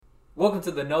Welcome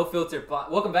to the No Filter.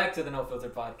 Welcome back to the No Filter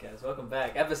podcast. Welcome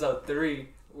back, episode 3.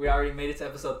 We already made it to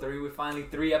episode 3. We're finally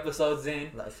 3 episodes in.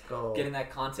 Let's go. Getting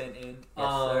that content in. Yes,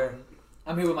 sir.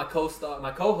 I'm here with my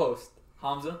co-host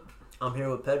Hamza, I'm here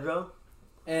with Pedro.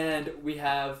 and we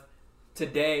have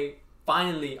today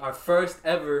finally our first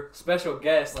ever special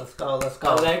guest. Let's go. Let's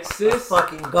go. Alexis. Let's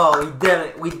fucking go. We did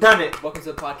it. We done it. Welcome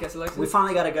to the podcast, Alexis. We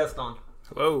finally got a guest on.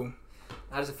 Hello.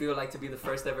 How does it feel like to be the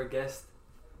first ever guest?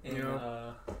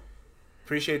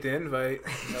 Appreciate the invite.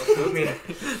 No Filter?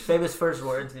 Famous first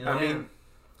words. You know? I mean,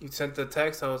 you sent the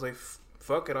text. I was like,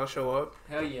 fuck it, I'll show up.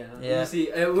 Hell yeah. Yeah. You see,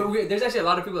 there's actually a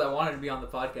lot of people that wanted to be on the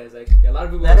podcast. Actually, a lot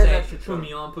of people That that is say, actually true.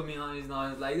 put me on. He's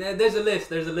not like, there's a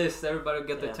list. Everybody will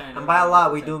get their turn. And by a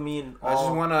lot, we Everybody do mean I just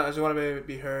all. wanna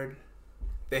be heard.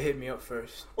 They hit me up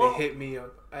first. Well, they hit me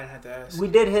up. I didn't have to ask. We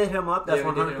did hit him up. That's Yeah,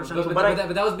 we did 100%. hit him. true. But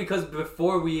that was because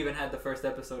before we even had the first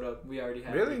episode up, we already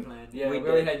had Really? you planned. Yeah, We we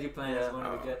already did. had you planned as one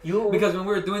of the guests. You, Because when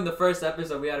we were doing the first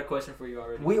episode, we had a question for you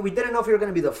already. we didn't know if you were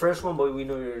going to be the first one, but we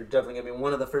knew you were definitely going to be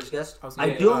one of the first guests. I was I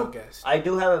gonna do- be a guest. I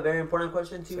do have a very important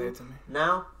question to Say you it to me.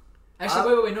 now.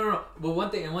 Actually, wait, no. But one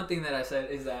thing that I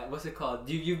said is that what's it called?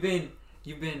 You've been.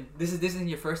 This isn't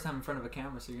your first time in front of a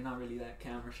camera, so you're not really that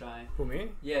camera shy. Who, me?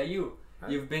 Yeah, you.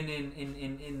 You've been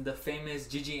in the famous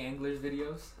GG Anglers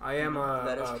videos. I am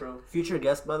That is true. Future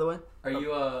guest, by the way. Are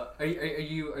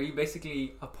you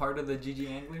basically a part of the GG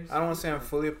Anglers? I don't want to say I'm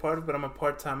fully a part of it, but I'm a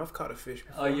part-time. I've caught a fish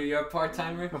before. Oh, you're a part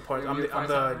timer. I'm the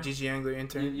GG Angler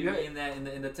intern. You in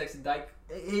the Texas Dyke.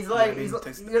 He's like, Yeah,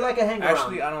 Texas. you're like a hanger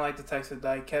Actually, I don't like the Texas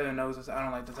Dyke. Kevin knows this. I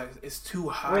don't like the Texas. It's too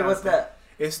hot. Wait, what's out there. that?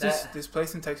 It's this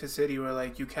place in Texas City where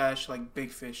like you catch like big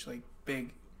fish, like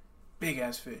big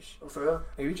ass fish. For real?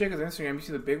 If you check his Instagram, you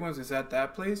see the big ones. It's at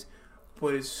that place,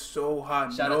 but it's so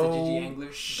hot. Shout no out to GG Anglers.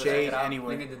 Go check shade it out.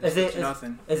 anywhere. Link in the Is it- description.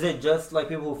 Nothing. Is it just like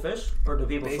people who fish, or do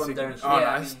people swim Basically. there and Oh swim? Yeah, no,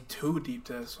 I it's mean- too deep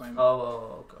to swim.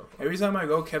 Okay. Every time I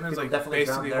go, Kevin's People like definitely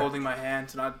drown basically there. holding my hand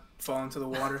to not fall into the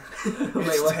water. Wait,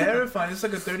 It's what? terrifying. It's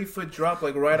like a 30-foot drop,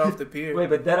 like right off the pier. Wait,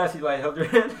 but that actually like held your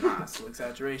hand? Nah, it's an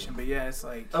exaggeration, but yeah, it's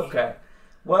like Okay.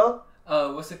 Well,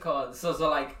 What's it called? So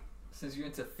like, since you're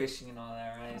into fishing and all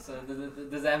that, right? So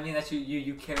does that mean that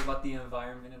you care about the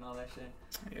environment and all that shit?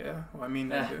 Yeah, well, I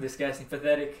mean, I do. Disgusting,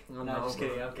 pathetic. No, No, just bro.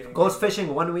 kidding. I'm kidding. ghost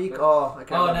fishing 1 week. Oh, I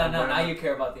care Oh about no, the now environment. you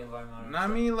care about the environment. I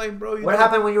mean, like, bro, you What know-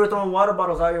 happened when you were throwing water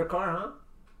bottles out of your car, huh?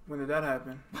 When did that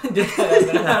happen? I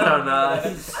don't know.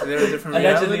 Is there a different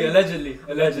reality?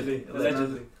 Allegedly.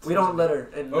 We don't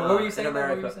litter in, What were you in saying? What were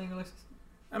America. you saying, Alexis?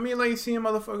 I mean, like, seeing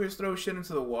motherfuckers throw shit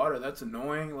into the water, that's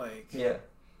annoying. Like, Yeah.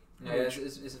 Yeah, it's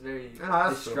very No,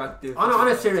 that's destructive. On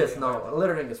a serious note,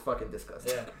 littering is fucking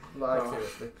disgusting. Yeah. Like, Oh.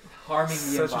 seriously. Harming the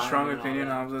such a environment. strong and all opinion.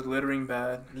 that. I was like, littering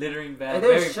bad. Littering bad. It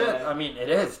Very is shit. bad. I mean, it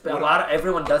is. But What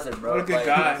everyone does it, bro. What a good Like-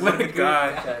 guy. What a good guy.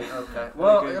 Okay.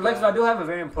 Well, good Alexis, guy. I do have a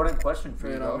very important question for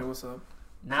you, Fred, though. what's up?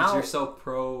 Because Now, you're so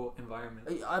pro environment.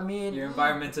 I mean, You're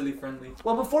environmentally friendly.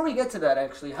 well, before we get to that,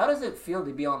 actually, how does it feel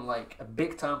to be on like a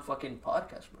big time fucking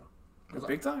podcast, bro?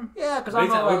 Big time? Yeah, because Big I'm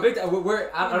time. not, We're big time.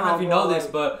 I don't know if you know well, this,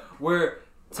 but we're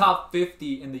top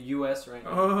 50 in the U.S. right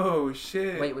now. Oh,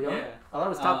 shit. Wait, we are? Yeah. I thought it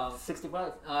was top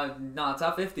 65. No,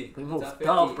 top 50. We moved Top 50.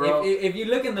 up, bro. If you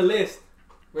look in the list,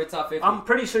 we're top 50. I'm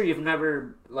pretty sure you've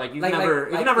never Like never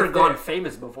if gone there-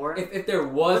 famous before. if there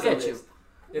was Look a at you. list.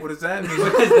 What does that mean?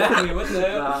 What does that mean? What the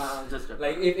hell? Nah, I'm just joking.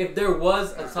 Like if there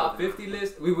was a top 50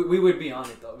 list, we would be on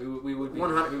it though. We would be.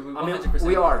 100. I mean, 100%.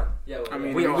 we are. Yeah, I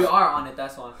mean, we are on it.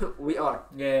 That's one. We are.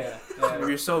 Yeah. If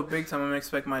you're so big time, I'm gonna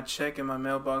expect my check in my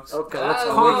mailbox. Okay, let's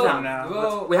Ah, calm whoa, down now.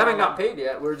 whoa. We haven't got paid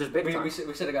yet. We're just big time. We should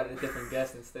have got a different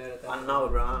guest instead. I know,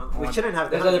 bro. We shouldn't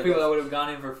have. There's done other it. people that would have gone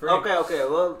in for free. Okay.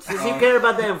 Well, since you care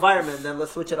about the environment, then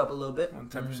let's switch it up a little bit.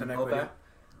 10% equity. Okay.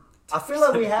 I feel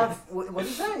like we have. What did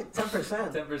you say?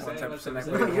 10%.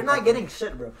 10%. You're not getting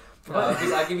shit, bro.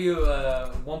 I'll give you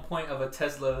 1 point of a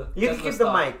Tesla. You can Tesla keep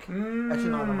stock. the mic. Actually,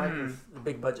 no, the mic is a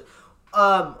big budget.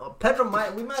 Pedro,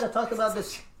 we might have talked about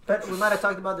this. We might have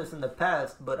talked about this in the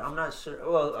past, but I'm not sure.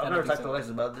 Well, I've never talked to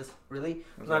Alexis about this. Really,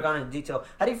 I'm not gone into detail.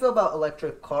 How do you feel about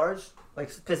electric cars, like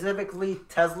specifically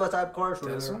Tesla type cars,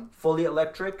 where they're fully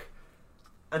electric?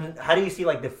 And how do you see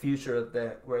like the future of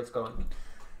that, where it's going,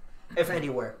 if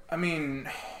anywhere? I mean,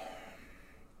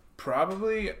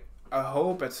 probably. I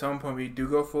hope at some point we do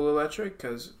go full electric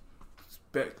because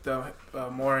the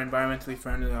more environmentally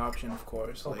friendly option, of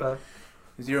course. Like, Okay.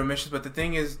 zero emissions. But the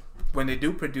thing is, when they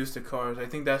do produce the cars, I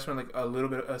think that's when like a little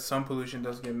bit of some pollution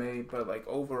does get made. But like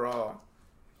overall,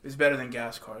 it's better than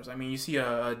gas cars. I mean, you see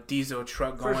a diesel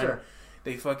truck going, For sure.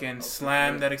 they fucking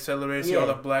slam that accelerator, see all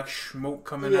the black smoke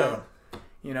coming out.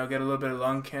 You know, get a little bit of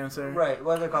lung cancer. Right.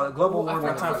 What do they call it? Global warming.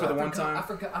 One time for the one time.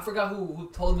 I forgot who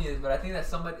told me this, but I think that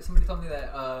somebody told me that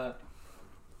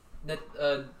that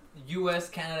U.S.,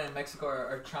 Canada, and Mexico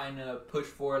are trying to push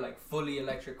for like fully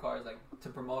electric cars, like to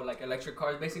promote like electric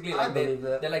cars. Basically, like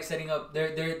they're like setting up.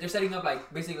 They're setting up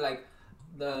like basically like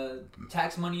the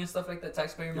tax money and stuff like that,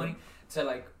 taxpayer money to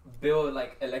like build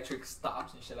like electric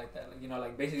stops and shit like that. Like, you know,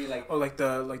 like basically like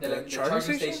the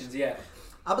charging stations. Yeah,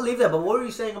 I believe that. But what were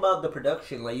you saying about the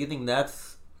production? Like, you think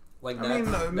that's like I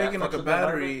mean, making like a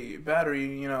battery,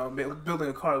 you know, building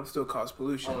a car will still cause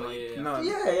pollution. Oh, like,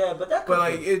 yeah, but that. But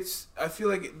like, I feel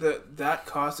like that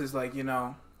cost is like, you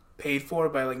know, paid for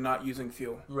by like not using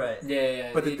fuel. Right.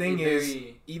 Yeah. But the thing is,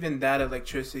 even that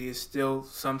electricity is still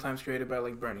sometimes created by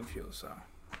like burning fuel. So.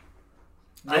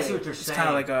 I see what you're saying. It's kind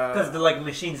of like because the like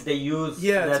machines they use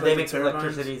that they make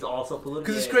electricity is also polluted.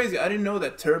 Because it's crazy. I didn't know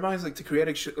that turbines, like to create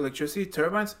electricity,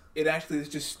 it actually is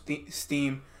just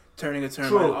steam turning a turbine.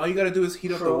 True. All you gotta do is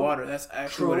heat up the water. That's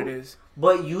actually what it is.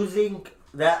 But using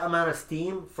that amount of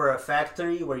steam for a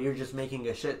factory where you're just making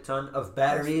a shit ton of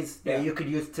batteries that you could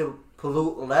use to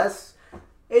pollute less,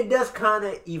 it does kind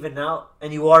of even out,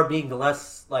 and you are being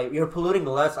less, like, you're polluting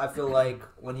less, I feel like,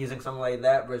 when using something like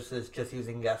that versus just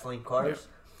using gasoline cars.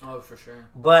 Yeah. Oh, for sure.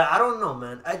 But I don't know,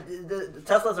 man. The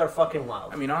Teslas are fucking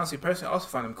wild. I mean, honestly, personally, I also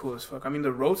find them cool as fuck. I mean,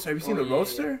 the Roadster, have you seen the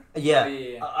Roadster? Yeah.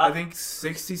 I think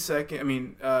 0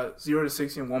 to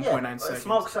 60 in 1.9 seconds.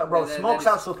 Smokes out, bro. Smokes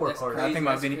out supercars. I think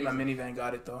my minivan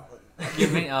got it, though. You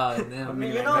mean,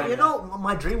 you know,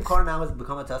 my dream car now has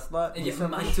become a Tesla. Yeah,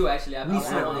 mine too, actually. I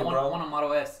want a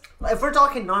Model S. If we're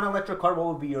talking non-electric car, what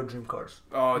would be your dream cars?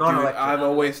 Oh, dude, I've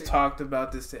always talked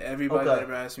about this to everybody that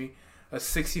ever asked me. A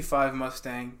 65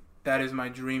 Mustang. That is my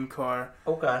dream car.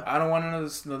 Okay. I don't want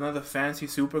another fancy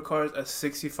supercars. A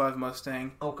 65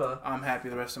 Mustang. Okay. I'm happy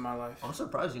the rest of my life. I'm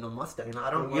surprised you know Mustang. You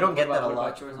don't get that a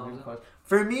lot.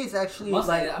 For me, it's actually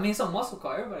Mustang, like, I mean, it's a muscle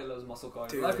car. Everybody loves muscle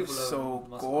cars. Dude, a lot of people love so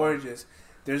muscle gorgeous. Cars.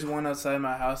 There's one outside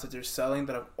my house that they're selling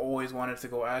that I've always wanted to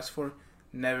go ask for.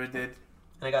 Never did.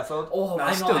 And it got sold? Oh, no, I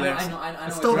know.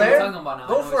 It's still there? Talking about now.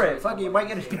 Go for it. Fuck it. You might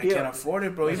get a I can't afford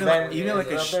it, bro. Even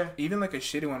like a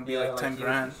shitty one would be like 10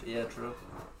 grand. Yeah, true.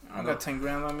 I got 10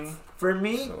 grand on me. For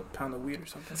me, so a pound of weed or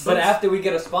something. But after we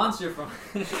get a sponsor from,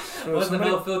 once the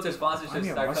no filter sponsorship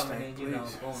start coming in, you know.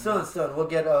 Soon, we'll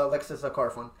get Alexis a car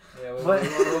fund. Yeah,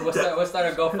 we'll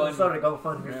start a GoFundMe. Start a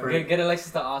GoFundMe for get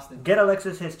Alexis to Austin. Get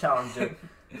Alexis his Challenger.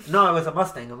 No, it was a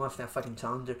Mustang fucking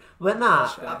Challenger. But nah,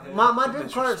 my dream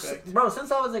car, bro.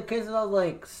 Since I was a kid, since I was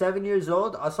like 7 years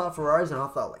old, I saw Ferraris and I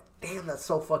thought like, damn, that's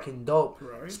so fucking dope.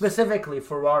 Ferraris? Specifically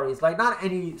Ferraris, like not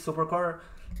any supercar.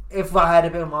 If I had to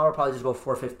pick them, I would probably just go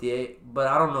 458. But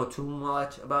I don't know too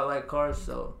much about like cars,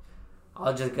 so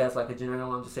I'll just guess like a generic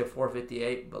one, just say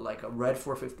 458. But like a red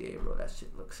 458, bro, that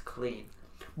shit looks clean.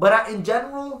 But in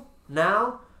general,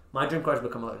 now my dream car's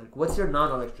become electric. What's your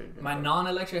non-electric? My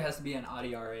non-electric has to be an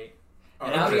Audi R8.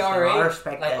 An Audi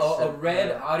R8, like a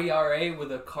red Audi R8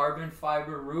 with a carbon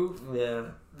fiber roof. Yeah.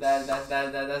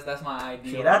 That's my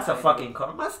idea. See, that's a fucking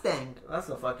car. Mustang. That's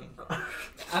a fucking car.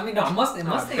 I mean, no, Mustang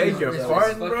beg your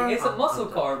pardon, bro. It's a muscle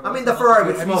car. Bro. I mean, the Ferrari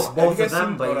would smoke both of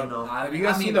them, but you know. I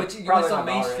mean, but you went so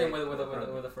mainstream with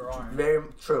a Ferrari. Very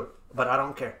true, but I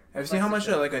don't care. Have you seen how much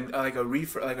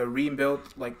a rebuilt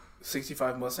like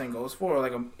 65 Mustang goes for, or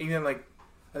like even like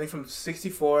I think from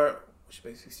 64, which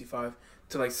is 65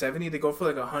 to like 70, they go for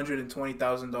like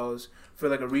 $120,000 for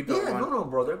like a rebuilt one. No,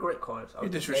 bro, they're great cars. You're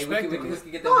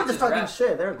disrespecting me. No, I'm just talking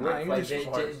shit. They're great. Like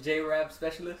J-Rap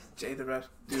specialist. J the rap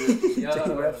dude.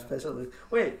 J-Rap specialist.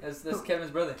 Wait, that's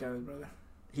Kevin's brother.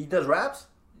 He does raps.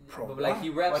 But like he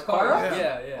raps like cars.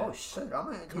 Yeah. Oh shit, I'm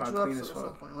gonna hit you up at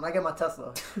some point when I get my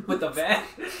Tesla. With the van.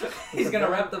 He's gonna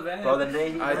rap the van. Bro, the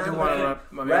Navy. I do want to rap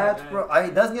my raps, bro.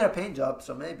 He does need a paint job,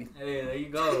 so maybe. Hey, there you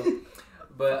go.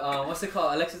 But what's it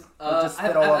called, Alexis? I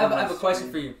have a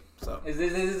question for you. Is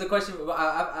this a question?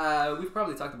 We've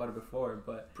probably talked about it before,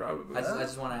 but probably. I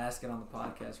just want to ask it on the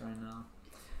podcast right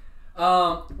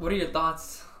now. What are your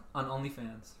thoughts on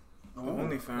OnlyFans?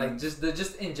 OnlyFans, like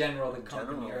just in general, the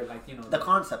company or like the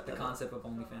concept of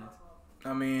OnlyFans.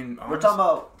 I mean, we're talking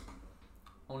about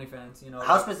OnlyFans. You know,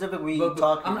 how specific we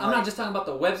talking? I'm not just talking about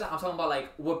the website. I'm talking about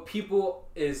like what people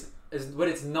is what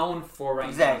it's known for right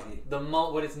exactly.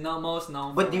 now. What it's most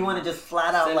known. But do you want to just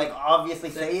flat out like obviously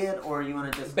say it, or you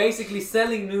want to just basically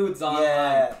selling nudes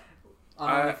online? On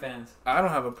OnlyFans. I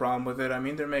don't have a problem with it. I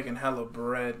mean, they're making hella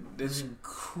bread. This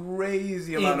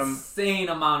crazy insane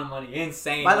amount of money.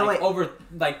 Insane. By the way, over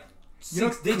like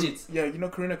 6 digits. Yeah, you know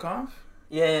Karina Kampf?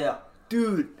 Yeah.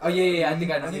 Dude. Oh yeah. I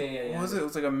think I know. Yeah. What was it? It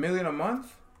was like $1 million a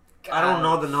month. God. I don't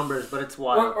know the numbers, but it's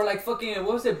wild. Or like fucking,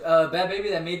 what was it? Bad Baby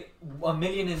that made $1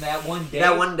 million in that one day.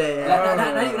 That one day.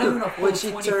 Not even a full when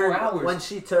she 24 turned, hours. When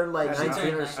she turned like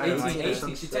 19 or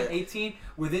 18. She turned 18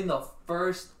 within the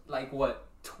first like what?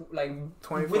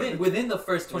 Within the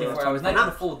first 24 hours, not even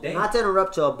a full day. Not to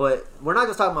interrupt y'all, but we're not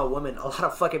just talking about women. A lot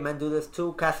of fucking men do this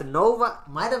too. Casanova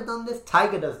might have done this.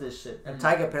 Tyga does this shit, and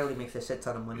Tyga apparently makes a shit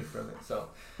ton of money from it. So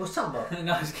what's talking about?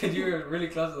 No, it's because you were really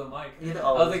close to the mic. You know,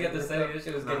 I was looking at the setting. This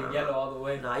shit was getting yellow all the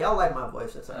way. Nah, y'all like my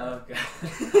voice. That's okay.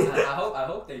 I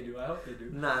hope they do.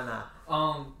 Nah.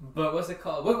 But what's it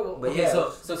called? Okay,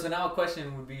 so now a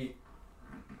question would be,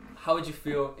 how would you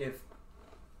feel if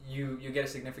you get a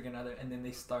significant other and then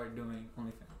they start doing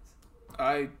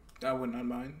OnlyFans? I would not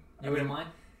mind. You wouldn't mind?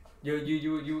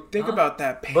 You think about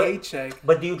that paycheck.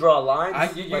 But do you draw a line?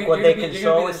 Like what they can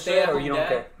show and shit, or you don't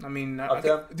care? I mean,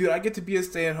 I get to be a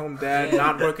stay-at-home dad,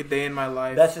 not work a day in my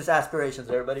life. That's just aspirations,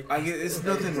 everybody. There's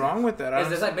nothing wrong with that.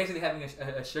 It's like basically having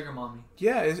a sugar mommy.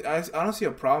 Yeah, I don't see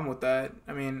a problem with that.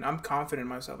 I mean, I'm confident in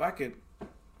myself. I could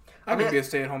be a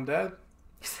stay-at-home dad.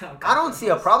 I don't see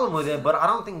a problem with it, but I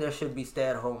don't think there should be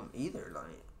stay-at-home either. Like,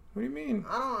 what do you mean?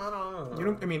 I don't know. You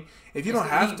don't. I mean, if you don't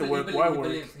have to work, why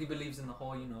work? He believes in the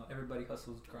whole, everybody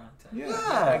hustles grind. Yeah,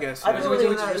 I guess. I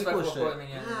believe in that equal shit.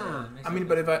 I mean,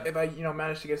 but if I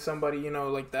manage to get somebody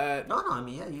like that. No, I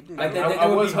mean, yeah, you do. Like, I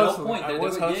was hustling. I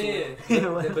was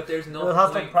hustling. But there's no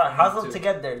hustle to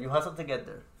get there. You hustle to get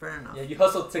there. Fair enough. Yeah, you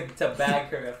hustle to bag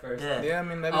her at first. Yeah, I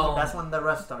mean that's when the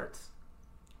rest starts.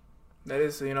 That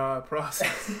is, a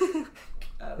process.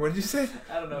 What did you say?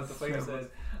 I don't know what the fuck you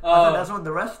said. That's when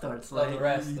the rest starts. Like,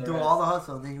 you do all the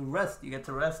hustle, and then you rest. You get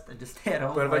to rest and just stay at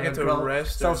home. But if I get to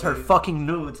rest, sells her fucking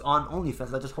nudes on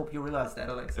OnlyFans. I just hope you realize that,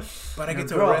 Alexis. But I get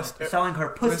to rest. Selling her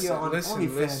pussy on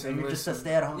OnlyFans, and you're just a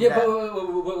stay at home. Yeah,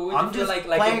 but I'm just like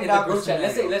in the group chat.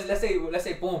 Let's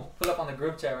say, boom, pull up on the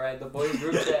group chat, right? The boys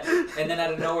group chat, and then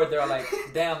out of nowhere they're all like,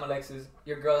 "Damn, Alexis,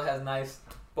 your girl has nice."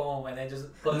 Boom, and they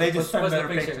just post the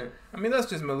picture. I mean, that's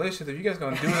just malicious. If you guys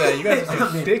gonna do that, you guys are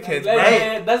some dickheads.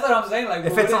 Hey, that's what I'm saying. Like,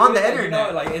 if it's on the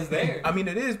internet, like it's there. I mean,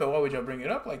 it is, but why would y'all bring it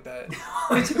up like that?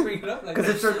 Why would you bring it up like that?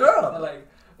 Because it's your girl. Like,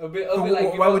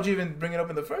 why would you even bring it up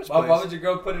in the first place? Why would your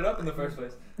girl put it up in the first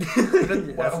place? That's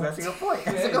a good point.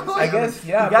 That's a good point. I guess,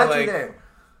 yeah. You got you there.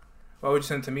 Why would you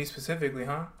send it to me specifically,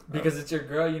 huh? Because it's your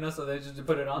girl, so they just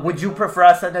put it on. Would you prefer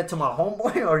I send it to my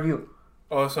homeboy or you?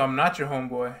 Oh, so I'm not your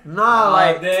homeboy. No,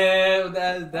 like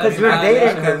because you're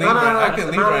dating her. I can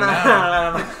leave right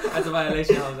now. That's a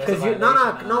violation.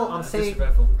 No. I'm saying.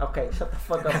 Okay, shut the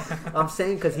fuck up. I'm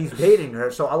saying because he's dating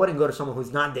her, so I wouldn't go to someone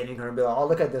who's not dating her and be like, "Oh,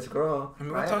 look at this girl." I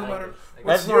mean, we'll talk about her.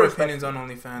 What's your opinions on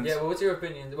OnlyFans? Yeah, well, what's your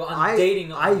opinion? Well, on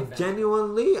dating OnlyFans. I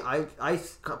genuinely,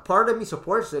 part of me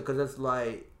supports it because it's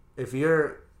like if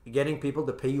you're getting people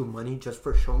to pay you money just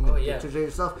for showing them pictures of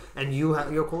yourself, and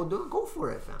you're cool doing, go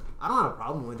for it, fam. I don't have a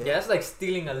problem with it. Yeah, it's like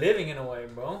stealing a living in a way,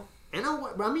 bro.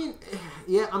 I mean,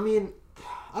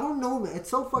 I don't know, man. It's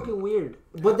so fucking weird.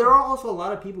 But there are also a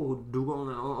lot of people who do go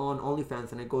on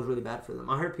OnlyFans, and it goes really bad for them.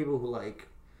 I heard people who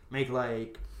make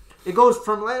it goes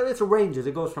from it's ranges.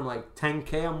 It goes from like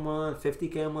 $10K a month,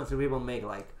 $50K a month, so people make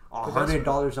like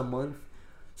 $100 a month.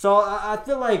 So I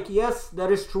feel like, yes, that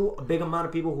is true. A big amount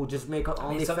of people who just make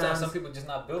OnlyFans. Sometimes some people just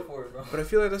not built for it, bro. But I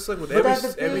feel like that's like with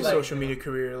every social media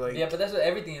career, like but that's what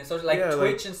everything is. Social,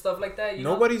 Twitch and stuff like that.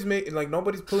 Nobody's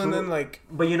nobody's pulling in like.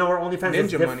 But you know where OnlyFans is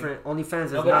different. Money. OnlyFans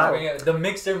is not the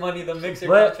mixer money, the mixer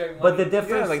contract money. But the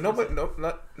difference,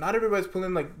 not everybody's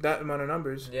pulling like that amount of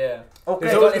numbers. Yeah. Okay.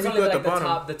 It's only like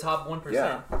the top 1%.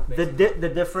 Yeah.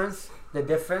 The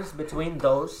difference between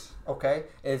those,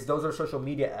 is those are social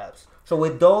media apps. So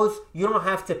with those, you don't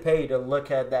have to pay to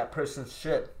look at that person's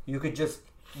shit. You could just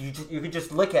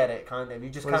look at it, kind of. You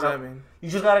just what does that mean? You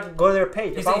just gotta go to their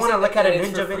page. If I want to look at a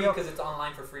ninja video, because it's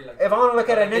online for free. If I want to look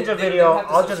at a ninja video,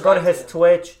 I'll just go to his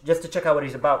Twitch just to check out what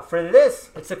he's about. For this,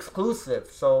 it's exclusive.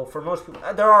 So for most people,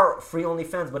 there are free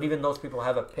OnlyFans, but even those people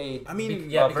have a paid. I mean,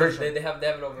 because version. they have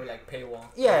it over like paywall.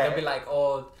 Yeah, they'll be like,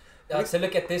 oh. So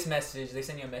look at this message. They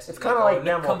send you a message. It's kind of like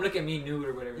demo. Come look at me nude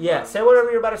or whatever. Yeah, say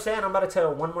whatever you're about to say, and I'm about to tell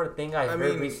you one more thing I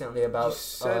heard recently about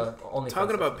OnlyFans.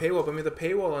 Talking about paywall, I mean the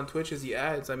paywall on Twitch is the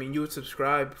ads. I mean you would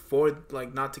subscribe for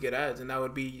like not to get ads, and that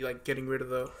would be like getting rid of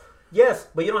the. Yes,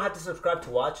 but you don't have to subscribe to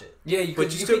watch it. Yeah, you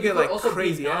still get like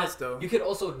crazy ads though. You could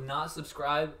also not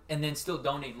subscribe and then still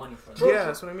donate money for them. Yeah,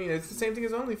 that's what I mean. It's the same thing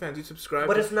as OnlyFans. You subscribe,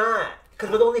 but it's not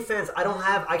because with OnlyFans,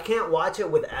 I can't watch it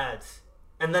with ads.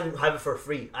 and then have it for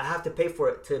free. I have to pay for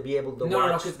it to be able to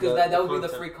watch. No, because that would be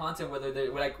the free content. Whether they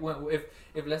like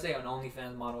if let's say an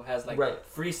OnlyFans model has like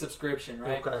free subscription,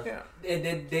 right? Okay.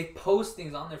 Yeah. They post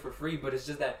things on there for free, but it's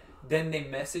just that then they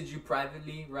message you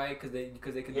privately, right? Because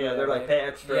they can. Yeah, they're like pay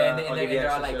extra. Yeah, and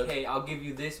they're like, hey, I'll give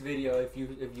you this video if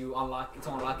you unlock it.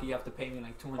 To unlock it, you have to pay me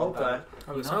like $200.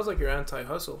 Okay. It sounds like you're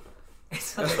anti-hustle.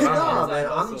 No, man,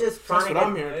 I'm just trying to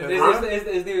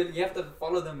get. You have to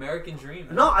follow the American dream.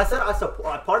 Man. No, I said I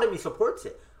support. Part of me supports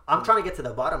it. I'm trying to get to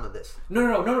the bottom of this.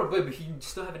 No. But you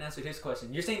still haven't answered his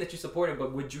question. You're saying that you support it,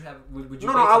 but would you have? Would you?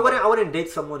 No, I wouldn't date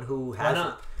someone who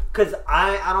hasn't. Because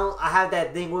I have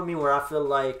that thing with me where I feel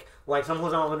like someone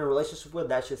who's I'm in a relationship with,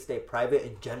 that should stay private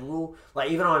in general.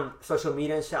 Like even on social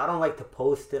media and shit, I don't like to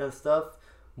post it and stuff,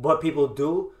 but people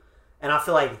do. And I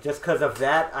feel like just because of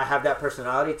that, I have that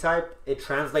personality type. It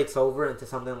translates over into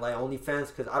something like OnlyFans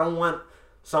because I don't want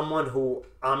someone who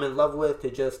I'm in love with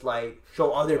to just like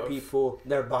show other people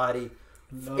their body.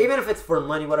 Even if it's for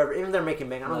money, whatever. Even if they're making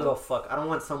bank, I don't give a fuck. I don't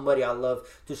want somebody I love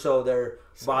to show their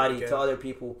body to other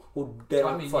people who they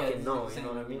don't fucking know. You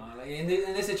know what I mean? Like in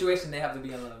this situation, they have to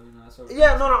be in love. You know, so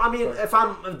I mean, if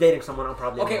I'm dating someone, I'm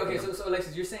probably okay. So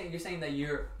Alexis, you're saying that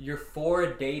you're for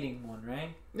dating one,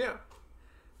 right? Yeah.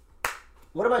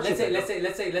 What about let's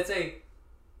say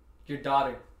your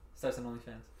daughter starts an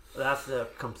OnlyFans. That's a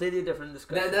completely different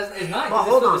discussion. It's not. Well,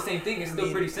 it's still the same thing. It's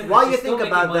still pretty similar. While you think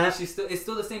about that, it's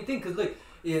still the same thing. Because look,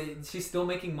 she's still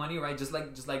making money, right? Just like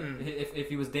if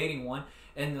he was dating one,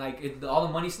 and like all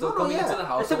the money's still coming into the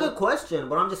house. It's a good question,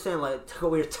 but I'm just saying like took a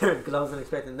weird turn because I wasn't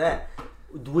expecting that.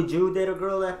 Would you date a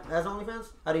girl that has OnlyFans?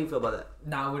 How do you feel about that?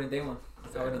 Nah, I wouldn't date one.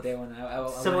 I wouldn't date one.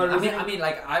 I mean,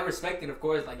 like I respect it, of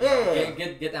course. Like,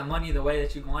 get that money the way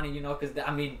that you want it, you know. Because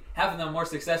I mean, half of them are more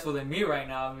successful than me right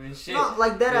now. I mean, shit. No,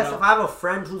 like that. As if I have a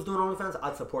friend who's doing OnlyFans,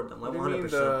 I'd support them like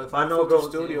 100%. If I know a girl,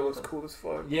 studio was cool as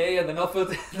fuck. Yeah, the no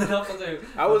filter.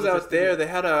 I was out there. They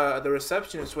had the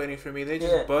receptionist waiting for me. They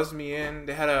just buzzed me in.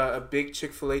 They had a big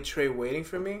Chick-fil-A tray waiting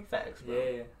for me. Facts, bro.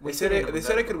 Yeah. They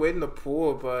said I could wait in the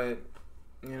pool, but.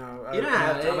 You know, you don't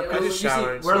have to. I just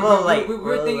showered. We're a little late. We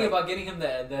were thinking about getting him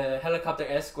the helicopter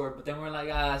escort, but then we're like,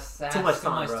 too much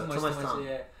time.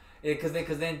 Yeah,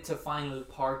 because then to find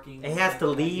parking. And he has to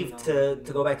leave to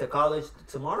go back to college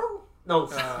tomorrow. No,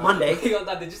 Monday.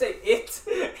 Did you say it?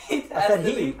 I said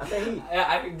he.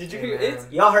 Did you hear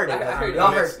it? Y'all heard it.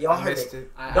 Y'all heard it.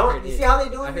 Don't you see how they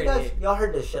doing, you guys? Y'all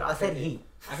heard this shit. I said he.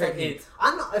 I heard it.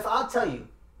 I know. If I'll tell you.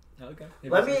 Okay.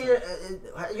 Let me.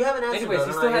 You haven't answered. Anyways,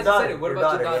 you still haven't said it. What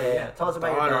about your daughter? Yeah. Tell us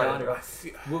about your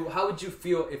daughter. How would you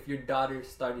feel if your daughter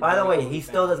started? By the way, he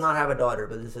still does not have a daughter,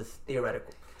 but this is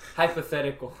theoretical.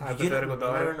 Hypothetical. Hypothetical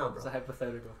daughter. No, it's a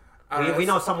hypothetical. We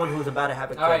know someone who's about to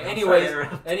have a kid. All right.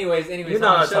 Anyways. You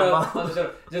know what I'm talking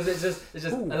about. It's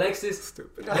just Alexis.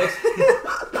 Stupid.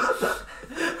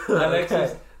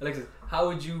 Alexis. How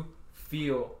would you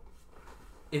feel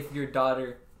if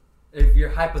your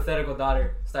hypothetical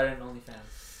daughter started an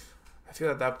OnlyFans? I feel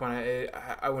at that point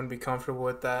I wouldn't be comfortable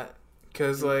with that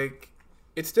because like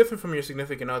it's different from your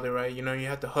significant other, right? You know, you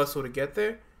have to hustle to get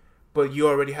there, but you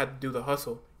already had to do the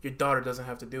hustle. Your daughter doesn't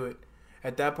have to do it.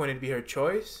 At that point, it'd be her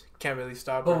choice. Can't really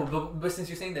stop her. But since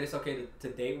you're saying that it's okay to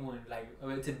date one, like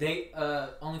to date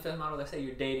OnlyFans model, let's say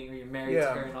you're dating or you're married to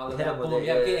her and all of that. Boom, and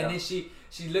then she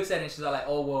looks at it and she's like,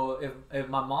 oh well, if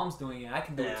my mom's doing it, I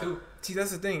can do it too. See,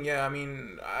 that's the thing. Yeah, I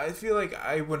mean, I feel like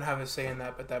I wouldn't have a say in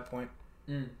that at that point.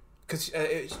 Because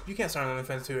you can't start on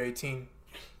OnlyFans until you're 18.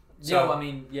 So,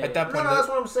 at that point, that's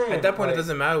what I'm saying. At that point, it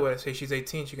doesn't matter what I say. She's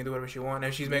 18. She can do whatever she wants.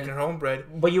 And she's making her own bread.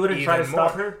 But you wouldn't try to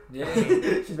stop her? Yeah.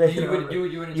 You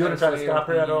wouldn't try to stop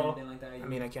her at all? I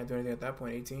mean, I can't do anything at that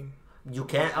point. 18. You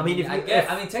can't? I mean,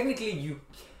 technically, you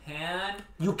can.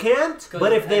 You can't,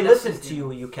 but if they listen to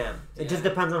you, you can. It just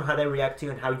depends on how they react to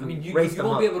you and how you raise them up. You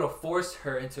won't be able to force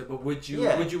her into it, but would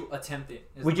you attempt it?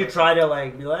 Would you try to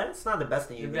like be like, it's not the best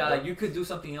thing you do? Yeah, like you could do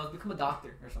something else, become a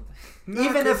doctor or something.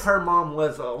 Even if her mom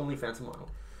was an OnlyFans model.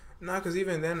 Nah, because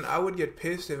even then, I would get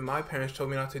pissed if my parents told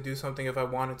me not to do something. If I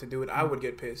wanted to do it, I would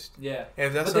get pissed. Yeah.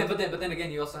 If that's but then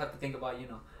again, you also have to think about,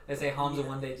 let's say Hamza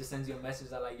one day just sends you a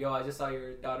message that like, yo, I just saw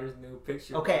your daughter's new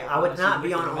picture. Okay, I would not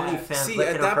be on OnlyFans. See,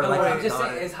 at that point, I'm just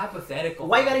saying it's hypothetical.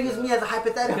 Why you gotta use me as a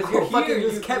hypothetical? Fucking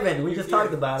use Kevin. We just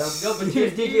talked about him. No, but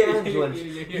use DJ Angela.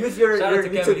 Use your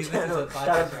YouTube channel. Shout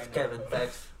out to Kevin.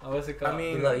 Thanks. What's it called? I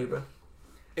mean, we love you, bro.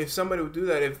 If somebody would do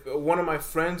that, if one of my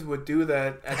friends would do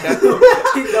that at that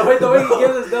point, the way he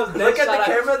gives us those look at the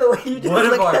camera, the way you just one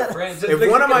of our friends.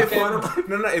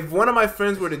 If one of my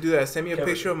friends were to do that, send me a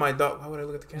picture of my dog. Why would I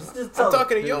look at the camera? I'm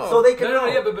talking to y'all. So they can know.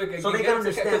 So they can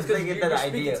understand. They get that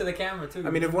idea. To the camera too. I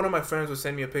mean, if one of my friends would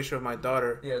send me a picture of my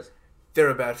daughter, yes, they're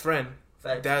a bad friend.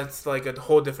 Facts. That's like a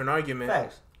whole different argument.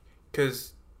 Facts.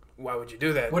 Because why would you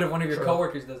do that? What if one of your True.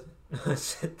 coworkers does it?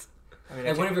 Shit. I mean,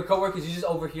 Like one of your coworkers, you just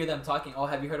overhear them talking. Oh,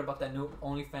 have you heard about that new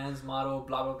OnlyFans model?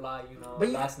 Blah blah blah. You know, But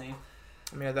last name.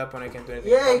 I mean, at that point, I can't do anything.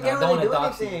 Yeah, he No, can't don't really do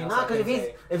adopt you, anything. that's Nah, what because they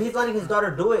say. if he's letting his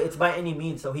daughter do it, it's by any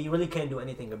means. So he really can't do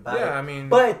anything about it. Yeah, I mean,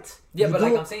 But Yeah, you but do-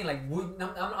 like I'm saying, like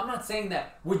I'm not saying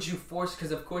that would you force,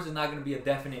 because of course it's not going to be a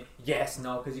definite yes,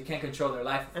 no, because you can't control their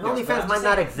life. And But OnlyFans I'm might just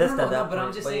not saying- exist no, at that but I'm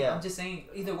point, just but saying, yeah. I'm just saying,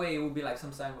 either way, it will be like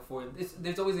some time before.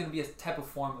 There's always going to be a type of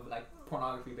form of like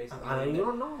pornography, basically. you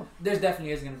don't know. There's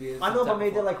definitely is going to be. I know, but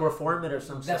maybe they like reform it or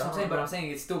something. That's what I'm saying, but I'm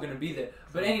saying it's still going to be there.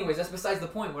 But anyways, that's besides the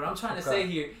point. What I'm trying to say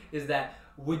here is that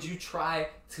would you try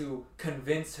to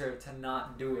convince her to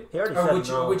not do it? He already or said would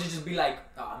you no. would you just be like,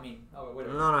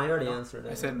 whatever. No, he already answered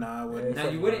it. I said nah, I Yeah, wouldn't. Now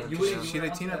you wouldn't. She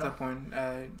like teen at that point.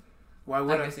 Why I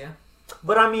would I? guess, yeah.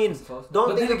 But I mean, Close. don't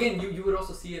But think then of- again, you would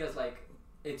also see it as like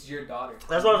it's your daughter.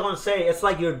 that's what I was going to say. It's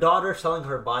like your daughter selling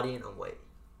her body in a way.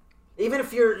 Even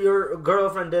if your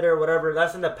girlfriend did it or whatever,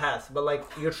 that's in the past. But like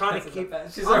you're trying to keep.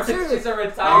 She's I'm a serious.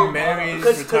 retired married,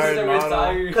 model. retired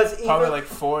model. Because Probably even like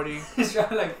 40. She's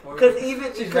probably like 40. because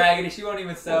even She's raggedy. She won't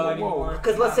even sell Whoa. anymore.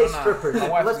 because let's say Nah, strippers. My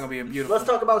wife is Let's, gonna be a beautiful. let's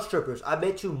talk about strippers. I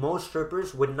bet you most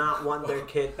strippers would not want their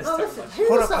kid. Let's No, talk listen. about Hear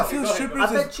Hold this up, I out. feel Go ahead, strippers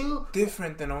I is bet you.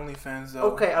 different than OnlyFans though.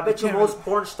 Okay, I bet you can't most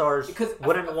porn stars Because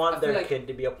wouldn't I want feel their like- kid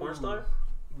to be a porn star.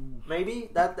 Maybe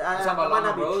that You're talking about might Lana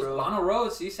not be Rose. true. Lana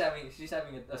Rose, she's having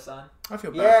a son. I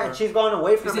feel bad Yeah, for and she's gone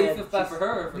away You from say you it. feel bad for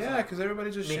her. Or for Yeah, because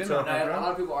everybody's just Me shitting too. on No, her, a lot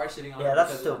bro. of people are shitting on Yeah, her.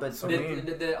 that's because stupid. So the-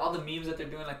 mean. all the memes that they're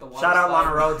doing, like the water Shout out slide.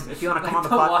 Lana Rhodes. If you want to come on the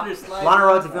Like pod, water slide. Lana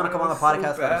Rhodes, if you want to come on the So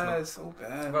podcast, let us know. bad,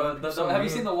 so bad. Bro, have you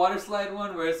seen the water slide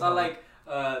one where it's all like?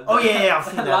 Oh yeah, I've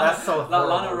seen that. That's so horrible.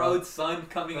 Lana Rhodes' son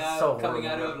coming That's out, so coming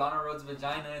out horrible. of Lana Rhodes'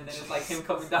 vagina, and then it's like him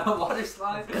coming down a water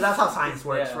slide. Because that's how science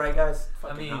works, Yeah. right, guys?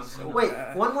 I mean, No. so Wait,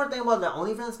 bad. one more thing about the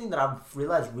OnlyFans thing that I've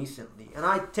realized recently, and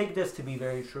I take this to be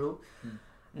very true.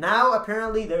 Now,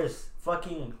 apparently, there's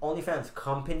fucking OnlyFans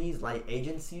companies, like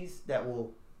agencies, that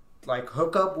will like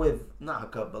hook up with, not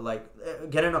hook up, but like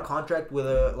get in a contract with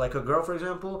a girl, for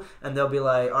example, and they'll be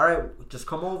like, all right, just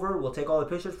come over, we'll take all the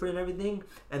pictures for you and everything,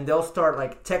 and they'll start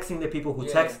like texting the people who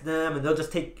Yeah. text them, and they'll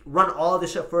just run all of the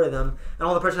shit for them, and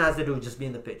all the person has to do is just be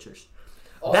in the pictures.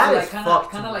 Also, That like, is kind fucked,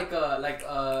 of man. That like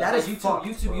is YouTube. fucked,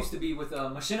 YouTube bro. used to be with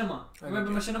Machinima. Remember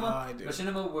Machinima? I do.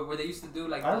 Machinima, where they used to do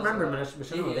like. I those, remember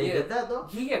Machinima. yeah, They yeah. did that though.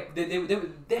 Yeah, they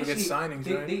get actually signings,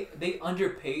 right? they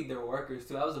underpaid their workers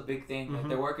too. That was a big thing. Like, Mhm.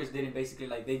 their workers didn't basically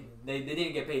like they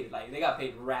didn't get paid, like they got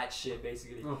paid rat shit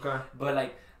basically. Okay. But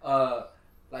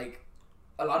like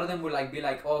a lot of them would like be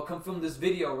like, oh, come film this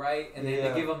video, right? And then Yeah.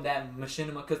 they give them that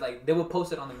Machinima, because like they will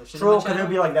post it on the Machinima True, because channel. it'd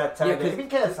be like that tag. Yeah, 'cause- Even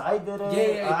KSI did it.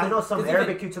 Yeah, yeah, I know some 'cause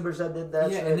Arabic YouTubers that did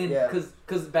that. Yeah, shit. and then yeah.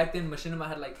 because back then Machinima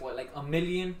had like what, like a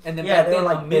million, and then Yeah, back they were, then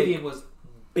like, a million was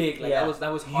big. Like Yeah.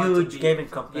 that was hard to Huge beat. gaming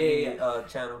company Yeah,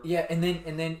 channel. Yeah, and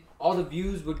then all the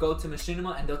views would go to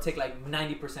Machinima, and they'll take like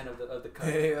 90% of the cut.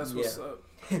 Hey, that's what's up.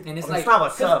 And it's Well, like that's not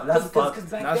what's up, that's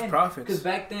fucked. back That's then, profits. Because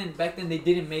back then they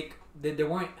didn't make there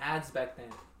weren't ads back then.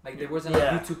 Like there wasn't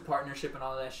Yeah. a YouTube partnership and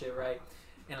all that shit, right?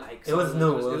 And like It was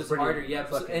new, It it was was pretty harder, yeah.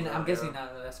 fucking And I'm new, guessing yeah.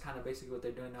 now that's kind of basically what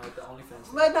they're doing now with the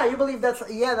OnlyFans. But no, you believe that's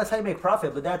how you make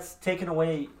profit, but that's taking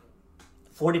away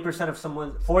 40%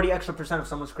 of 40 extra percent of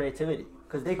someone's creativity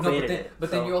because they No, created but then, it. but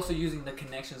so. then you're also using the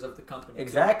connections of the company. too.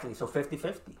 Exactly. So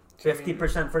 50-50.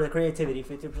 50% for the creativity,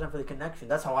 50% for the connection.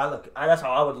 That's how that's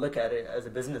how I would look at it as a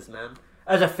businessman,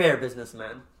 as a fair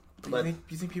businessman. But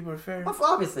You think people are fair?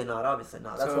 obviously not. Obviously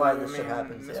not. That's So, why I this shit mean,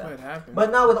 happens. That's Yeah. why it happens.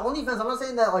 But now with OnlyFans, I'm not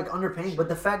saying that like underpaying, but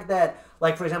the fact that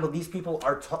like for example, these people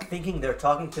are thinking they're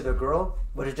talking to the girl,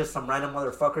 but it's just some random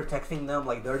motherfucker texting them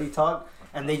like dirty talk,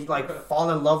 and they like fall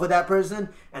in love with that person,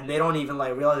 and they don't even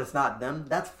like realize it's not them.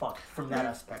 That's fucked from that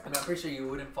aspect. I mean, I'm pretty sure you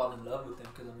wouldn't fall in love with them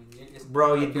because I mean, it's,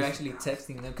 Bro, like, you'd you're be- actually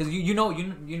texting them because you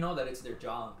know that it's their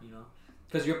job, you know,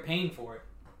 because you're paying for it.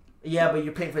 Yeah, but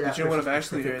you're paying for that. But you know what I've person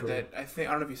actually heard specifically. that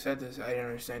I don't know if you said this. I didn't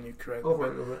understand you correctly. Go for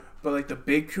it. Go for it. But like the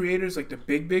big creators, like the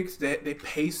big bigs, they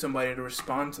pay somebody to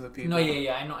respond to the people. No,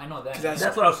 yeah, I know that. 'Cause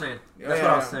That's what I was saying. That's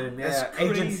what I was Yeah, saying. that's Yeah,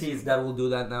 crazy. agencies that will do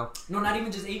that now. No, not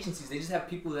even just agencies. They just have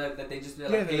people that they just be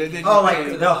like, Yeah, hey, they can you just Oh, pay like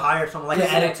them. they'll hire someone like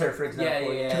Yeah, an editor, for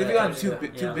example. yeah, Because they've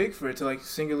gotten yeah. too big for it to like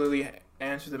singularly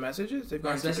answer the messages. They've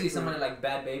gotten especially too big someone for it. like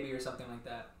Bad Baby or something like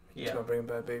that. Just gonna bring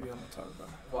Bad Baby. I'm gonna talk about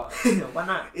it. Wow. Why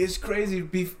not? It's crazy.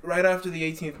 Right after the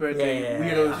 18th birthday, Yeah. I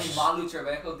weirdos. mean, Malu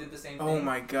Trevejo did the same thing. Oh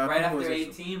my god! Right people after was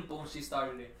just- 18, boom, she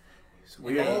started it. It's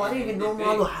weird. Oh, I didn't even know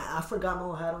Marlo had. I forgot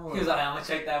Marlo had one. He was like, I'm gonna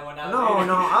check that one out.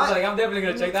 No. I was like, I'm definitely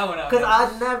gonna check that one out. Because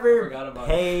I'd never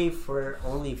pay for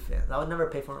OnlyFans. I would never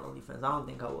pay for OnlyFans. I don't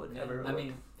think I would. Ever. I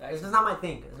mean, it's just not my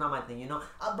thing. It's not my thing, you know.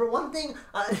 But one thing,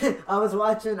 I was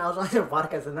watching a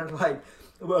podcast and I'm like,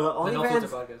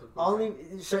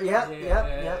 OnlyFans. Sure,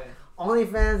 yeah.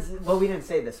 OnlyFans. Well, we didn't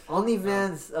say this.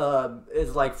 OnlyFans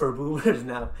is like for boomers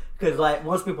now, because like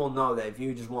most people know that if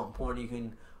you just want porn, you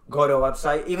can go to a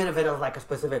website, even if it is like a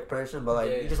specific person, but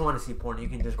like you just want to see porn, you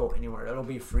can just go anywhere. It'll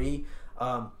be free.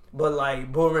 But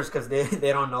like boomers, because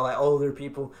they don't know, like older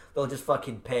people, they'll just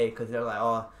fucking pay because they're like,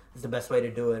 oh, it's the best way to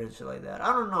do it and shit like that.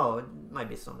 I don't know. It might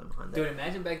be something behind that. Dude,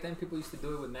 imagine back then people used to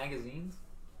do it with magazines.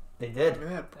 They did. I mean,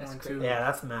 they had porn too. Yeah,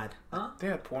 that's mad. Huh? They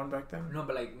had porn back then. No,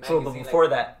 but like magazine, so, but before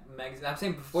that, magazine. I'm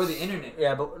saying before the internet.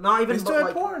 Yeah, but not even. They still had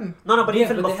like, porn. No, but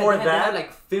even before they that, had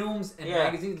like films and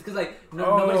magazines, because like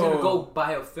nobody's gonna go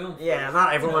buy a film. Yeah,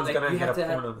 not everyone's like, gonna get a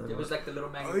porn of them. It was like the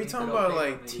little magazine. Oh, are you talking about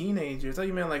like teenagers? I thought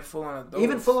you meant like full on adults.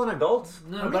 Even full on adults.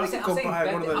 No, but I'm saying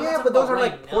yeah, but those are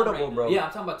like portable, bro. Yeah,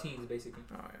 I'm talking about teens basically.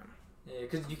 Oh yeah. Yeah,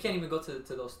 because you can't even go to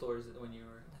those stores when you were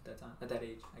at that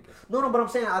age, I guess. No, but I'm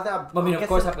saying I mean, of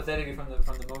course, hypothetically from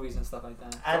the movies and stuff like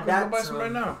that. At that buy some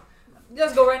right now.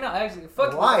 Just go right now. Actually,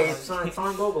 fuck. Why? It's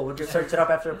on Google. We'll just search it up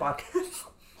after the podcast.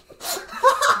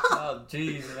 Oh,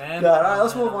 jeez, man. God, all right,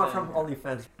 let's move on from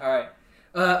OnlyFans. All right,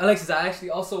 Alexis, I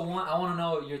actually also want to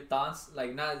know your thoughts.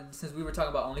 Like, not since we were talking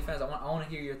about OnlyFans, I want to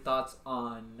hear your thoughts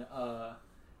on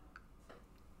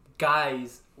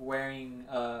guys wearing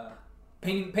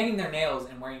painting their nails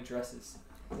and wearing dresses.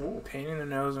 Ooh, painting their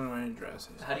nails and wearing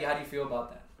dresses. How do you feel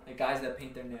about that? Like guys that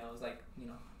paint their nails, like, you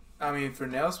know. I mean, for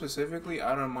nails specifically,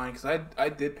 I don't mind because I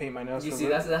did paint my nails. You see,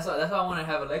 that's why I want to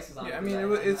have Alexis on. Yeah, I mean,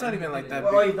 it's not even like that.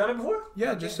 Well, you've done it before?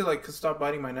 Yeah, just to like stop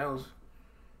biting my nails.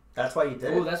 That's why you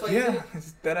did. Oh, that's why you did it?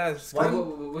 It's that ass. What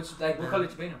color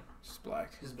did you paint them? Just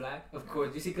black. Just black, of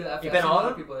course. You see, because I've seen a lot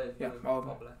of people that all of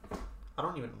them. black. I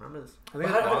don't even remember this.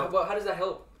 How does that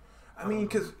help? I mean,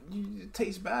 because it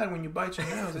tastes bad when you bite your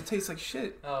nails. It tastes like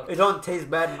shit. Oh, okay. It don't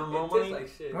taste bad normally. It tastes like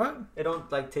shit. What? It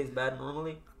don't like taste bad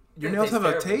normally. Your nails have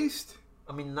a taste?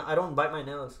 I mean, I don't bite my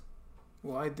nails.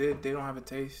 Well, I did. They don't have a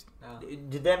taste. No.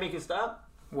 Did that make you stop?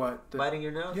 What? Biting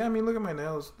your nails? Yeah, I mean, look at my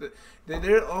nails.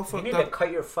 They're all fucked up. You need to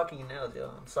cut your fucking nails, yo.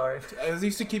 I'm sorry. I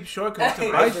used to keep short because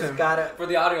to bite them. For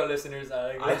the audio listeners,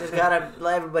 I just gotta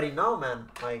let everybody know, man.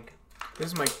 Like,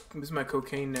 this is my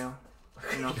cocaine nail.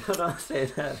 You know? Don't say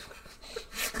that.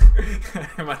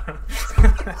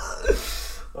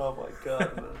 Oh my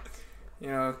god, man. You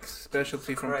know,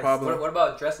 specialty from Christ. Pablo. What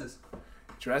about dresses?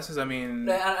 Dresses, I mean.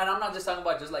 And I'm not just talking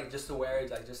about just to wear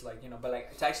it, you know, but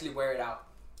like to actually wear it out.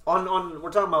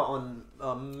 We're talking about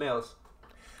on males.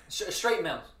 Straight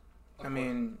males. I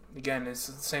mean, again, it's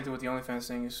the same thing with the OnlyFans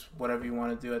thing. It's whatever you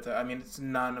want to do. I mean, it's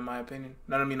none of my opinion.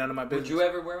 None of my business. Would you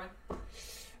ever wear one?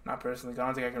 Not personally. I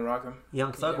don't think I can rock them.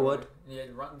 Young Thug would. Yeah,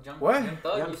 what?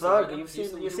 Young Thug. You've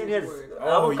seen his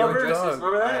album cover? Dresses.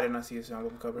 Remember that? I did not see his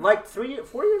album cover. Like 4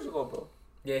 years ago, bro.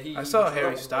 Yeah, I saw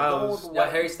Harry Styles. Yeah,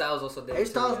 Harry Styles also did. Harry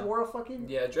Styles wore a fucking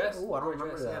dress. Oh, I don't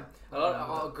remember that. Yeah. A lot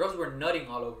of girls were nutting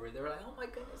all over it. They were like, "Oh my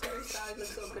goodness, Harry Styles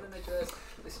looks so good in that dress."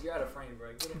 Listen, you're out of frame, bro.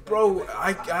 Bro,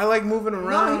 I like moving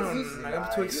around. I'm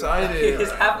too excited.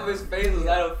 Half of his face was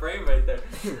out of frame right there.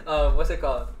 What's it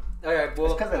called? All right,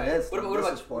 well, because of this.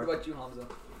 What about you, Hamza?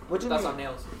 What you thoughts mean? on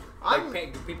nails?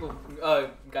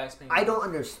 Guys paint. I don't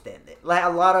understand it. Like a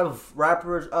lot of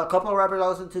rappers, a couple of rappers I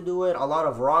listen to do it. A lot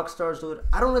of rock stars do it.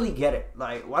 I don't really get it.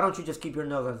 Like, why don't you just keep your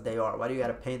nails as they are? Why do you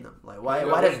gotta paint them? Like, why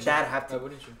does that have to? Why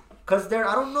wouldn't you? Because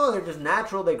I don't know. They're just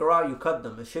natural. They grow out. You cut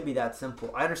them. It should be that simple.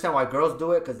 I understand why girls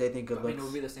do it because they think it looks. I mean, it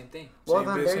would be the same thing. Well,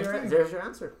 then there's your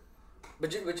answer.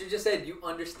 But you just said you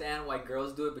understand why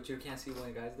girls do it, but you can't see why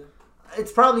guys do it.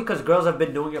 It's probably because girls have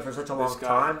been doing it for such a long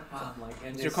time. Oh my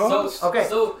goodness. Your co-host? Okay.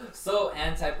 So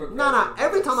anti-progressive. No.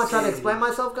 Every time I try to explain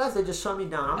myself, guys, they just shut me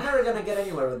down. I'm never gonna get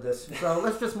anywhere with this. So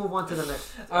let's just move on to the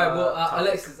next. All right. Well,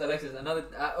 Alexis, another.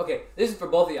 Okay, this is for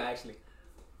both of you actually.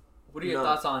 What are your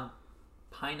thoughts on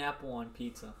pineapple on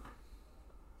pizza?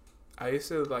 I used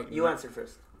to like. You answer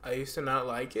first. I used to not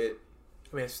like it.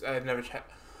 I mean, I've never tried.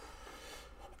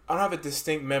 I don't have a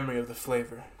distinct memory of the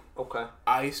flavor. Okay.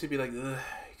 I used to be like, ugh.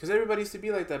 Because everybody used to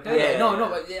be like that. No,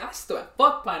 but I still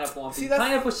fuck pineapple on pizza.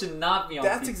 Pineapple should not be on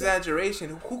pizza. That's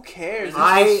exaggeration. Who cares?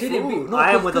 I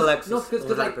am with Alexis. No, because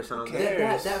like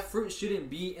that fruit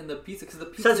shouldn't be in the pizza because the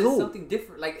pizza is something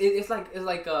different. Like it's like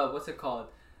what's it called?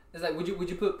 It's like would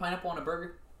you put pineapple on a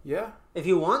burger? Yeah. If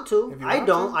you want to, I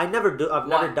don't. I never do. I've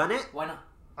never done it. Why not?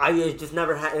 I just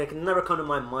never had. It can never come to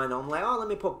my mind. I'm like, oh, let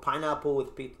me put pineapple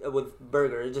with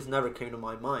burger. It just never came to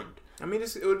my mind. I mean,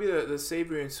 it would be the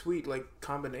savory and sweet like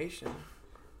combination.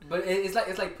 But it's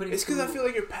like putting. It's because I feel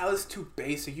like your palate's too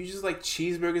basic. You just like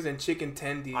cheeseburgers and chicken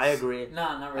tendies. I agree.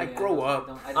 Nah, not really. Like, grow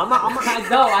up. I don't.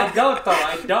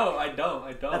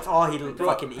 That's all he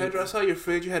fucking eats. Pedro, I saw your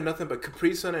fridge. You had nothing but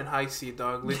Capri Sun and High C,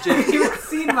 dog. Legit. You've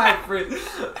seen my fridge. wait.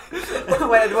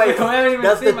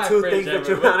 That's the two things that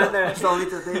you found in there. That's the only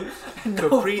two things.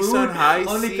 Capri Sun, High C.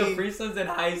 Only Capri Suns and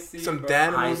High C. Some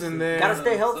Danimals in there. Gotta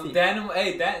stay healthy.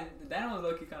 That was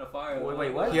low-key kind of fire.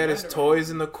 Wait, what? He had his toys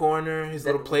in the corner, his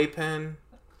little playpen.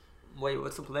 Wait,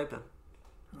 what's a playpen?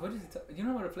 What is it? You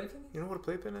know what a playpen is? You know what a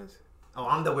playpen is? Oh,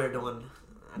 I'm the weird one.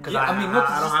 Yeah, I mean, no,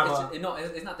 I don't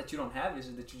have it's not that you don't have it, it's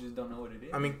just that you just don't know what it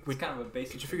is. I mean, it's kind of a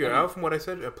basic. Did you figure it out from what I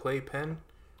said? A playpen?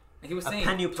 He was saying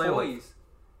pen you play toys.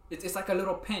 It's like a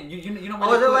little pen. You know.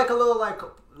 Oh, is it like a little like?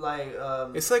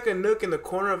 It's like a nook in the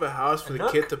corner of a house for the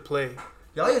kid to play.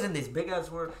 Y'all using these big ass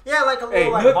words? Yeah, like a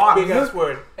little nook, box. big ass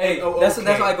word. Hey, that's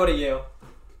why I go to Yale.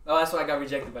 Oh, that's why I got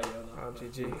rejected by Yale. Oh,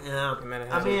 GG. Yeah.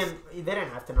 I mean, they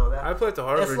didn't have to know that. I applied to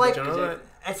Harvard. It's like, did you know that?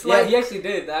 It's yeah, like, he actually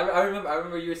did. I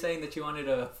remember you were saying that you wanted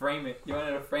to frame it. You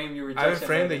wanted to frame your rejection. I haven't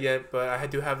framed it yet, but I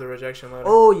do have the rejection letter.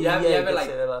 Oh, yeah. You have it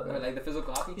like the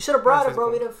physical copy? You should have brought it,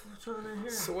 bro. We'd have shown it here.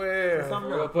 Swear.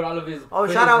 We'll put all of his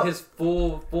his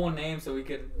full name so we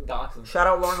could dox him. Shout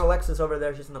out Lauren Alexis over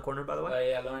there. She's in the corner, by the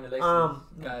way. Yeah, Lauren Alexis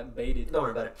got baited. Don't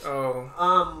worry about it.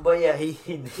 Oh. But yeah,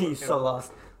 he's so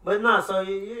lost. But no, so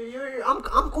I'm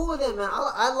cool with it, man.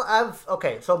 I've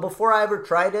okay. So before I ever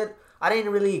tried it, I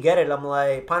didn't really get it. I'm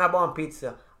like pineapple on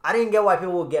pizza. I didn't get why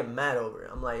people would get mad over it.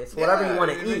 I'm like, it's whatever you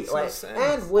want to eat. Like,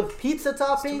 and with pizza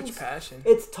toppings, too much passion.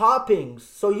 It's toppings,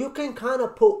 so you can kind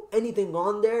of put anything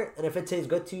on there, and if it tastes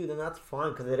good to you, then that's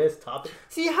fine because it is topping.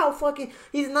 See how fucking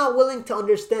he's not willing to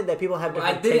understand that people have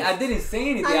different tastes. I didn't say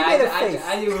anything.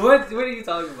 What are you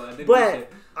talking about?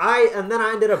 And then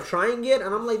I ended up trying it,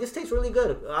 and I'm like, this tastes really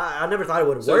good. I never thought it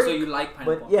would work. So you like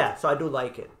pineapple? But yeah, so I do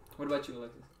like it. What about you,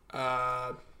 Alexis?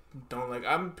 Don't like.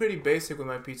 I'm pretty basic with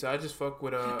my pizza. I just fuck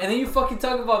with And then you fucking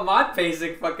talk about my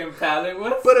basic fucking palate.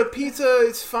 What? But a pizza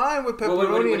is fine with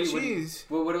pepperoni and cheese.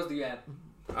 What else do you add?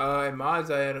 In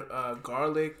mods, I had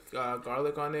garlic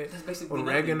on it. That's basically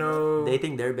oregano. Nothing. They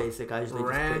think they're basic. I usually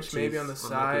ranch just put maybe on the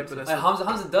side, but that's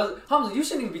Hamza, you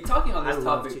shouldn't even be talking on this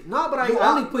topic. No, but you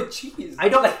only put cheese. I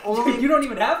don't. You don't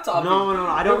even have toppings. No,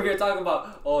 I don't. Over here talking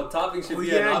about toppings should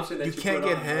be an option that you can't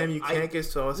get ham. You can't get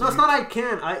sauce. No, it's not. I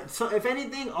can. So if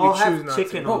anything, I'll have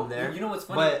chicken on there. You know what's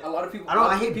funny? A lot of people.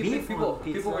 I hate beef.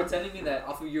 People were telling me that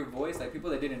off of your voice, like people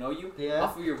that didn't know you,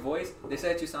 off of your voice, they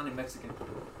said that you sounded Mexican.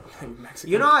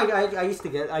 You know, I used to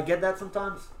get that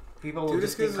sometimes. People will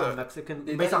just think I'm Mexican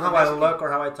based on how I look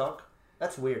or how I talk.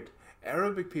 That's weird.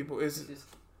 Arabic people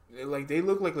like they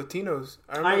look like Latinos.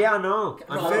 No. No.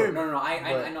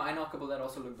 I know a couple that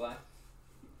also look black.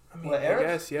 I mean, I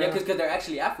guess, yeah, because they're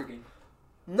actually African.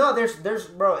 No, there's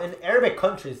bro in Arabic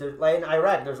countries. There's like in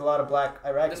Iraq. There's a lot of black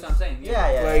Iraqis. That's what I'm saying.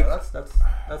 Yeah. Like,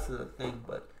 that's the thing.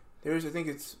 But I think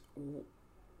it's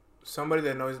somebody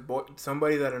that knows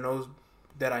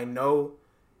that I know.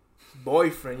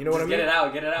 Boyfriend, you know what I mean? Get it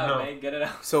out, man. Get it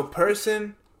out. So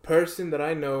person that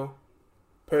I know,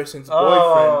 person's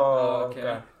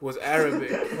boyfriend was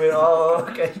Arabic.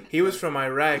 Okay. He was from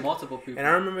Iraq. Multiple people. And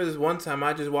I remember this one time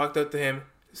I just walked up to him.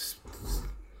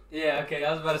 Yeah, okay.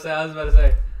 I was about to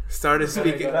say. Started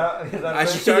speaking.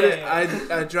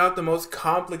 I dropped the most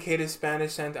complicated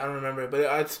Spanish sentence. I don't remember it, but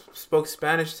I spoke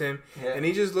Spanish to him, and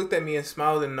he just looked at me and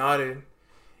smiled and nodded.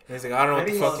 And he's like, I don't know what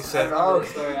the fuck he said. I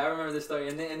remember this story.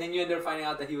 And then you ended up finding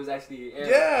out that he was actually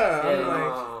Arabic.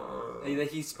 That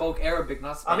he spoke Arabic,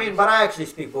 not Spanish. I mean, but I actually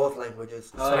speak both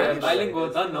languages. Bilingual,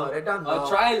 don't know.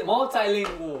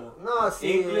 Multilingual. No,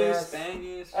 see, English,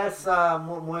 Spanish. That's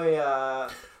muy, how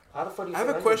the fuck do you say I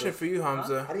have a question for you,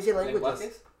 Hamza. How do you say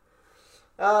languages?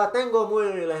 Tengo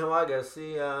muy lenguajes.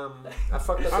 Sí, I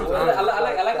fucked up.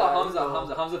 I like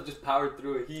how Hamza just powered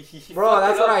through it. He bro,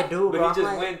 that's what I do, bro. But he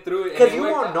just went through it. Because you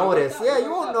won't notice. Yeah,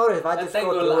 you won't notice if I just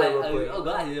go through it real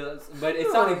quick. But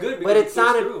it sounded good. But it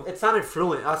sounded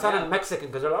fluent. I sounded Mexican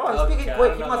because they're like, oh, he's speaking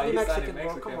quick. He must be Mexican,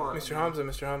 bro. Come on. Mr.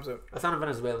 Hamza. I sounded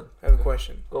Venezuelan. I have a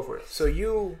question. Go for it. So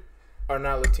you are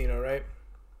not Latino, right?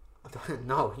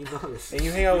 No, you know this. And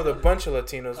you hang out with a bunch of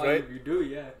Latinos, right? You do,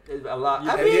 yeah. A lot.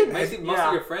 Most of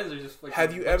your friends are just like.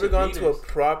 Have you ever gone to a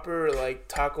proper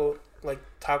taco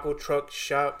truck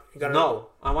shop? No,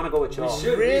 I want to go with y'all.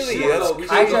 Really? You had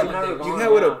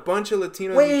with a bunch of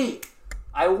Latinos. Wait,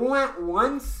 I went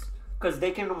once because they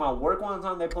came to my work one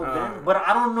time. They pulled in, but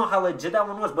I don't know how legit that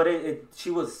one was. But she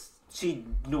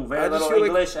knew very little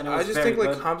English, and it was I just think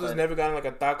Hamza's never gotten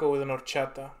a taco with an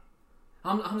horchata.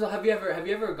 Hamza, have you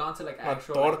ever gone to like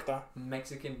actual like,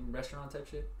 Mexican restaurant type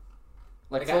shit?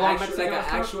 Like an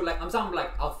actual like I'm talking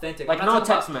like authentic. Like no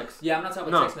Tex-Mex. Yeah, I'm not talking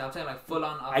about Tex-Mex. I'm saying like full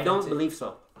on authentic. I don't believe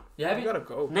so. Yeah, have you? Gotta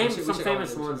go. Name some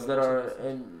famous ones that are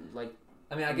in like.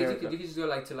 I mean, I guess you could just go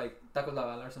like to like Taco La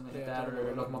Bala or something like that,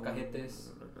 or Los Mocajetes.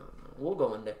 No. We'll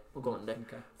go in there.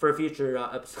 Okay. For a future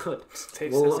episode,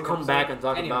 we'll come back and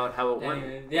talk about how it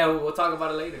went. Yeah, we'll talk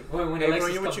about it later. When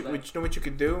Alexis comes back. You know what you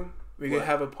could do? We could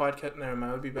have a podcast. Never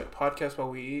mind. It would be a podcast while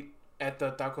we eat at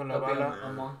the Taco La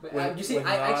Bala. You see,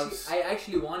 I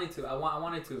actually wanted to. I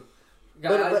wanted to.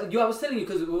 I was telling you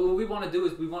because what we want to do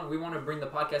is we want to bring the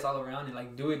podcast all around and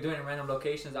like do it in random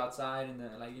locations outside and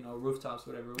like rooftops,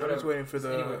 whatever. I was waiting for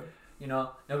the. Anyway,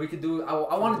 and we could do.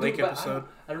 I want to do. Lake episode.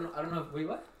 I don't know. Wait,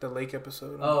 what? The lake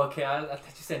episode. Oh, okay. I thought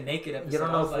you said naked episode. You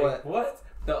don't know what?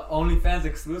 The OnlyFans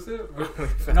exclusive?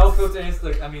 No filter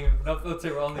Insta. I mean, no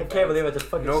filter OnlyFans. I can't believe I just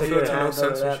fucking no filter, no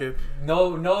censorship.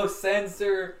 No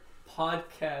censor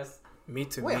podcast. Me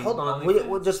too. Wait, hold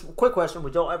on. Just quick question: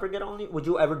 Would you ever do an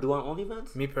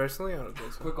OnlyFans? Me personally, I don't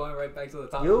think so. We're going right back to the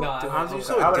topic. You? No, Dude, you're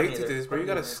so addicted to this, bro. You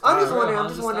gotta stop. I'm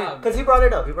just wondering because he brought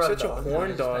it up. Such a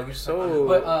horn dog. You're so.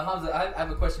 But Hamza, I have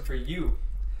a question for you.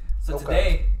 So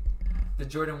today, the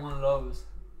Jordan Lows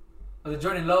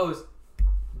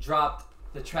dropped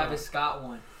the Travis Scott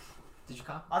one. Did you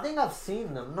copy? I think I've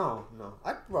seen them. No.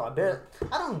 I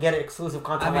don't get exclusive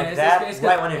content like that it's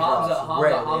right when it drops.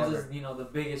 Hamza's, the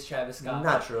biggest Travis Scott.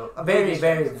 Not true. A very,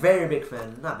 very, very big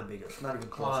fan. Not the biggest. Not even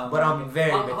close. But I'm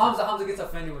very big. Hamza gets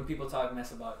offended when people talk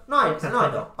mess about it. No, I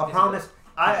don't. I promise.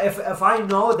 If I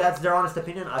know that's their honest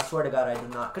opinion, I swear to God I do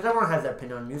not. Because everyone has their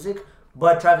opinion on music.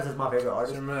 But Travis is my favorite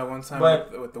artist. Remember that one time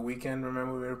with The Weeknd?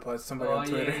 Remember we replied to somebody on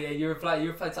Twitter? Yeah. You replied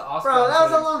to Oscar. Bro, that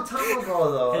was a long time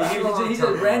ago, though. He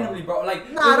just randomly, bro.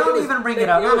 Like, no, don't even bring it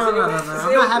up. No. I'm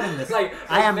not having this.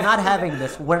 I am not having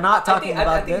this. We're not talking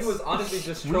about this. I think he was honestly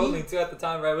just trolling too at the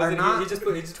time, right? He just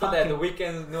put that The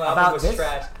Weeknd's new album was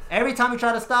trash. Every time you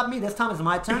try to stop me, this time is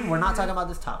my turn. We're not talking about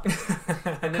this topic.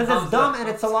 Because it's dumb and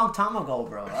it's a long time ago,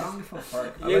 bro. I don't give a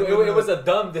fuck. It was a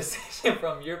dumb decision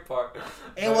from your part.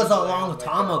 It was a long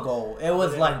time ago. It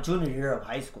was like junior year of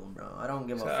high school, bro. I don't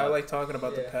give a fuck. I like talking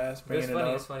about the past, bringing it up.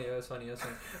 It was funny.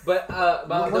 But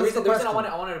the reason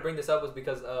I wanted to bring this up was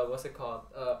because what's it called?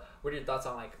 What are your thoughts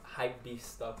on like hype beast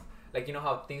stuff? Like, you know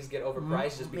how things get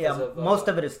overpriced just because of... most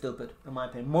of it is stupid, in my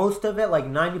opinion. Most of it, like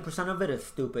 90% of it is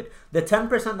stupid. The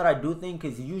 10% that I do think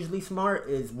is usually smart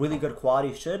is really good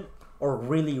quality shit or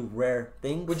really rare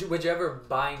things. Would you ever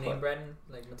buy name brand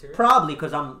like material? Probably,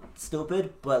 because I'm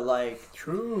stupid, but like...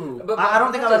 True. But I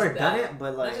don't think I've ever done it,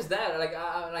 but like... Not just that,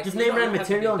 like just name brand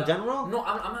material in general? No,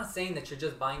 I'm not saying that you're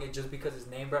just buying it just because it's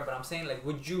name brand, but I'm saying like,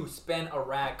 would you spend a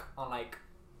rack on like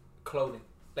clothing?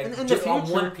 Like in just the future, on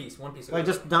one piece. Like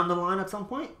just down the line at some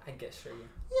point. I guess sure.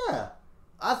 Yeah,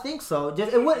 I think so.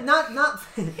 Just it would not.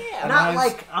 Yeah, not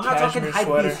like I'm not talking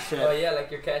hypebeast shit. Oh yeah, like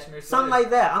your cashmere sweater. Something like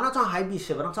that. I'm not talking hypebeast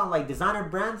shit, but I'm talking like designer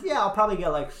brands. Yeah, I'll probably get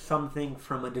like something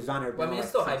from a designer brand. Well, I mean, it's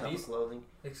still hypebeast clothing.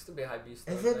 It still be hypebeast.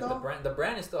 Is it though? The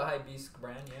brand is still a hypebeast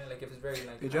brand. Yeah, like if it's very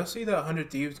like. Did y'all see the 100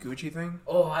 Thieves Gucci thing?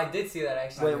 Oh, I did see that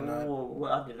actually.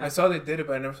 Wait, I saw they did it,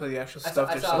 but I never saw the actual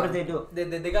stuff. What did they do?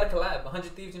 They got a collab.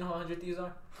 100 Thieves. You know who 100 Thieves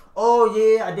are? Oh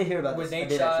yeah, I did hear about this. I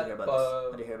did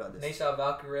hear about this. Nate Shot,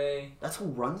 Valkyrie. That's who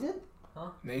runs it? Huh?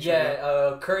 Nation,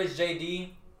 Courage JD.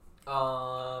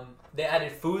 They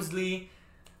added Foozly.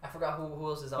 I forgot who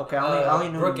else is on. Okay, I only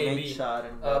knew Brooke Nate Shot.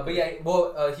 But yeah,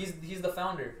 he's the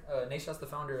founder. Nate Shot's the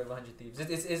founder of 100 Thieves.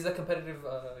 It's a competitive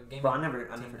game. Bro, I never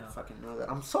fucking know that.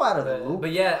 I'm so out of the loop.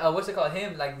 But yeah, what's it called?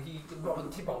 Him like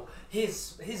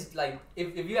his like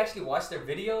if you actually watch their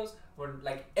videos, where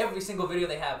like every single video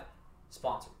they have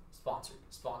sponsored,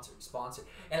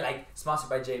 and like sponsored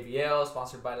by JBL,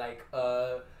 sponsored by like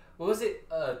what was it?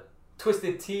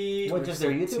 Twisted Tea. What, just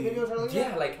their YouTube videos? Or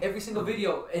yeah, like every single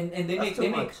video, and they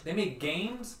make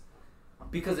games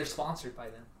because they're sponsored by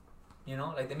them. You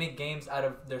know, like they make games out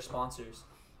of their sponsors.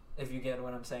 If you get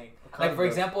what I'm saying. Like for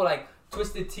example, like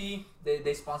Twisted Tea,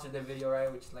 they sponsored their video,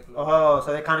 right? Which is like so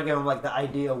they kind of give them like the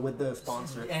idea with the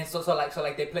sponsor. And so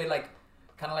like they played like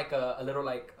kind of like a little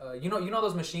like you know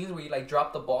those machines where you like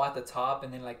drop the ball at the top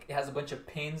and then like it has a bunch of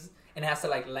pins. And it has to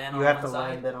like land on one side. You have to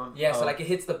land it on. Yeah, so like it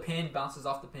hits the pin, bounces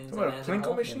off the pins. What, a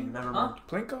Plinko machine? Huh?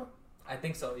 Plinko? I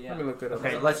think so. Yeah. Let me look it up.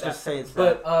 Okay, let's just say it's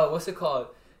that. But what's it called?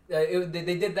 They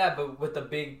did that, but with the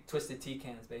big Twisted Tea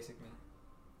cans, basically.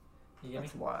 You get me?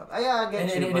 That's wild. Yeah, I get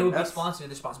you. And it would be sponsored.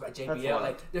 They're sponsored by JBL.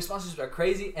 Like their sponsors are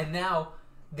crazy, and now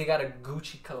they got a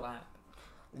Gucci collab.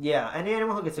 Yeah, and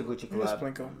anyone who gets a Gucci collab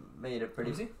Plinko made it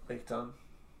pretty big time.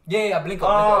 Yeah, Blinko.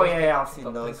 Oh, yeah, I've seen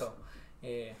those. Blinko.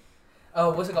 Yeah.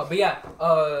 What's it called? But yeah,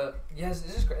 yes,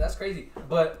 it's just that's crazy.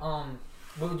 But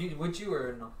would you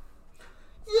or no?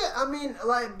 Yeah, I mean,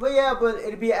 like, but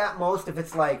it'd be at most if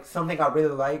it's like something I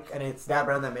really like and it's that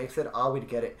brand that makes it, I would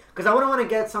get it. Because I wouldn't want to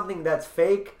get something that's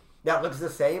fake that looks the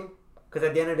same. Because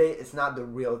at the end of the day, it's not the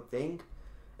real thing.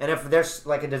 And if there's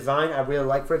like a design I really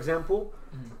like, for example,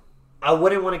 I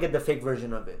wouldn't want to get the fake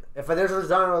version of it. If there's a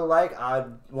design I really like, I'd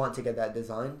want to get that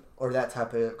design or that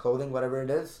type of clothing, whatever it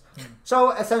is.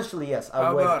 So essentially, yes,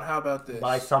 I would. How about this?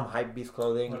 Buy some hypebeast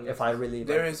clothing if I really.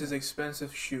 There is this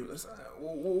expensive shoe.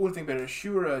 What do you think better, a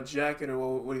shoe or a jacket,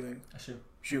 or what do you think? A shoe.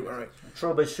 Shoe, all right.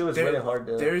 True, but shoe is really hard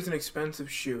to. There is an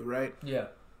expensive shoe, right? Yeah.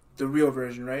 The real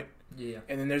version, right? Yeah.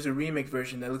 And then there's a remake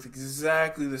version that looks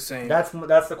exactly the same. That's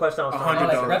the question I was trying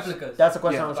to $100. Like replicas. That's the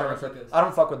question I was trying to answer. I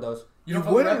don't fuck with those. You don't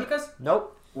fuck with replicas?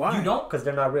 Nope. Why? You don't? Because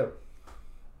they're not real.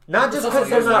 Not just because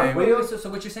they're not real. So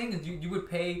what you're saying is you would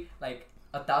pay like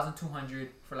 $1,200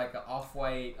 for like an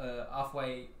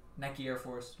off-white Nike Air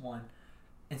Force One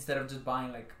instead of just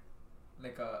buying like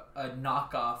a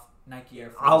knockoff Nike Air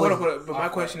Force. But my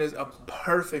question is a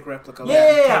perfect replica.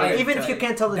 Yeah. Even if you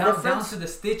can't tell the difference. Down to the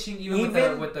stitching,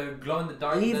 even with the glow in the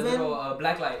dark, the little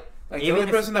black light. Like the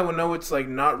only person that would know it's like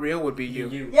not real would be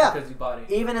you. Yeah. Because you bought it.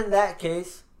 Even in that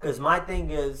case, because my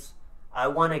thing is, I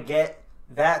want to get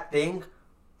that thing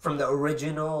from the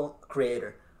original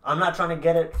creator. I'm not trying to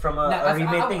get it from a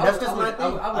remake thing. That's just my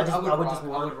thing.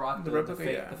 I would rock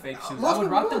the fake shoes. I would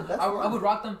rock them. I would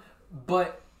rock them,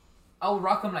 but I would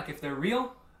rock them like if they're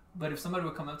real. But if somebody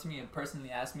would come up to me and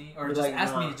personally ask me, or just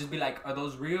ask me, just be like, "Are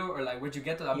those real?" Or like, "Where'd you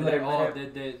get those?" I'd be like, "Oh,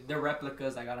 they're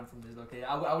replicas. I got them from this location."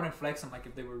 I wouldn't flex them like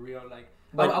if they were real. Like,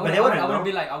 I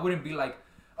wouldn't be like,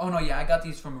 "Oh no, yeah, I got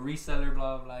these from a reseller."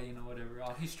 Blah blah blah. You know, whatever.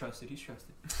 Oh, he's trusted.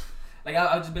 Like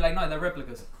I would just be like, "No, they're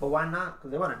replicas." But why not?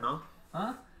 Because they wouldn't know.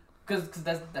 Huh? Because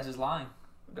that's just lying.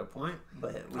 Good point.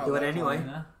 But we do it anyway. Point,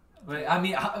 huh? But I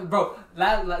mean, bro,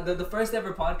 the first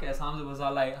ever podcast, Hamza was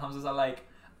all like,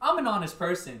 I'm an honest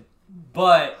person,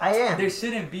 but I am. There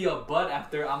shouldn't be a but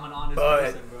after I'm an honest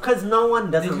person, bro. Because no one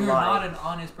doesn't you're lie. You're not an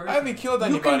honest person. I haven't killed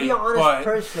anybody. You can be an honest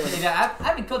person. Yeah, I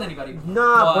haven't killed anybody.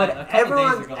 Nah, but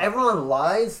everyone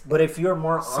lies. But if you're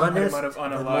more honest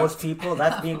than most people,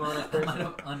 that's being an honest person. I might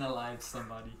have unalived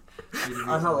somebody.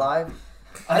 Unalive?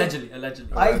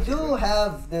 Allegedly. I do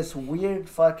have this weird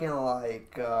fucking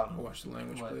like. Watch the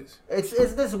language, please. It's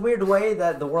this weird way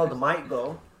that the world might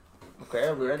go. Okay,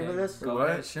 are we ready for this? Go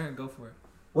ahead, sure, go for it.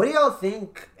 What do y'all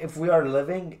think if we are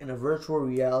living in a virtual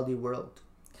reality world?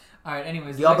 Alright,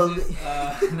 anyways, do y'all believe...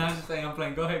 no, I'm just saying, I'm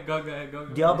playing. Go ahead, go.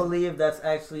 Do y'all believe that's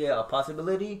actually a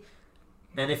possibility?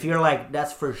 And if you're like,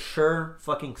 that's for sure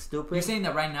fucking stupid. You're saying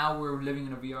that right now we're living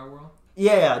in a VR world?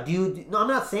 Yeah, no, I'm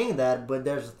not saying that, but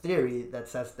there's a theory that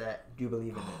says that. Do you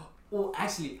believe in it? Well,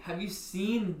 actually, have you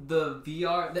seen the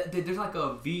VR... There's like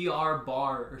a VR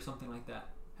bar or something like that.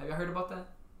 Have you heard about that?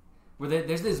 Where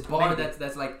there's this bar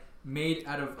that's like made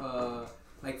out of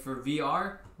like for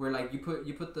VR, where like you put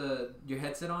your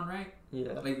headset on, right?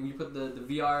 Yeah. Like you put the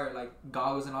VR like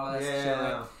goggles and all of that shit,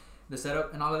 right? The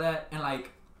setup and all of that, and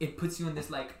like it puts you in this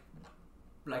like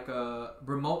a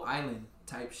remote island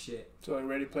type shit. So like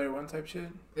Ready Player One type shit.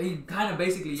 Kind of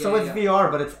basically. Yeah, so it's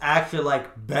VR, but it's actually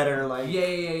like better, like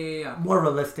yeah. more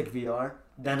realistic VR.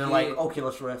 Than like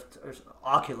Oculus Rift or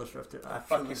Oculus Rift. I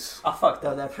fucked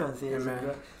up that pronunciation.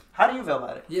 Yeah, how do you feel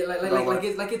about it? Yeah,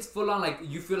 like it's full on, like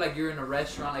you feel like you're in a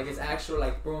restaurant, like it's actual,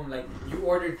 like boom, like you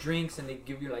order drinks and they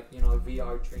give you like, you know, a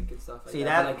VR drink and stuff like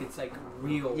that. Like it's like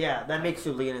real. Yeah, that makes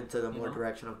you lean into the more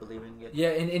direction of believing it. Yeah,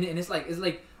 and it's like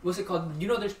what's it called? You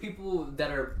know, there's people that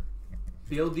are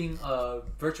building a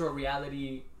virtual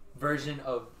reality version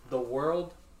of the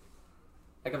world,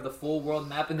 like of the full world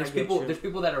map, and there's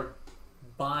people that are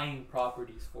buying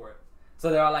properties for it. So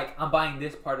they're all like, I'm buying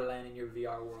this part of land in your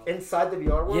VR world. Inside the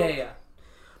VR world? Yeah.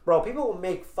 Bro, people will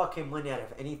make fucking money out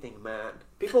of anything, man.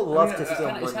 People love to steal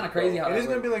money. It's kind of crazy how it is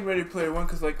going to be like Ready Player One,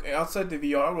 because like outside the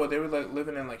VR world, they were like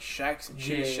living in like shacks and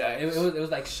shitty shacks. It was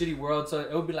like shitty world, so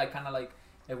it would be like kind of like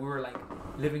if we were like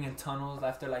living in tunnels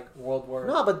after like World War.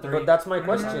 No, but that's my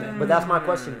question. But that's my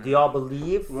question. Do y'all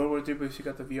believe World War II? But you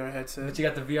got the VR headset. But you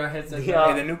got the VR headset.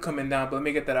 Hey, the new coming down. But let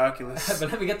me get that Oculus.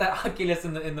 But let me get that Oculus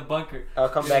in the bunker. I'll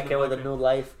come back here with a new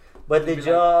life. But did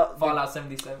y'all Fallout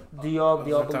 77? Do y'all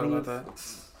believe that?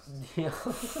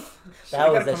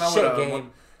 That was a shit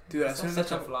game. Dude, as soon as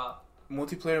such a flop.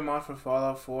 Multiplayer mod for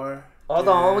Fallout 4. Hold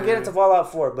on, we'll get into Fallout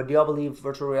 4. But do y'all believe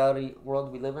virtual reality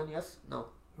world we live in? Yes? No?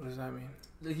 What does that mean?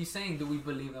 He's saying, do we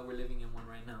believe that we're living in one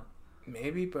right now?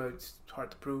 Maybe, but it's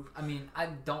hard to prove. I mean, I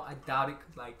doubt it.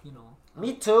 Cause like, you know.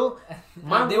 Me too.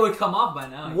 They would come off by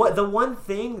now. What the one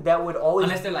thing that would always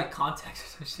unless they're like contacts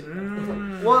or some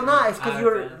shit. Well, nah, it's because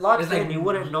you're locked in. Like, you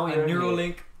wouldn't know you're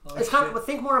Neuralink. It's kind of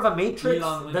think more of a Matrix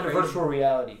than a virtual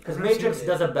reality because Matrix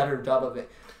does a better job of it.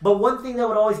 But one thing that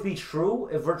would always be true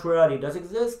if virtual reality does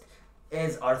exist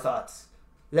is our thoughts.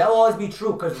 That will always be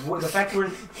true because the fact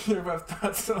we're about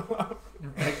thoughts so long.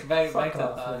 Back to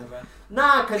thoughts, bro.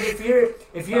 Nah, because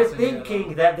if you're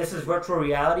thinking that this is virtual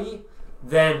reality,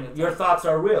 then your thoughts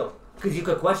are real because you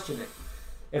could question it.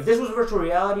 If this was virtual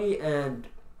reality and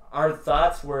our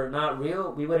thoughts were not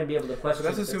real, we wouldn't be able to question. So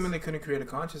that's assuming they couldn't create a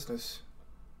consciousness.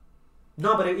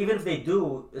 No, but even if they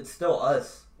do, it's still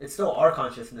us. It's still our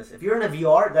consciousness. If you're in a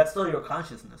VR, that's still your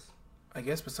consciousness. I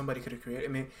guess, but somebody could have created.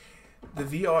 I mean, the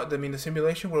VR. I mean, the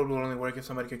simulation world will only work if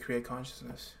somebody could create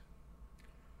consciousness.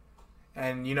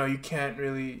 And you know, you can't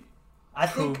really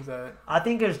prove that. I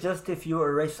think it's just if you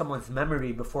erase someone's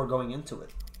memory before going into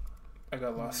it. I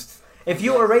got lost. If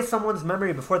you erase someone's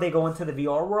memory before they go into the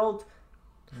VR world,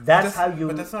 that's how you.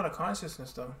 But that's not a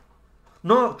consciousness, though.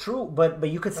 No, true, but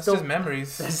you could that's still. Just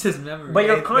memories. That's just memories. But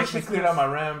your consciousness. They cleared out my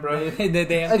RAM, bro.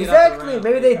 Exactly.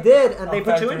 Maybe they did, and they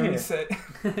put you in here.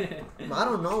 I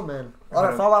don't know, man.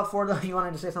 Alright, Fallout 4. Though, you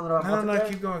wanted to say something about? No,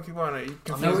 keep going.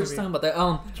 No, we're just talking about that.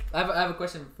 I have a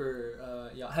question for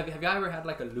y'all. Have you ever had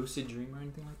like a lucid dream or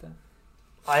anything like that?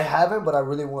 I haven't, but I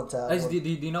really want to. Do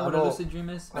you know what a lucid dream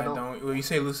is? I don't. When you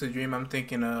say lucid dream, I'm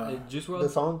thinking Juice WRLD? The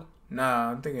song? Nah,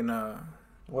 I'm thinking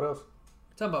what else?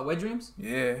 Talking about wet dreams?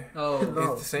 Yeah. Oh,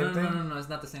 no. It's the same thing? No, it's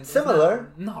not the same thing.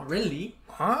 Similar? Not really.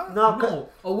 Huh? No.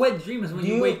 A wet dream is when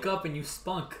you wake up and you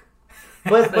spunk.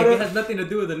 But it has nothing to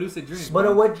do with a lucid dream. But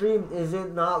a wet dream, is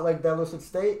it not like that lucid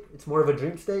state? It's more of a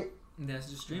dream state? Yeah, it's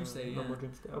just dream state, yeah. More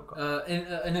dream state,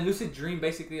 okay. In a lucid dream,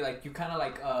 basically, like, you kind of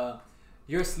like,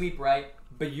 you're asleep, right?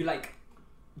 But you like,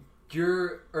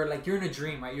 you're in a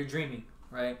dream, right? You're dreaming,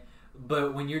 right?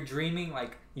 But when you're dreaming,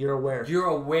 like, you're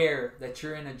aware that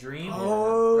you're in a dream.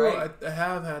 Oh, right? I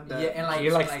have had that. Yeah, and like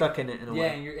you're like stuck in it in a way.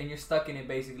 Yeah, and you're stuck in it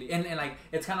basically, and like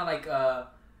it's kind of like I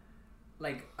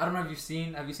don't know if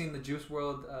have you seen the Juice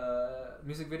WRLD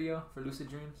music video for Lucid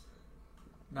Dreams?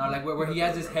 No, like where he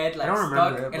has his head like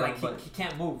stuck and like he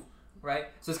can't move, right?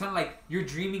 So it's kind of like you're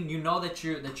dreaming, you know that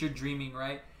you're dreaming,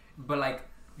 right? But like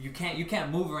you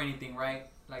can't move or anything, right?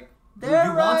 Like they're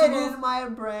you right want to move. In my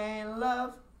brain,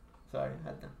 love. Sorry, I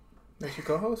had to. That's your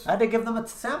co-host? I had to give them a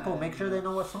sample, make sure they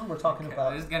know what song we're talking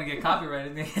about. It's gonna get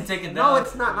copyrighted. They get taken down. No,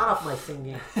 it's not off my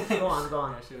singing. Go on.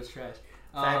 That shit was trash.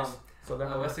 Facts. So they're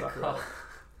what's it called?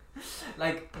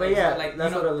 But yeah, like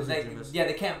that's what I was like. Yeah,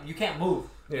 you can't move.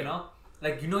 Yeah. You know,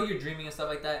 like you're dreaming and stuff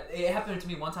like that. It happened to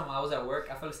me one time while I was at work.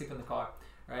 I fell asleep in the car,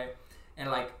 right?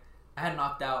 And like I had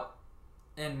knocked out,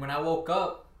 and when I woke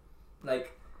up,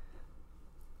 like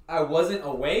I wasn't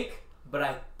awake. But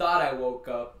I thought I woke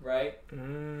up, right?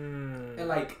 And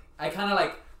like I kind of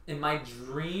like in my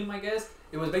dream, I guess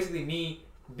it was basically me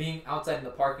being outside in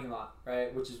the parking lot,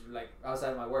 right? Which is like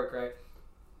outside of my work, right?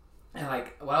 And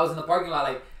like when I was in the parking lot,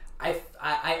 like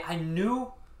I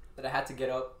knew that I had to get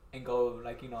up and go,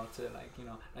 like, you know, to like, you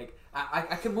know, like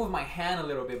I could move my hand a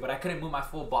little bit, but I couldn't move my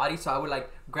full body, so I would like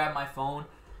grab my phone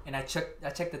and I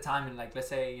checked the time, and like let's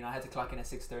say, you know, I had to clock in at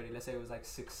 6:30. Let's say it was like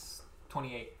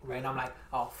 6:28, right? And I'm like,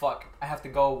 oh fuck, I have to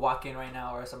go walk in right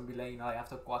now, or else I'm gonna be late. You know, like, I have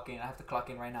to walk in, I have to clock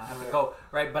in right now, I have to go,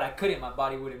 right? But I couldn't, my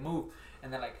body wouldn't move.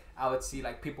 And then like I would see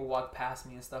like people walk past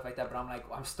me and stuff like that, but I'm like,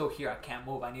 I'm still here, I can't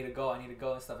move, I need to go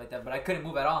and stuff like that. But I couldn't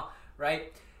move at all,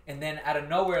 right? And then out of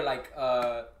nowhere, like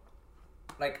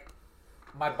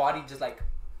my body just like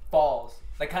falls,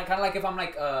 like kind of like if I'm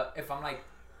like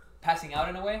passing out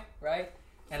in a way, right?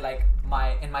 And like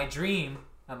in my dream,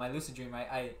 my lucid dream,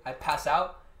 right? I pass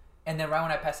out. And then right when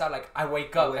I pass out, like I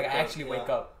wake up, I actually wake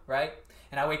up, right?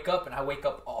 And I wake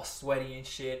up all sweaty and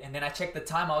shit. And then I checked the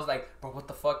time. I was like, bro, what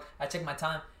the fuck? I checked my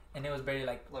time, and it was barely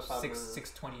like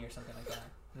 6:20 or something like that.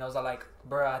 And I was like,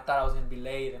 bro, I thought I was gonna be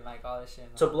late and like all this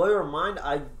shit. To blow your mind,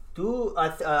 I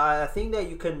think that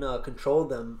you can control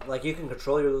them. Like you can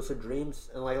control your lucid dreams,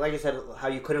 and like you said, how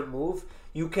you couldn't move,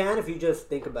 you can if you just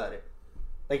think about it.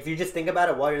 Like, if you just think about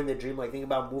it while you're in the dream, like, think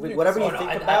about moving. Whatever you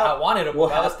think about. I wanted to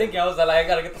move. I was thinking, I was like, I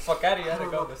gotta get the fuck out of here. I had to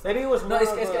go. Maybe it was more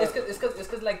it's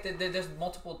because, like, there's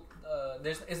multiple,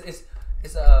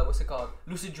 what's it called?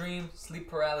 Lucid dream, sleep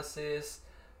paralysis,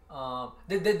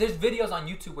 There's videos on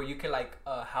YouTube where you can like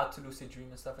how to lucid dream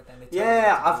and stuff like that.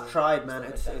 Yeah, I've tried, man.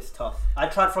 It's tough. I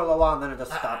tried for a little while and then it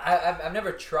just stopped. I've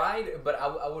never tried, but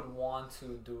I would want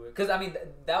to do it because I mean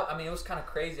it was kind of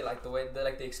crazy, like the way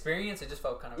the experience. It just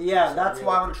felt kind of that's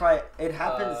why I want to try it. It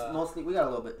happens mostly. We got a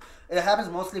little bit. It happens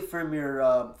mostly from your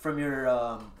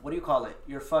what do you call it?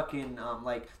 Your fucking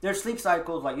like there's sleep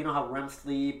cycles, like you know how REM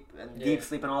sleep and deep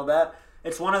sleep and all that.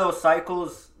 It's one of those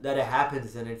cycles that it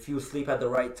happens in if you sleep at the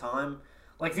right time.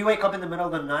 Like if you wake up in the middle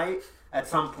of the night at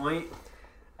some point,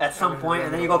 and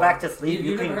then you go back to sleep,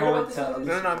 you can go into...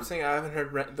 No, I'm saying I haven't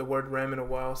heard the word REM in a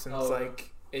while since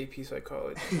like AP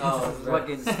psychology. Oh,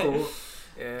 fucking school.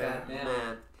 Yeah.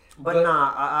 Man. But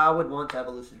nah, I would want to have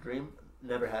a lucid dream.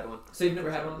 Never had one. So you've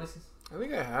never had one, Alexis? I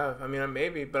think I have. I mean,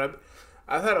 maybe, but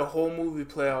I've had a whole movie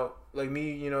play out. Like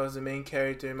me, you know, as the main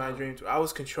character in my dreams, I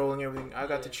was controlling everything. I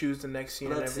got to choose the next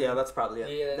scene and everything. Yeah, that's probably it.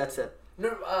 Yeah. That's it.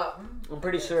 No, I'm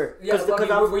pretty sure. Yeah,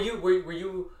 were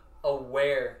you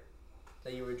aware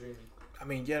that you were dreaming? I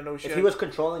mean, yeah, no shit. If he was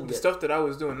controlling the stuff that I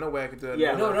was doing, no way I could do that.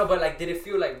 Yeah, no, but like, did it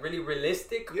feel like really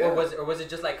realistic, or was it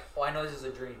just like, oh, I know this is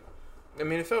a dream? I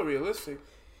mean, it felt realistic,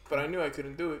 but I knew I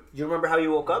couldn't do it. Do you remember how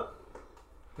you woke up?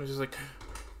 I was just like.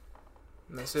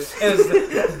 And that's it.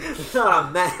 Oh,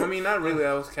 man. I mean, not really.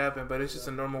 I was capping, but it's just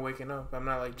a normal waking up. I'm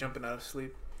not like jumping out of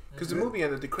sleep because the movie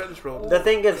ended. The credits rolled. The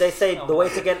thing is, they say the way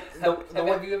to get.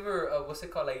 Have you ever? What's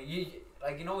it called? Like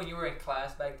you know when you were in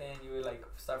class back then, you would like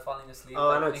start falling asleep. Oh,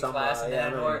 like, I know in class, and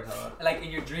then or like in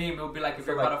your dream, it would be like if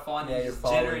you're about to fall and you just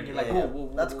jitter and you're like,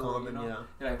 whoa. That's common, you know?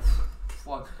 You're like,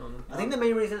 fuck. I think the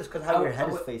main reason is because how your head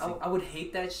is facing. I would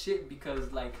hate that shit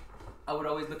because like. I would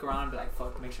always look around and be like,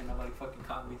 fuck, make sure nobody fucking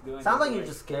caught me doing it. Sounds like you're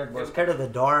just scared, bro. Scared of the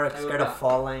dark, scared of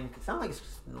falling. It sounds like it's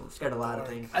just, scared of a lot of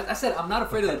things. I said I'm not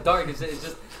afraid of the dark. It's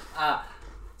just...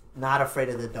 not afraid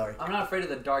of the dark. I'm not afraid of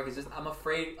the dark. It's just I'm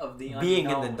afraid of the unknown. Being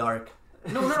in the dark.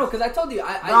 No, because I told you.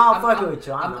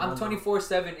 I'm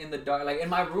 24/7 in the dark. Like in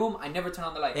my room, I never turn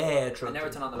on the light. Yeah, true. I never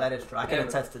turn on the light. That is true. I can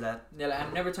attest to that. Yeah, like,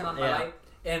 I never turn on my light.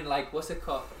 And like, what's it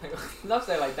called? Not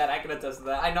say like that. I can attest to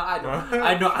that. I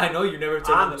know you never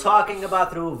turn on the light. I'm talking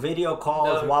about through video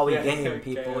calls while we game,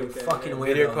 people. You fucking weirdos.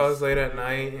 Video calls late at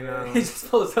night, you know. He just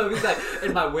pulls up. He's like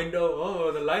in my window.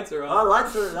 Oh, the lights are on. Oh,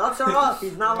 lights are off.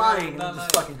 He's not lying. He's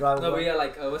just fucking driving. No, but yeah,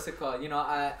 like what's it called? You know,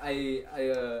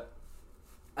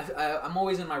 I'm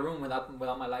always in my room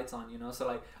without my lights on, you know. So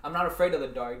like, I'm not afraid of the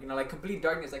dark, you know. Like complete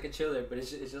darkness, I could chill there, but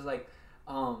it's just like,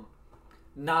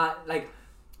 not like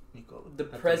the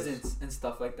presence and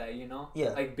stuff like that, you know.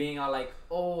 Yeah. Like being all like,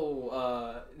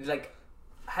 like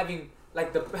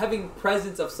having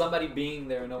presence of somebody being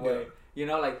there in a way, you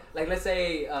know. Like let's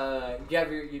say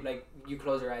you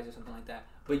close your eyes or something like that,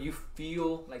 but you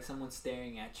feel like someone's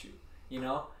staring at you, you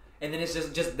know. And then it's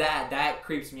just that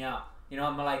creeps me out. You know,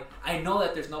 I'm like, I know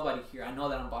that there's nobody here. I know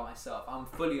that I'm by myself. I'm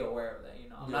fully aware of that, you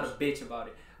know. I'm not a bitch about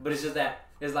it. But it's just that,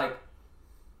 it's like,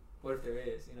 what if there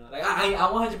is, you know? Like, I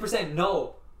 100%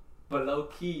 know, but low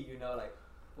key, you know, like,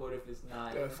 what if it's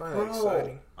not? I find that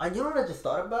exciting. You know what I just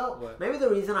thought about? What? Maybe the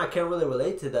reason I can't really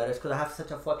relate to that is because I have such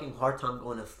a fucking hard time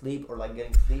going to sleep or like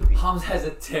getting sleepy. Hams has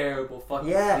a terrible fucking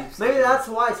sleep maybe that's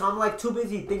why. So I'm like too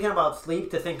busy thinking about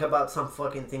sleep to think about some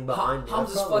fucking thing behind me.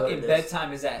 Hams' fucking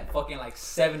bedtime is at fucking like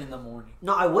 7 in the morning.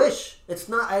 No, I wish. It's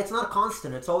not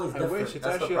constant. It's always different. I wish. It's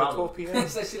that's actually the like problem. 12 p.m.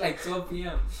 It's actually like 12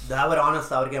 p.m.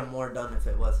 I would get more done if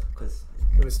it was. Because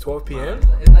it was 12 p.m.?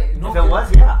 It's like, no, if it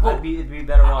was, it'd be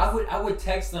better off. I would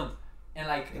text them. And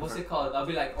like, what's it called? I'll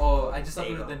be like, oh, I just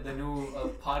uploaded the new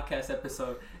podcast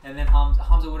episode, and then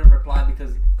Hamza wouldn't reply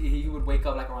because he would wake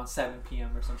up like around 7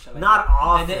 p.m. or some shit like Not that.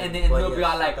 often. And then he'll be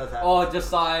all like, oh, just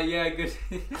saw it, yeah, good.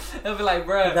 He'll be like,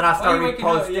 bro. Then I start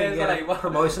reposting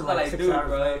promotion like 6 hours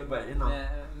late, but you know. Yeah,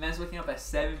 man's waking up at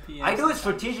 7 p.m. I do it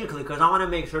strategically because I want to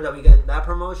make sure that we get that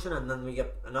promotion and then we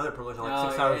get another promotion like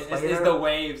 6 hours later. It's the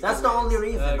waves. That's the only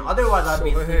reason. Otherwise, I'd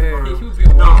be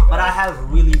sleeping. No, but I have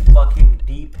really fucking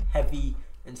deep, heavy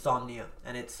insomnia,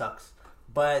 and it sucks.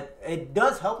 But it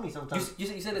does help me sometimes.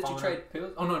 You said that you tried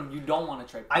pills? Oh no, you don't want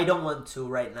to try pills. I don't want to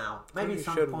right now. Maybe at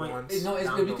some point. No, it's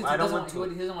good because he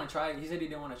doesn't want to try it. He said he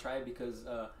didn't want to try it because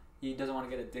he doesn't want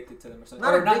to get addicted to them or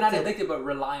something. Not addicted, but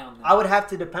rely on them. I would have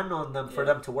to depend on them for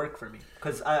them to work for me.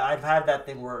 Because I've had that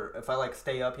thing where if I like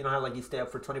stay up, you know how like you stay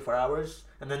up for 24 hours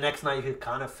and the next night you could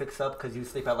kind of fix up because you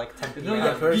sleep at like 10 p.m. No,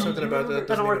 I've heard something about that. It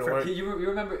doesn't work for me. You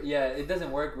remember? Yeah, it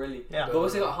doesn't work really. Yeah. But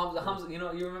what's it called? Hamza, you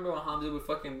know, you remember when Hamza would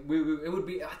fucking, it would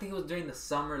be, I think it was during the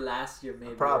summer last year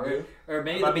maybe. Probably. Or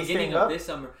maybe the beginning of this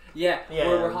summer. Yeah.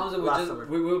 Where Hamza would just,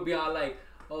 we would be all like,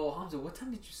 oh, Hamza, what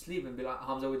time did you sleep? And be like,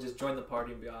 Hamza would just join the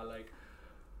party and be all like,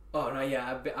 Oh no,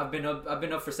 yeah, I've been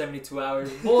up for 72 hours.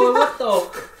 Boy, what the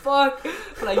fuck?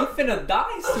 Like, you finna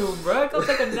die soon, bro. Go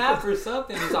take a nap or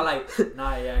something. He's all like,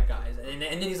 nah, yeah, guys. And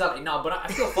then he's all like, no, but I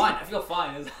feel fine. It's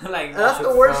like, that's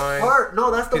the worst part.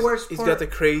 No, that's the worst part. He's got the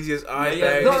craziest eye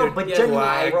bags. No, but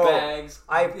genuinely, bro, bags.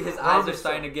 His eyes are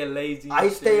starting to get lazy. I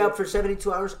stay up for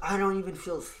 72 hours. I don't even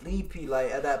feel sleepy.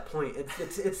 Like at that point,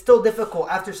 it's still difficult.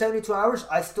 After 72 hours,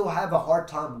 I still have a hard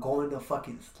time going to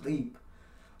fucking sleep.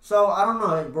 So I don't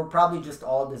know. We're probably just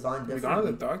all designed differently. You gone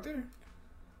to the doctor?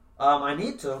 I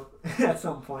need to at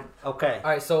some point. Okay.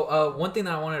 All right. So one thing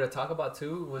that I wanted to talk about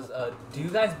too was, do you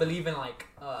guys believe in like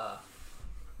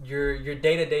your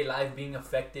day-to-day life being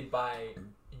affected by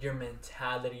your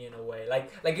mentality in a way?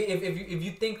 Like if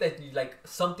you think that like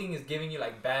something is giving you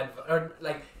like bad, or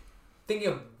like thinking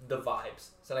of the vibes.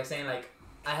 So like saying like,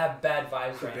 I have bad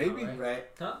vibes right now. Right?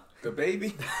 Huh? The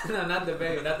baby? No, not the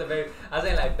baby. I was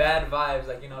saying like bad vibes,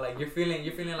 like, you know, like you're feeling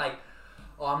like,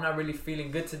 oh, I'm not really feeling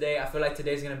good today. I feel like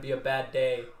today's gonna be a bad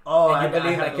day. Oh, and you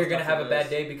believe like you're gonna have a bad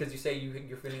day because you say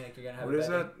you're feeling like you're gonna have a bad day.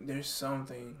 What is that? There's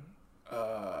something.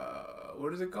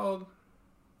 What is it called?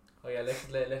 Oh yeah, let's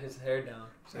let his hair down.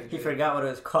 He forgot what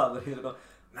it was called, but he was going.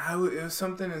 No, it was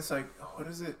something. It's like, what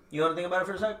is it? You want to think about it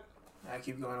for a sec? I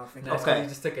keep going off. Okay. You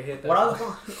just took a hit. What I was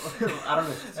going, I don't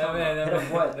know.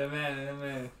 That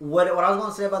man. What I was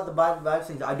going to say about the bad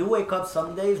things, I do wake up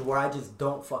some days where I just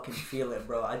don't fucking feel it,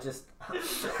 bro. I just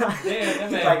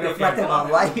like reflecting on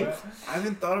life. I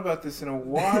haven't thought about this in a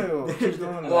while.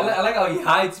 Well, I like how he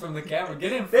hides from the camera.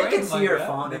 Get in frame. They can see your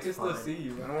phone. They can still see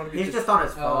you. I don't want to be. He's just on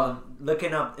his phone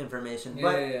looking up information.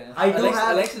 But I do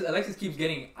Alexis keeps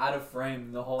getting out of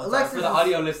frame the whole time. For the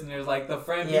audio listeners, like the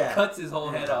frame, he cuts his whole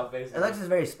head off basically. Alexis is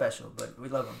very special, but we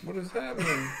love him. What is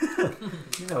happening?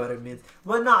 You know what it means.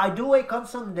 But no, I do wake up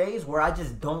some days where I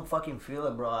just don't fucking feel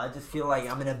it, bro. I just feel like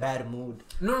I'm in a bad mood.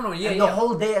 No, yeah. And the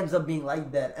whole day ends up being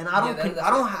like that, and I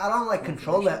don't like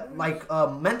control that. Like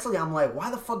mentally, I'm like, why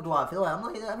the fuck do I feel like I'm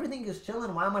like everything is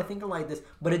chilling? Why am I thinking like this?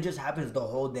 But it just happens the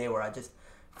whole day where I just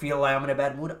feel like I'm in a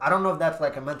bad mood. I don't know if that's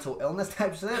like a mental illness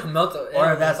type shit,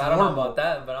 or if that's I don't know about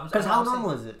that. But I'm because how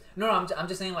normal is it? No, I'm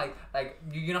just saying like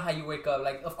you know how you wake up.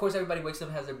 Like, of course everybody wakes up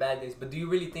and has their bad days, but do you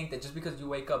really think that just because you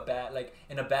wake up bad, like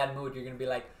in a bad mood, you're gonna be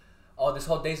like, oh, this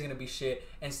whole day's gonna be shit,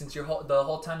 and since the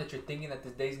whole time that you're thinking that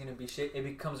this day's gonna be shit, it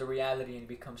becomes a reality and it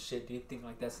becomes shit. Do you think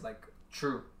like that's like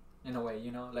true in a way?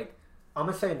 You know, like I'm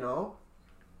gonna say no,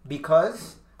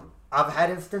 because I've had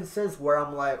instances where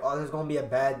I'm like, oh, there's gonna be a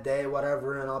bad day,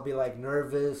 whatever, and I'll be like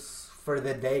nervous for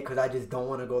the day because I just don't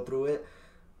want to go through it,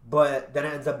 but then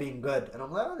it ends up being good, and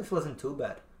I'm like, oh, this wasn't too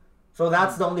bad. So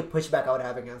that's the only pushback I would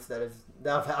have against that, is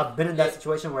that I've been in that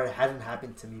situation where it hasn't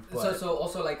happened to me. But so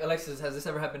also like, Alexis, has this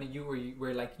ever happened to you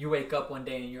where like you wake up one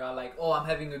day and you're all like, oh, I'm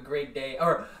having a great day,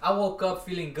 or I woke up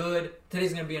feeling good,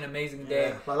 today's gonna be an amazing day.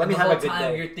 Yeah. Well, let me have a good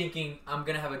day. You're thinking, I'm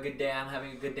gonna have a good day, I'm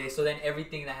having a good day. So then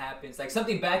everything that happens, like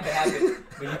something bad could happen,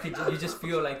 but you just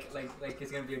feel like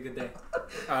it's gonna be a good day.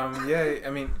 Yeah, I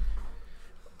mean,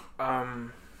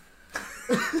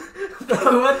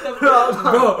 what the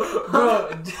fuck?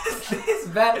 Bro, just this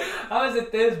bad. How is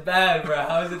it this bad, bro?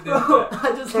 How is it this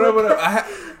bad?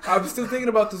 I'm still thinking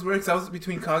about this word because I was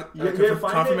between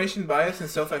confirmation bias and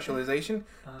self-actualization,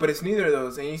 but it's neither of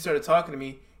those. And you started talking to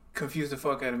me, confused the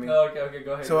fuck out of me. Oh, okay,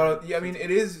 go ahead. So I mean,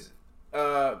 it is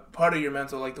part of your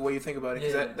mental, like the way you think about it,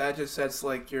 because that just sets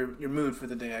like your mood for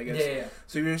the day, I guess. Yeah.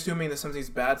 So if you're assuming that something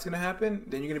bad's gonna happen,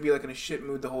 then you're gonna be like in a shit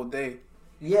mood the whole day.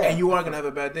 Yeah. And you are going to have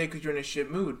a bad day because you're in a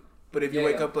shit mood. But if you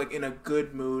wake up like in a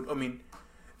good mood, I mean,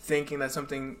 thinking that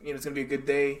something, you know, it's going to be a good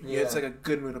day, it's like a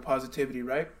good mood of positivity,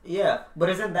 right? Yeah. But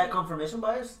isn't that confirmation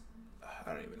bias?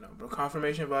 I don't even know, bro.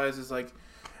 Confirmation bias is like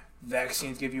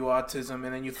vaccines give you autism,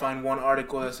 and then you find one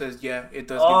article that says, it does give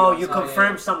you autism. Oh, you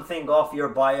confirm something off your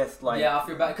bias, like... Yeah, off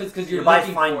your bias, because you're bias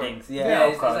findings.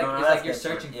 It's like you're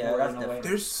searching for it in a way.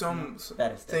 There's some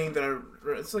thing that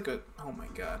it's like a, oh my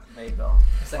god. There you go.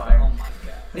 It's like a, oh my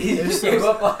god. He just gave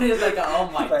up on it. It's like a,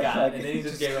 oh my god. And then he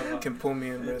just gave up on it. Can pull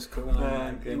me in, but it's cool.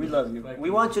 We love you.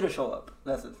 We want you to show up.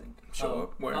 That's the thing. Show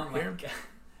up? Where? Here?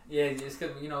 Yeah, just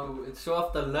because, you know, show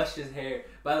off the luscious hair.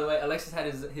 By the way, Alexis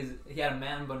had he had a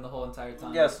man bun the whole entire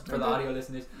time. Yes. For the audio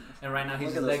listeners. And right now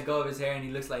he's just let go of his hair and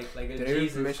he looks like a Jesus. Did you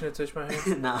permission to touch my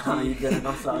hair? Nah, you didn't.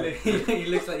 I'm sorry. he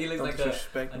looks like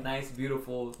a nice,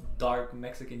 beautiful, dark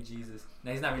Mexican Jesus.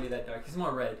 No, he's not really that dark. He's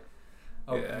more red.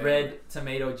 Red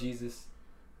tomato Jesus.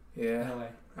 Yeah. In a way.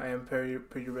 I am pretty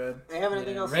red. Do you have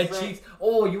anything else red to say? cheeks.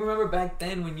 Oh, you remember back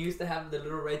then when you used to have the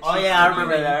little red cheeks? Oh yeah, I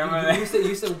remember that. You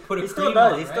used to put a cream still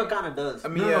does. on, He still kind of does. I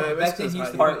mean, back then he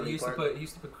used to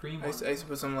put cream on. I used to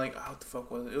put some like, what the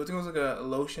fuck was it? I think it was like a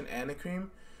lotion and a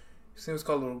cream. His name was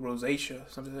called rosacea,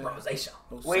 something like that.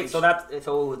 Rosacea. Wait, so it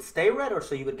would stay red, or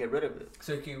so you would get rid of it?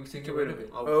 So you get rid of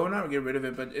it. Oh, not get rid of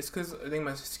it, but it's because I think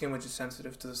my skin was just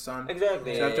sensitive to the sun.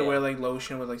 Exactly. So I have to wear like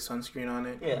lotion with like sunscreen on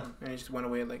it. Yeah. And it just went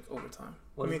away like over time.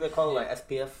 What do they call it, like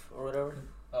SPF or whatever?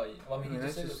 Oh yeah. Well, I mean, he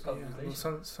just said it was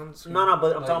called sunscreen. No,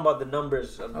 but I'm talking about the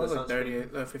numbers of I was the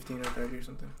like 15 or 30 or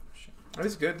something.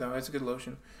 It's good though. It's a good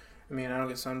lotion. I mean, I don't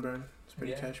get sunburned. It's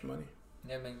pretty cash money.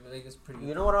 Yeah, man, it's pretty.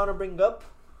 You know what I want to bring up?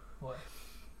 What?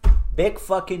 Big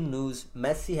fucking news.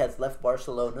 Messi has left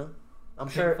Barcelona. I'm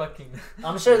sure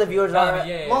the viewers are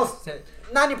most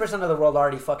 90% of the world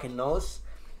already fucking knows.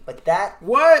 But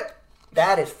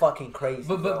that is fucking crazy.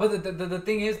 But the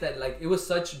thing is that like it was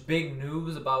such big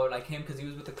news about like him because he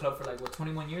was with the club for like what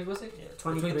 21 years was it? Yeah,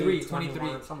 23 like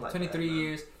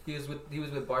years. He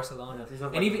was with Barcelona.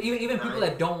 And even people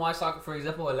that don't watch soccer, for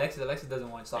example, Alexis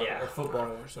doesn't watch soccer or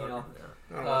football. You know,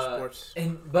 I don't watch sports.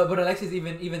 But Alexis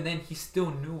even then he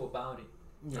still knew about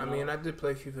it. I mean, I did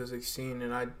play FIFA 16,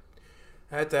 and I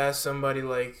had to ask somebody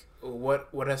like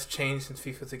what has changed since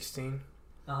FIFA 16.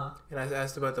 And I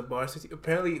asked about the Barca.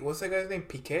 Apparently, what's that guy's name?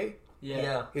 PK?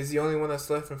 Yeah. He's the only one that's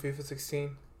left from FIFA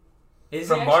 16.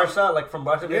 From Barca? Like from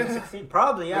Barca FIFA 16?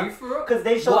 Probably, yeah. Because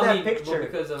they showed that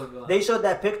picture. They showed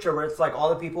that picture where it's like all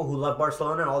the people who left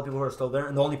Barcelona and all the people who are still there.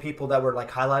 And the only people that were like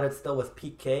highlighted still was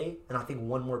PK and I think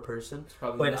one more person. It's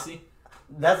probably Messi.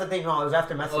 That's the thing. No, it was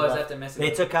after Messi. Oh, it was after Messi.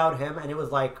 They took out him and it was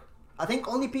like, I think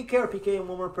only PK or PK and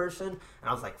one more person. And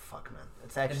I was like, fuck, man.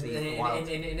 It's actually wild.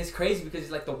 And it's crazy because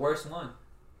he's like the worst one.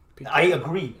 I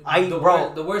agree.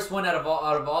 The worst one out of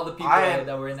all the people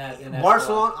that were in that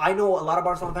Barcelona. Squad. I know a lot of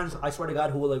Barcelona fans. I swear to God,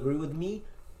 who will agree with me.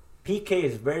 PK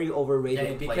is very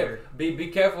overrated player. Be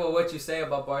careful with what you say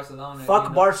about Barcelona.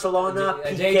 Fuck Barcelona.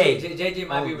 PK. JJ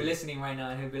might be listening right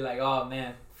now, and he'll be like, "Oh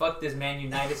man, fuck this Man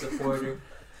United supporter."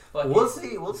 We'll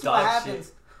see. We'll see what happens.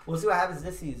 Shit. We'll see what happens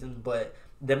this season. But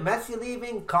the Messi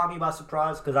leaving caught me by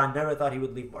surprise because I never thought he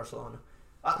would leave Barcelona.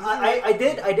 I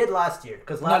did last year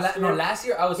because last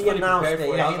year I was fully prepared for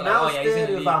it. Yeah, he announced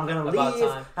it. I'm gonna leave,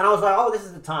 and I was like, oh, this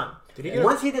is the time.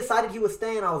 Once he decided he was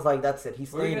staying, I was like, that's it. He's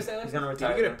staying. He's gonna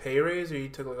retire. Did he get a pay raise or he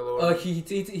took like a lower?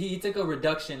 He took a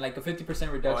reduction, like a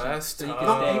 50% reduction. Oh, that's so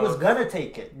he was gonna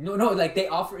take it. No, like they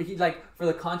offered. He like for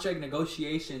the contract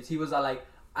negotiations, he was like,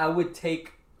 I would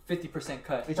take 50%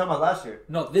 cut. You're talking about last year?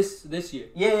 No, this year.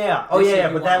 Yeah. Oh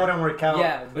yeah, but that wouldn't work out.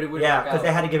 Yeah, but it wouldn't work out. Yeah, because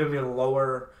they had to give him a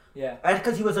lower. Yeah, and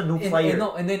because he was a new player.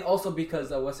 And then also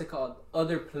because what's it called?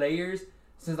 Other players,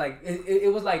 since like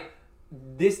it was like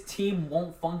this team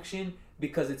won't function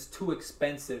because it's too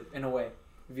expensive in a way.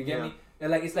 If you get me,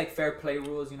 and like it's like fair play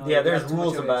rules, you know. Yeah, there's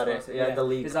rules about it. Yeah, the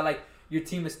league. It's not like your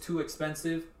team is too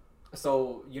expensive,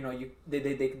 so you know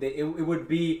it would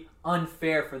be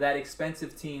unfair for that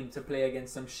expensive team to play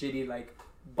against some shitty like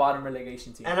bottom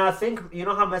relegation team. And I think you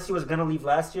know how Messi was gonna leave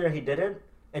last year, he didn't,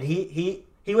 and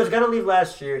he was going to leave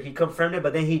last year. He confirmed it,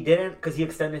 but then he didn't because he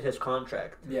extended his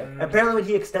contract. Yeah. Apparently, when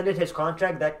he extended his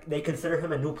contract, that they consider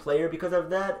him a new player because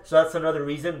of that. So that's another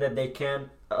reason that they can't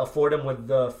afford him with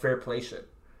the fair play shit.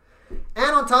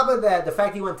 And on top of that, the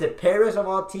fact he went to Paris of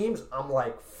all teams, I'm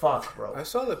like, fuck, bro. I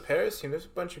saw the Paris team. There's a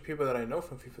bunch of people that I know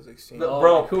from FIFA 16.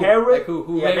 Bro, Paris. Like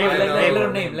who? Yeah,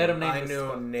 let him name. I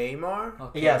knew Neymar.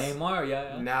 Okay, yes. Neymar,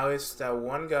 yeah. Now it's that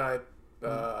one guy.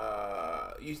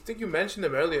 You think you mentioned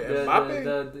him earlier?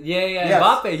 Mbappe? Yes.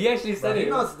 Mbappe. He actually said it. He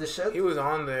knows the shit. He was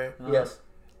on there. Yes.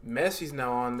 Messi's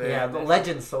now on there. Yeah, the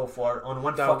legend so far on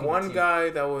one fucking one team.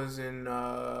 guy that was in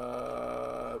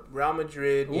Real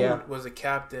Madrid was a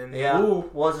captain. Yeah.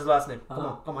 What was his last name?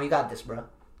 Come on, you got this, bro.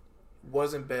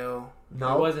 Wasn't Bale.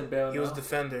 No, he wasn't Bale. He was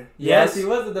defender. Yes, he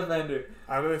was a defender.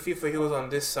 I remember FIFA. He was on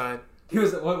this side. He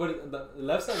was what the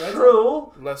left side, right?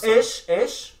 True. Side? Left side.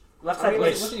 Ish. Left side.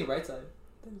 Wasn't he right side?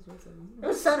 It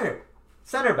was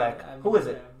center back. Who is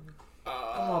it?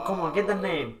 Come on, get the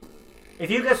name.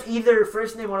 If you guess either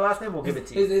first name or last name, we'll give it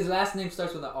to you. His last name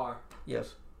starts with an R.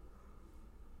 Yes.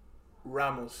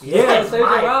 Ramos. Yes,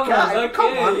 Ramos. God. Okay,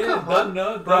 Come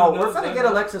on. Bro, we're gonna get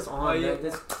Alexis on.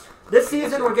 This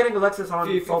season, we're getting Alexis on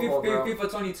football, bro. FIFA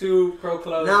 22 Pro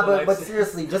Club. Nah, but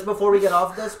seriously, just before we get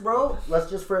off this, bro, let's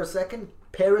just for a second.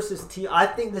 Paris's team. I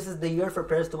think this is the year for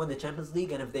Paris to win the Champions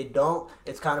League, and if they don't,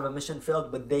 it's kind of a mission failed.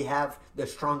 But they have the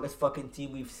strongest fucking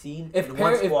team we've seen. If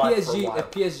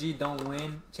PSG don't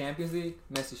win Champions League,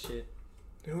 Messi shit.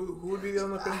 Who would be the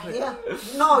only person? Yeah.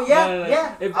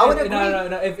 I would agree.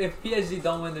 No. If PSG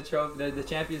don't win the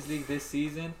Champions League this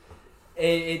season,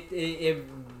 it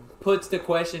puts the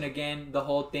question again, the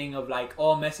whole thing of like,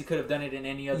 oh, Messi could have done it in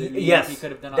any other league. Yes, He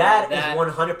could have done all that that.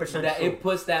 is 100% true. It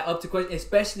puts that up to question,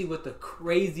 especially with the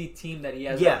crazy team that he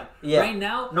has. Yeah, yeah. Right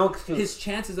now, no excuse. his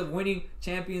chances of winning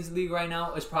Champions League right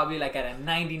now is probably like at a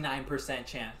 99%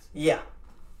 chance. Yeah.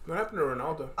 What happened to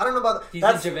Ronaldo? I don't know about He's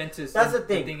in Juventus. That's the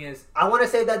thing. The thing is, I want to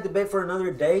say that debate for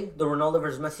another day, the Ronaldo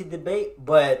versus Messi debate.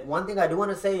 But one thing I do want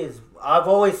to say is I've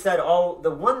always said the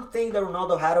one thing that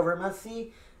Ronaldo had over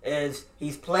Messi is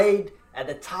he's played at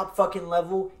the top fucking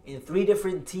level in 3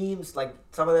 different teams, like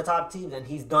some of the top teams, and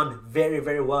he's done very,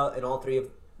 very well in all 3 of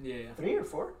 3 or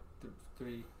 4?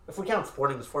 3. If we count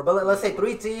Sporting as 4, but let's say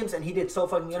 3 teams, and he did so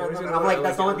fucking good. So And I'm like,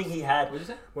 that's the only thing he had. What did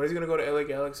you say? When is he gonna go to LA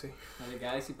Galaxy? LA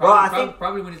Galaxy. Bro, I think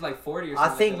probably when he's like 40 or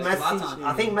something.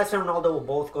 I think Messi and Ronaldo will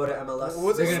both go to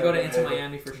MLS. They're gonna go to Inter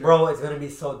Miami for sure. Bro, it's gonna be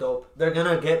so dope. They're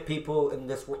gonna get people in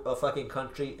this fucking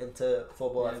country into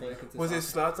football. I think. Was it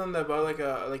Zlatan that bought like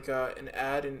an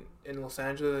ad in Los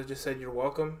Angeles that just said "You're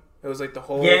welcome"? It was like the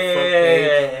whole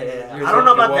yeah. I don't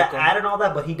know about the ad and all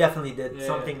that, but he definitely did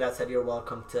something that said "You're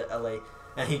welcome" to LA.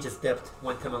 And he just dipped,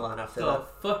 went to Milan after that. The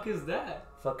fuck is that?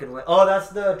 Fucking way. Oh, that's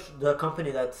the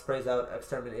company that sprays out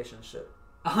extermination shit.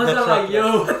 I was like,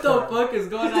 yo, what the fuck is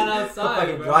going on outside,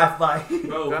 fucking bro? drive by.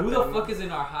 Bro, who the fuck is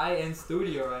in our high-end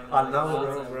studio right now? I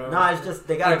know, bro. No, it's just,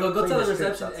 they gotta go tell the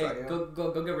reception, outside, hey,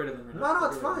 go get rid of them. No,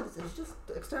 it's fine. It's just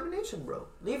extermination, bro.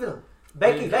 Leave them.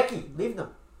 Becky, leave them.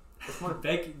 It's fine.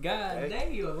 Becky, god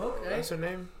damn, okay. That's her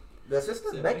name? That's just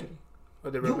Becky. Oh,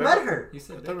 you met her. I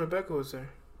thought Rebecca was there.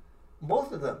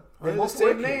 Both of them. They both the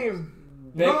same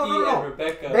name. Becky and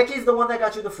Rebecca. Becky's the one that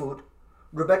got you the food.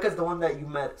 Rebecca's the one that you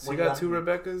met. So you got 2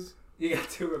 Rebeccas? You got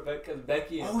 2 Rebeccas.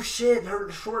 Becky. Oh shit,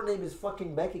 her short name is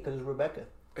fucking Becky because it's Rebecca.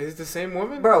 Is it the same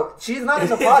woman? Bro, she's not in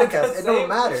the podcast. It don't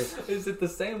matter. Is it the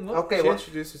same woman? Okay, well,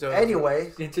 introduce herself.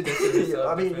 Anyway. Introduce herself.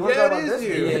 I mean, you want to talk about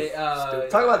this? Yeah,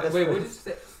 talk about this. Wait, what did you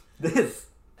say? This.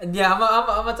 Yeah, I'm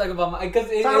gonna talk about mine because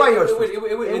talk about yours.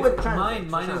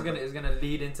 Mine is gonna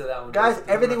lead into that one. Guys,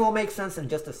 everything will make sense in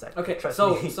just a sec. Okay, Trust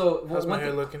so me. How's my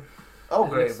hair looking? Oh,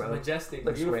 great, bro. Majestic,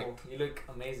 looks beautiful. great. You look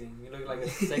amazing. You look like a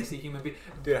sexy human being.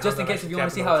 Dude, just in case if you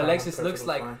want to see how Alexis looks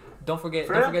like, don't forget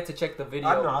to check the video.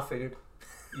 I know. I figured.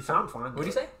 You sound fine. What do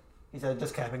you say? He said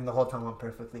just capping the whole time. I'm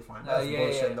perfectly fine. That's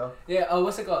bullshit, though. Yeah.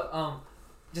 What's it called?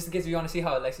 Just in case you want to see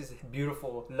how Alexis'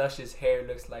 beautiful, luscious hair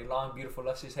looks like, long, beautiful,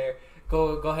 luscious hair,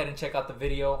 go ahead and check out the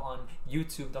video on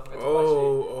YouTube. Don't forget to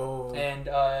watch it. And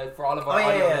for all of our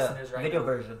audio listeners right video now,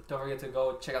 version. Don't forget to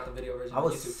go check out the video version. I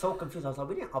was on YouTube. so confused. I was like,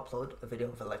 we didn't upload a video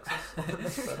of Alexis.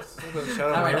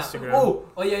 Shout out on Instagram.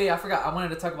 Oh yeah. I forgot. I wanted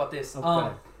to talk about this.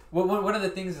 Okay. One of the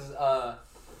things is I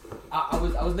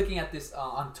was looking at this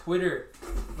on Twitter.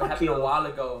 What happened a while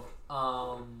ago.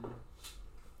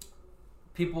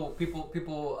 People,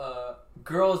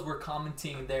 girls were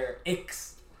commenting their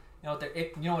icks. You know what their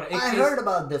ick? You know what an ick is? I heard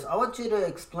about this. I want you to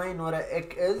explain what an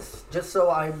ick is, just so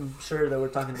I'm sure that we're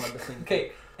talking about the same thing.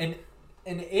 Okay, an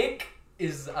ick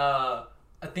is a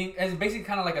thing. It's basically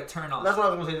kind of like a turn off. That's what I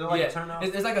was gonna say. Is it like a turn off?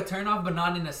 It's like a turn off, but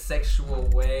not in a sexual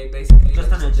way. Basically,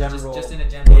 just in a general, just in a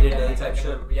general day-to-day type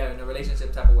shit. In a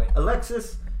relationship type of way.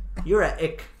 Alexis, you're an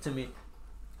ick to me.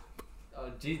 Oh,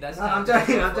 gee, that's I'm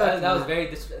joking. That was very.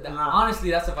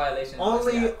 Honestly, that's a violation.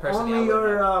 Only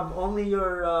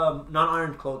your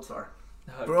non-ironed clothes are.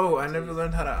 Bro, I never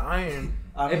learned how to iron.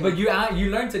 But you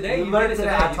learned today. You learned today.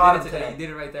 I taught him today. You did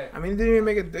it right there. I mean, it didn't even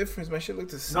make a difference. My shit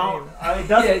looked the same. No, it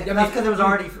doesn't. That's because it was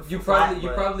already. You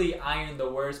probably ironed the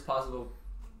worst possible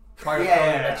part of color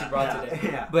that you brought today.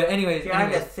 Yeah. But anyways, I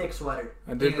had a thick sweater.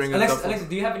 I did bring Alexis,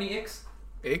 do you have any icks?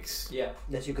 Icks? Yeah.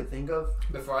 That you could think of?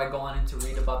 Before I go on in to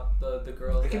read about the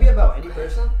girls. It can be about any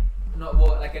person? No,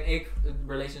 well, like an ick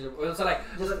relationship. So like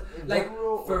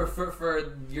for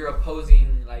your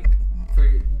opposing, like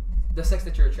for the sex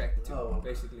that you're attracted to,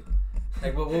 basically.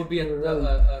 Like what would be a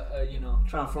you know.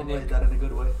 Trying to formulate that in a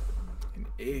good way. An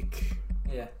ick.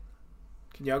 Yeah.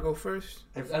 Can y'all go first?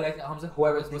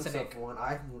 Whoever thinks of one.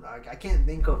 I can't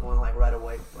think of one like right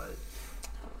away, but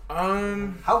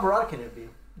how broad can it be?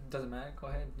 Doesn't matter. Go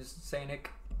ahead. Just say Nick.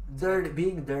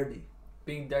 Being dirty.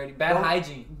 Being dirty. Bad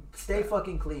hygiene. Stay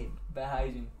fucking clean. Bad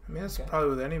hygiene. I mean, that's probably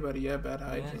with anybody. Yeah, bad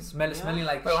hygiene. Yeah, smelling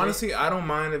like but shit. Honestly, I don't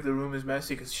mind if the room is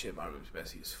messy because shit, my room's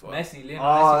messy as fuck. Messy.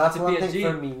 That's one thing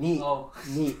for me. Neat.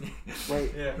 Neat.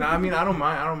 Wait. Yeah. Nah, I mean, I don't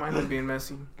mind it being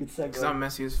messy. Good segue. Because I'm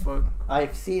messy as fuck.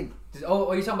 I've seen.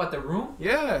 Oh, you talking about the room?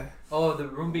 Yeah. Oh, the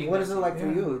room being. What messy. is it like for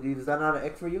you? Dude, is that not an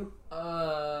ick for you?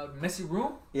 Messy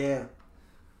room? Yeah.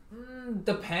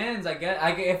 Depends, I guess.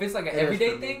 If it's like an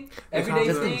everyday thing, is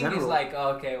like,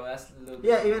 okay, well, that's a little bit.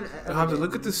 Yeah, even. I have to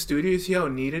look at the studio, see how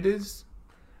neat it is.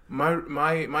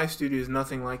 My studio is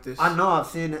nothing like this. I know, I've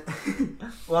seen it.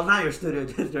 Well, not your studio,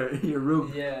 just your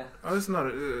room. Yeah. Oh, it's not.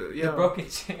 Yeah. The broken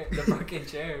chair. The broken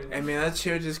chair. I mean, that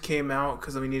chair just came out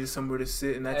because we needed somewhere to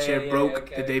sit, and that chair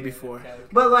broke the day before. Okay.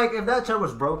 But like, if that chair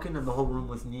was broken and the whole room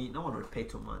was neat, no one would pay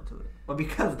too much to it. But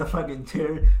because the fucking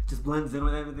chair just blends in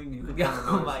with everything, you can.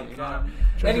 Oh my god.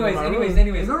 Your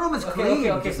room is clean.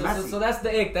 Okay. So that's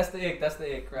the ick. That's the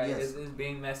ick, right? Yes. Is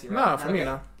being messy, right? Nah, for me,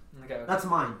 no. Okay. That's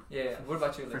mine. Yeah. What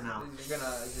about you? For now. You're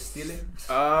gonna just steal it?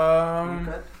 You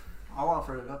could. I'll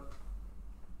offer it up.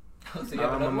 So you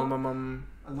have another one?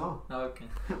 No. Oh, okay.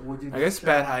 Would you I guess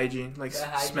bad hygiene, like Bad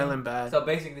hygiene. smelling bad. So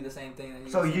basically the same thing.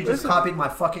 That So you just copied my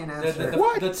fucking answer.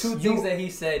 The two things that he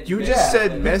said. You just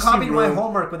said messy copied room. my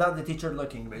homework without the teacher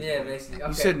looking. Basically. Yeah, basically.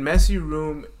 Okay. You said messy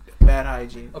room, bad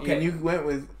hygiene. Okay. And you went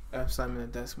with slamming the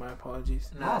desk. My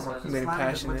apologies. Nah, bro, it's You made it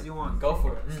passionate. what you want. Go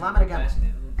for it. Slam it again.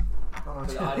 Passionate. Oh,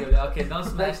 For the audio. Okay, don't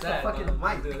smash the that. fucking Don't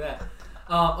mic. do that.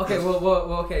 Okay, well,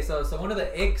 okay. So one of the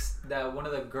icks that one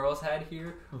of the girls had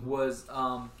here was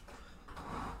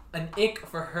an ick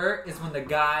for her is when the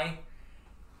guy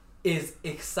is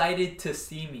excited to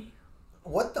see me.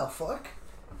 What the fuck?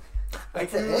 She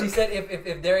said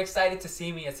if they're excited to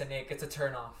see me, it's an ick. It's a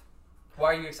turn off.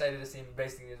 Why are you excited to see me?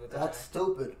 Basically, is what That's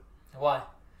stupid. Why?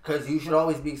 Because you should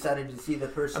always be excited to see the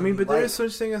person. I mean, but you there is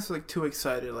such thing as like too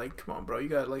excited. Like, come on, bro, you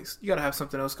gotta have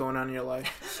something else going on in your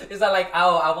life. It's not like,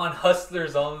 oh, I want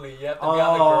hustlers only. You have to be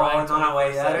on the grind. No,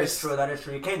 wait, that is true. That is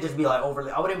true. You can't just be like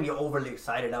overly. I wouldn't be overly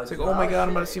excited. I was It's like, oh my god,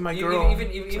 I'm about to see my girl. Even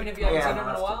if you haven't seen her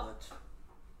in a while.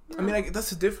 I mean, like,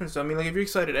 that's the difference. I mean, like, if you're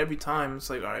excited every time,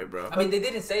 it's like, all right, bro. I mean, they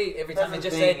didn't say every time. It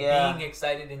just said being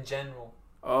excited in general.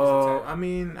 Oh, I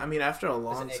mean, after a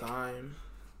long time.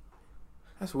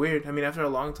 That's weird. I mean, after a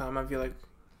long time, I'd be like,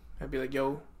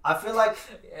 yo. I feel like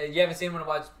you haven't seen him in a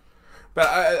while. But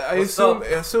I assume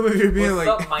if you're being what's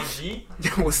like, up, my G?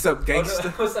 What's up,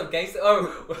 gangster? What's up, gangster? Or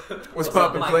what's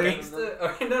poppin', player? Gangster?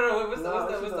 Or no, what's the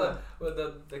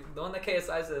one that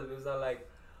KSI said? It was like,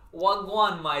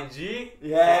 Wagwan, my G.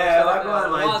 Yeah,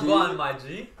 Wagwan, my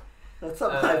G. What's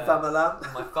up, my famala?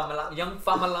 My famala, young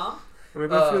famala. I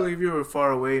mean, I feel like if you were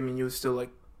far away, I mean, you would still like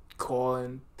call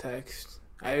and text.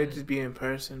 I would just be in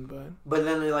person, but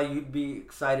then like you'd be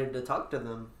excited to talk to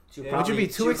them. Would you be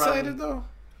too excited though?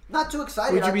 Not too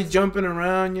excited. Would you be jumping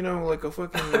around, like a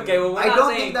fucking? Okay, well, we're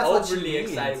not saying overly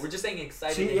excited. We're just saying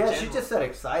excited. She just said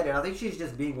excited. I think she's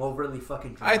just being overly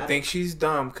fucking dramatic. I think she's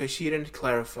dumb because she didn't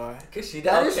clarify. That is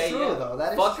true, though.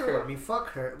 That is true. Her. I mean,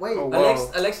 fuck her. Wait,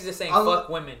 Alexis is saying fuck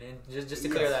women, and just to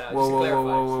clear that out. Whoa.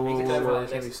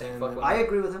 I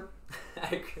agree with him. I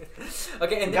agree.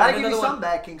 Okay, and gotta give me some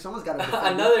backing. Someone's gotta.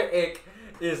 Another ick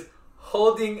is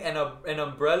holding an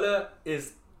umbrella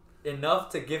is enough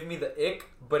to give me the ick,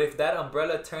 but if that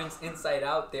umbrella turns inside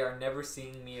out, they are never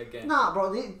seeing me again. Nah,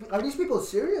 bro, are these people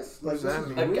serious? Like,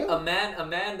 a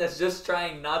man that's just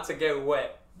trying not to get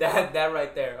wet. That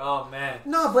right there. Oh man.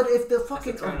 No, but if the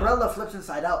fucking umbrella flips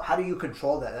inside out, how do you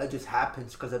control that? That just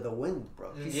happens because of the wind,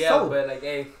 bro. But like,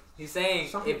 hey, he's saying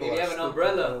if you have an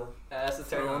umbrella, that's a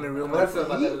turn on. What do you feel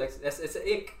about that, Alexis? It's an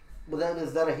ick. Well, then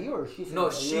is that a he or she?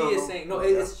 No, she is saying no.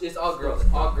 It's all girls.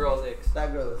 All girls icks.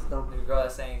 That girl is dumb. The girl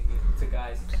is saying to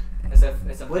guys. It's a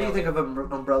what do you think of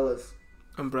umbrellas?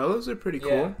 Umbrellas are pretty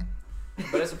cool.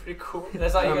 But it's pretty cool.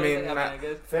 That's all you gotta say. I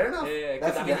guess. Fair enough. Yeah.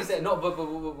 Because he said no. But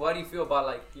what do you feel about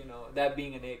like that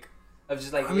being an ick? Of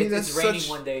just like it's raining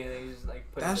one day and you just like.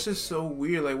 That's just so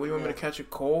weird. Like, what do you want me to catch a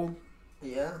cold?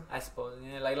 Yeah, I suppose.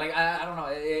 Yeah, like I don't know.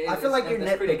 I feel like you're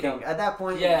nitpicking at that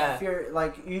point. Yeah, if you're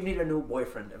like you need a new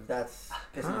boyfriend if that's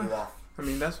pissing you off. I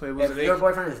mean, that's what it was. If your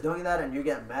boyfriend is doing that and you're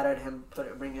getting mad at him,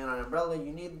 bringing in an umbrella,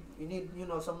 you need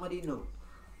somebody new,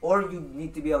 or you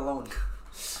need to be alone.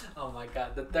 Oh my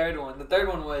god, the third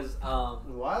one was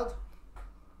wild.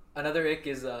 Another ick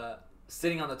is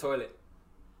sitting on the toilet.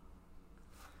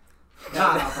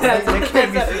 Nah, they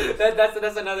can't be serious.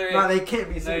 That's another ick. No, they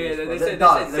can't be serious. They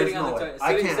said sitting on the toilet.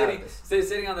 I can't have this.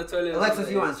 Sitting on the toilet. Alexis,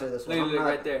 you answer this one. Literally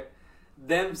right there.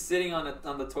 Them sitting on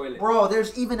the toilet. Bro,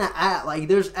 there's even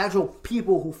there's actual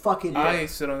people who fucking. I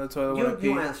sit on the toilet when I pee.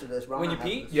 You answer this, bro. When you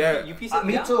pee? Yeah. You pee sitting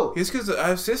me down? too. It's because I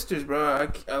have sisters, bro.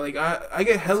 I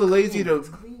get hella lazy to. It's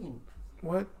clean.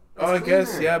 What? I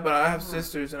guess, yeah, but I have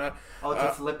sisters and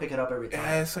to pick it up every time.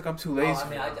 Yeah, it's like I'm too lazy. I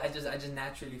mean, I just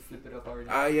naturally flip it up already.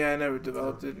 I never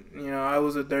developed it. I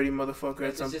was a dirty motherfucker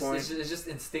at some point. It's just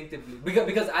instinctively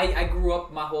because I grew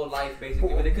up my whole life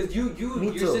basically with it. Because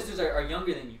your sisters are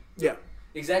younger than you. Yeah.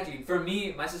 Exactly. For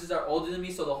me, my sisters are older than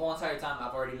me, so the whole entire time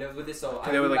I've already lived with it. So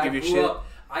they would give you shit.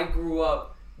 I grew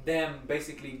up them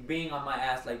basically being on my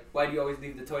ass, like, why do you always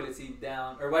leave the toilet seat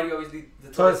down, or why do you always leave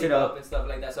the toilet seat up and stuff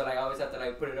like that? So like I always have to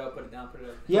like put it up, put it down, put it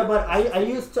up. Yeah, but I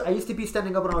used to be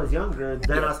standing up when I was younger.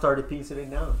 Then I started peeing sitting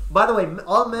down. By the way,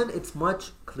 all men, it's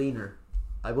much cleaner.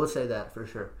 I will say that for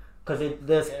sure. Cause it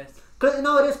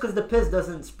because the piss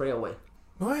doesn't spray away.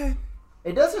 What?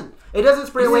 It doesn't. It doesn't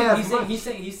spray away as much. He's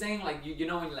saying like you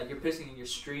know when like you're pissing in your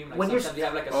stream, like when sometimes you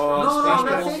have like a strong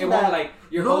stream, it won't like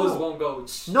your hose won't go.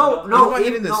 No,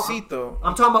 even the seat though.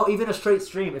 I'm talking about even a straight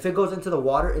stream. If it goes into the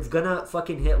water, it's gonna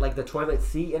fucking hit like the toilet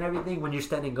seat and everything when you're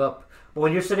standing up. But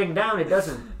when you're sitting down, it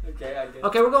doesn't. Okay, I get.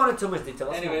 Okay, we're going into too much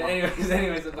detail.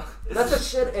 Anyways, that's a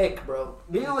shit ick, bro.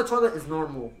 Being on the toilet is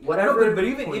normal. Whatever. No, but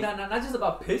even not just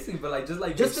about pissing, but like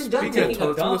just in general, taking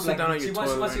a dump. Like she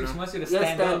wants you to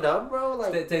stand up, bro.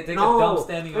 Like take a dump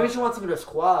standing up. Maybe she wants me to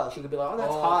squat. She could be like, "Oh,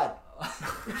 that's hot."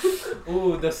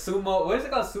 Ooh, the sumo. What is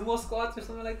it called? Sumo squats or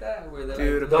something like that? Where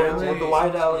dude, the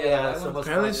wide out. Yeah,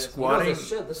 apparently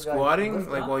squatting,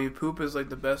 like while you poop is like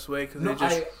the best way because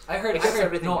I heard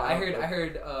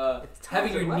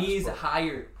having your knees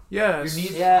higher. Yes. Your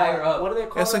knees higher up. What do they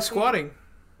call it? It's like squatting.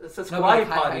 It's a squatty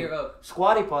potty. Higher up.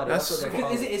 Squatty potty. That's what they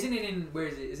call it. Isn't it in where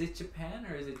is it? Is it Japan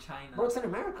or is it China? Bro, it's in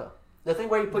America. The thing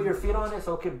where you put your feet on it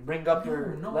so it can bring up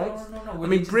your legs? No. I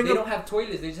mean, they don't have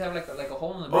toilets. They just have like a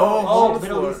hole in the middle. Oh,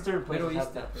 Middle Eastern places.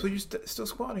 So you're still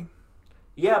squatting?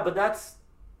 Yeah, but that's...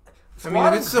 I mean,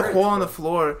 if it's a hole on the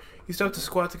floor, you still have to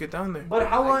squat to get down there. But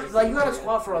how long... Like, you gotta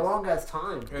squat for a long ass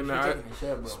time.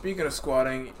 And speaking of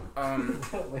squatting,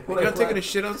 you got taking a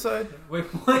shit outside? Wait,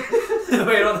 what?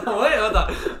 Wait, hold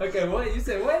on. Okay, what? You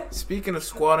said what? Speaking of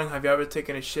squatting, have you ever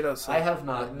taken a shit outside? I have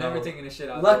not. I've never taken a shit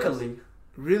outside. Luckily.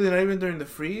 Really? Not even during the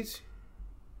freeze?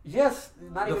 Yes.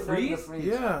 Not even during the freeze?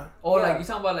 Yeah. Oh, like, you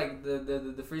talking about, like,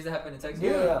 the freeze that happened in Texas?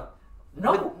 Yeah.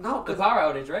 No, the power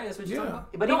outage, right? That's what you're talking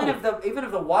about? But even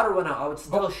if the water went out, I would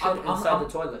still shit inside the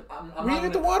toilet. Where do you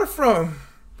get the water from?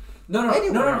 No,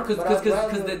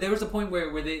 because there was a point where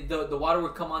the water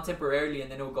would come on temporarily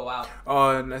and then it would go out.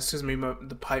 Oh, and that's just me.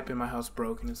 The pipe in my house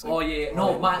broke, and it's like. Oh yeah.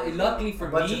 No, luckily for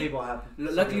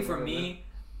me,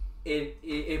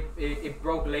 it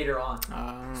broke later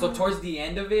on. So towards the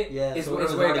end of it is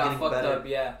where it got fucked up.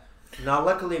 Yeah. Now,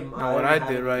 luckily, what I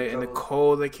did in the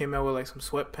cold, they came out with like some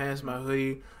sweatpants, my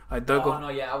hoodie. I dug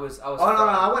I was. Oh no,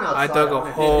 I went outside. I dug a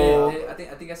hole. I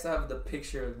think I still have the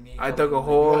picture of me. I dug a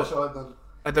hole.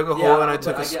 I dug a hole and I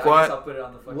took a squat. I guess I'll put it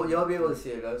on the fucking. Well, you'll be able to see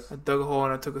it, guys. I dug a hole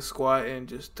and I took a squat and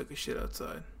just took a shit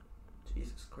outside.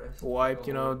 Jesus Christ. Wiped,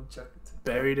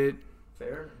 buried it.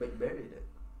 Fair, but buried it.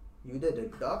 You did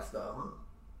it dog style, huh?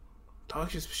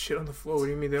 Dogs just shit on the floor. What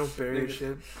do you mean they don't bury their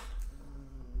shit?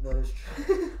 That is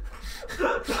true. Bro,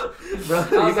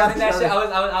 you got that shit.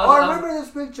 I remember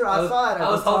this picture. I saw it. I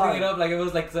was holding it up like it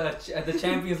was like the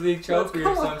Champions League trophy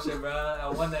or some shit, bro. I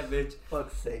won that bitch.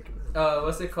 Fuck's sake, man.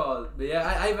 What's it called? But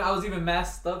yeah, I was even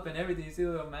masked up and everything. You see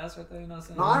the little mask right there? You know what I'm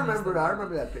saying? No, I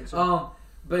remember that picture.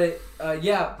 But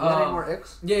yeah. You got any more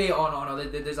Icks? Yeah. Oh no.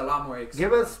 There's a lot more Icks.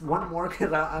 Give us one more,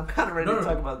 cause I'm kind of ready to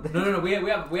talk about this. No. We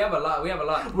have a lot.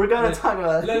 We're gonna talk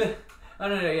about it.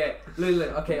 No. Yeah.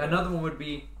 Look. Okay. Another one would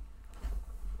be.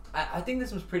 I think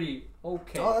this was pretty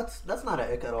okay. Oh, that's not an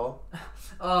ick at all.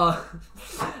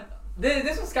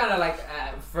 This was kind of like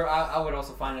I would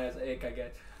also find it as an ick, I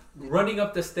guess. Running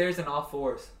up the stairs on all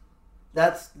fours.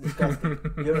 That's disgusting.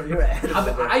 You're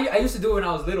I used to do it when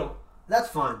I was little. That's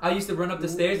fine. I used to run up the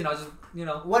stairs and I was just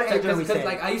What age are we saying?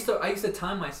 Like I used to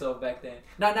time myself back then.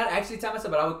 Not actually time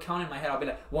myself, but I would count in my head. I'll be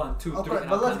like 1, 2, 3.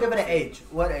 But let's give it an age.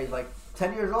 What age? Like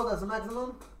 10 years old? That's the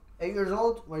maximum. 8 years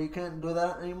old, where you can't do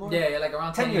that anymore? Yeah, like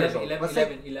around 10 years 11, old.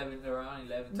 11, around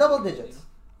 11. Double digits.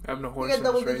 I have no horse. You get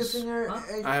double digits in your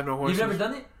age? I have no horse. You've never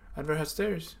done it? I've never had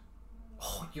stairs.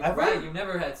 Oh, you're right. You've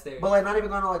never had stairs. But like not even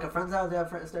going to like a friend's house, they have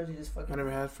stairs, you just fucking... I never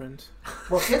had friends.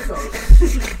 Well, kids though.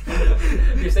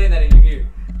 You're saying that in your ear.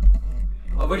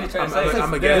 Oh, what are you trying to say?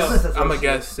 I'm a guest. I'm a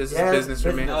guest. This is business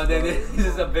for me. No, this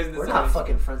is a business. We're not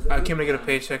fucking friends. I came to get a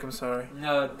paycheck. I'm sorry.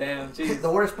 No, damn. Jeez.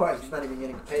 The worst part is he's not even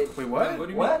getting paid. Wait, what? What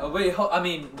do you mean? Oh, wait. I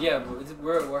mean, yeah,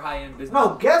 we're high end business.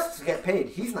 No, guests get paid.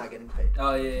 He's not getting paid.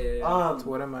 Oh yeah. So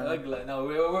what am I? No,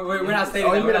 we're not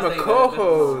stating that. Oh, you have a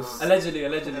co-host. Allegedly.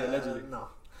 No.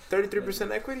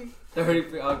 33% equity.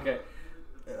 30. Okay.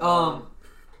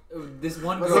 This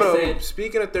one girl said.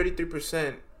 Speaking of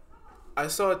 33%, I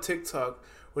saw a TikTok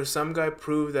where some guy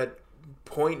proved that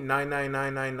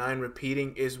 0.99999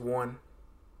 repeating is 1.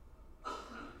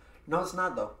 No, it's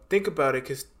not though. Think about it,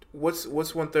 cause what's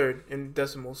 1/3 in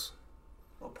decimals?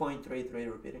 0.33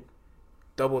 repeating.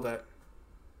 Double that.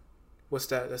 What's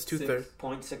that? That's 2/3.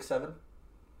 0.67.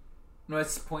 No,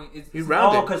 it's point. You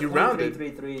rounded. Oh, because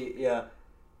 0.333. Yeah.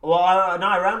 Well,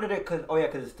 I rounded it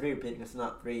because it's 3 repeating. It's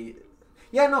not 3.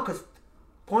 Yeah, no, because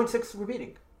 0.6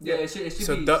 repeating. Yeah, it should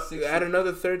so be add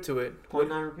another third to it.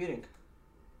 0.9 repeating.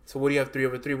 So what do you have 3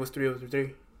 over 3? What's 3 over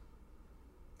 3?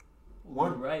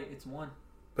 1. Right, it's 1.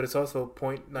 But it's also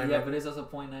 0.9. Yeah, but it's also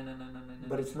 0.99999.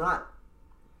 But it's not.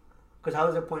 Because how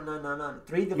is it 0.999?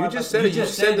 3 divided by... You just said it. You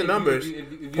just said the numbers.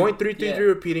 0.333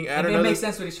 repeating. Add another... It makes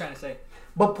sense what he's trying to say.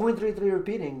 But 0.33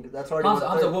 repeating, that's already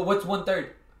Hamza, what's 1/3?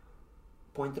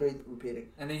 0.3 repeating.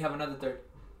 And then you have another third.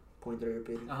 0.3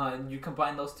 repeating. And you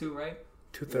combine those two, right?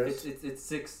 2/3. It's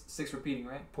six repeating,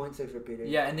 right? 0.6 repeating.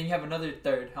 Yeah, and then you have another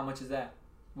third. How much is that?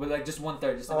 Well, like just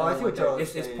 1/3. Just I see what you're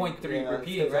it's 0.3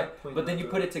 repeating, right? But then you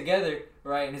put it together,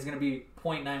 right, and it's gonna be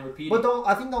 0.9 repeating. But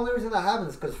I think the only reason that happens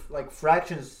is because like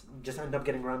fractions just end up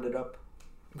getting rounded up.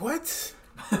 What?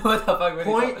 What the fuck?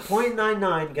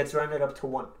 0.99 gets rounded up to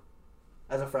 1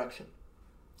 as a fraction.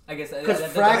 I guess because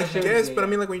fractions. Yes, but I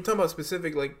mean, like when you talk about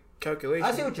specific like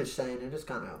calculations. I see what you're saying. It just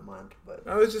kind of out of mind, but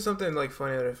oh, it's just something like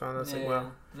funny that I found. That's like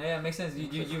wow. Yeah, it makes sense.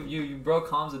 You broke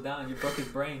Hamza down. You broke his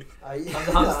brain.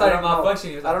 Hamza started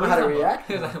malfunctioning. I don't know how to react.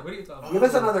 He was like, "What are you talking about?" Give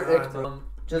us another ick, bro.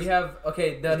 We have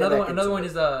another one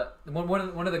is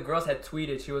one of the girls had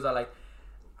tweeted. She was like,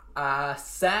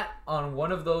 sat on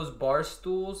one of those bar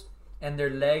stools and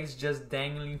their legs just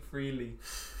dangling freely.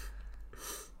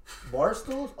 Bar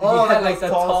stools? Oh, yeah, like the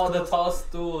tall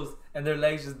stools and their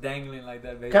legs just dangling like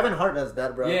that. Basically. Kevin Hart does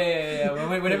that, bro. Yeah.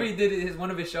 Whenever he did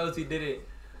one of his shows, he did it.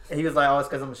 He was like, "Oh, it's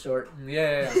because I'm short."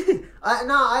 Yeah. I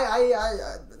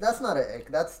that's not an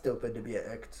ick. That's stupid to be an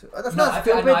ick too. That's not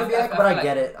stupid to be an ick, but I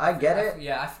get it. I get it.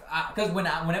 Yeah, because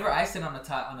whenever I sit on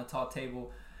a tall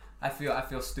table, I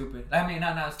feel stupid. I mean,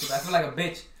 not stupid. I feel like a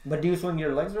bitch. But do you swing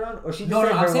your legs around, or she? No,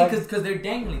 I'm saying because they're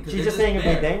dangling. She's just saying if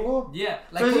they dangle. Yeah,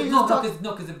 like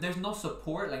because if there's no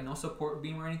support, like no support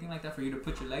beam or anything like that for you to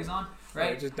put your legs on,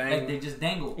 right? Like they just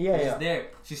dangle. Yeah, just there.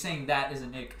 She's saying that is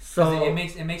an ick. So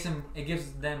it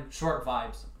gives them short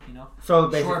vibes. You know. So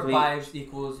basically, short vibes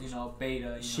equals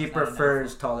beta. She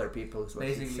prefers taller people. Is what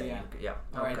basically, she's saying. Yeah.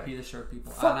 R.I.P. the short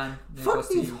people. Fuck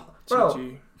these, bro.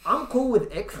 GG. I'm cool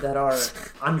with icks that are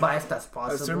unbiased as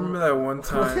possible. I just remember that one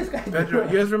time. Pedro,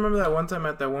 you guys remember that one time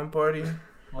at that one party?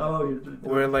 Oh,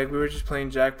 where like we were just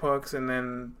playing Jackbox and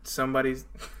then somebody's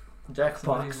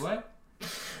Jackbox. What?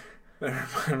 I'm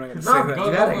not gonna say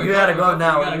that. You gotta go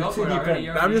now.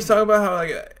 I'm just talking about how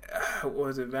like what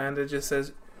was it? Vanda just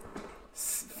says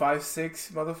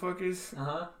 5'6" motherfuckers.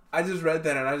 I just read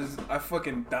that and I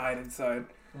fucking died inside.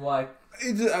 Why?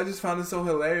 I just found it so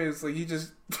hilarious. Like he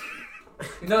just.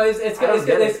 No, it's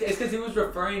because he was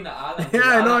referring to Alan. Yeah,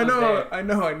 I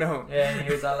know. Yeah, and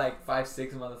he was all like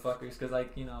 5'6" motherfuckers because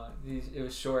like it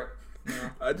was short.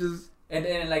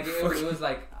 And like it was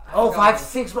like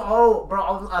 5'6",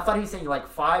 bro. I thought he was saying like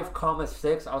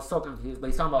 5,6. I was so confused, but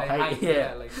he's talking about height.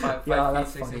 Yeah, like 5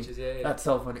 that's 6 funny. inches. Yeah. That's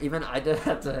so funny. Even I did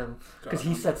that to him because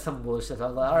he said some bullshit. I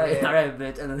was like, all right,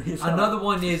 bitch. And then another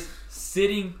one is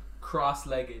sitting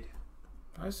cross-legged.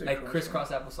 Like crisscross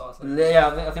applesauce. Yeah,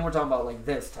 I think we're talking about like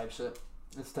this type shit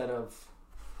instead of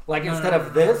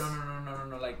this.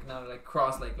 No, like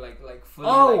cross, like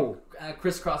fully,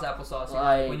 crisscross applesauce.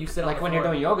 Like when you sit like on when you're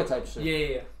doing yoga type shit.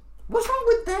 Yeah. What's wrong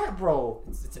with that, bro?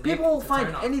 People will find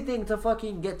turn-off. anything to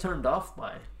fucking get turned off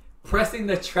by. Pressing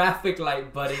the traffic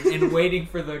light button and waiting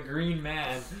for the green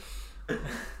man.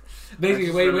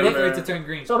 Basically, waiting for it to turn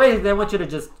green. So basically, they want you to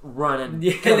just run and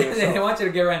kill yourself. They want you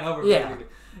to get ran over. Yeah. Basically.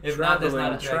 If not, that's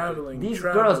not attractive. These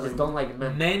girls just don't like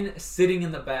men. Men sitting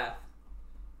in the bath.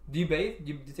 Do you bathe?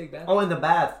 Do you take baths? Oh, in the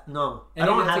bath? No. I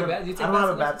don't have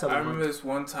a bathtub. I remember this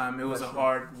one time. It was a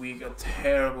hard week, a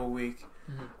terrible week.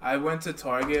 Mm-hmm. I went to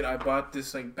Target. I bought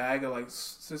this like bag of like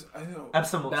I don't know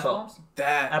Epsom salt.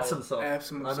 Epsom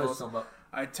salt.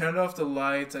 I turned off the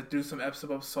lights. I threw some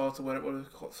Epsom salt or whatever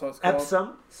salt's called.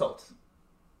 Epsom salt.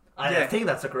 I think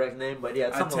that's the correct name, but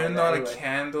yeah. I turned on a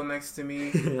candle next to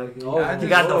me. You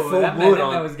got the full mood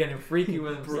on. That was getting freaky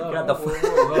with himself. You got the full.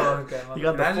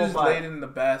 I just laid in the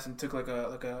bath and took like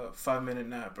a 5-minute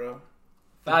nap, bro.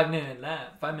 5-minute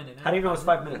nap. How do you know it's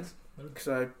 5 minutes? Because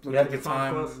I looked at the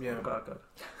time. Yeah. God.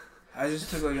 I just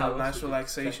took like a nice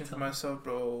relaxation for myself,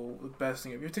 bro. The best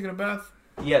thing. Have you ever taken a bath?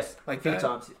 Yes, like 3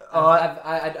 times.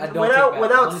 I don't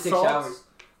without salts.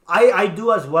 I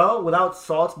do as well without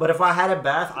salts, but if I had a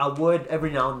bath, I would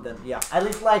every now and then. Yeah, at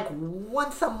least like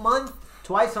once a month,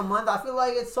 twice a month. I feel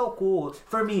like it's so cool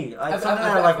for me. Like something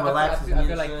that like relaxes me. I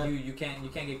feel like you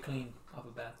can't get clean off a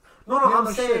bath. No,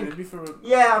 I'm saying.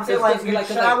 I'm saying like you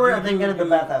shower and then get in the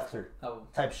bath after.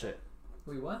 Type shit.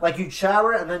 Wait, what? Like you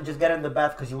shower and then just get in the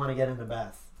bath because you want to get in the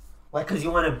bath. Like because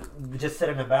you want to just sit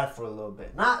in the bath for a little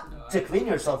bit, not to clean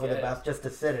yourself in the bath, just to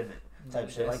sit in it. type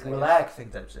shit, like relaxing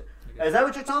type shit. Is that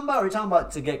what you're talking about? Or are you talking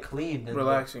about to get clean? And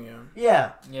relaxing,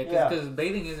 yeah. Yeah, because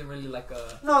bathing isn't really like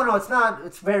a... No, it's not.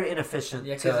 It's very inefficient.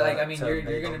 Yeah, because, like, I mean,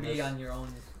 you're going to be on your own,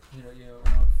 you know, your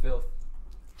own filth.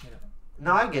 You know.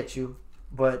 No, I get you.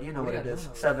 But you know what it is.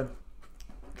 7.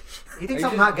 He thinks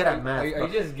I'm not good at math. Are you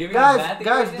just giving guys,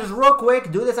 just real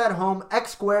quick, do this at home.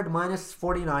 X squared minus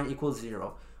 49 equals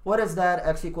 0. What is that?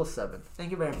 X equals 7.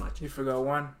 Thank you very much. You forgot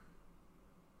 1.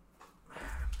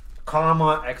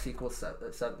 Comma, X equals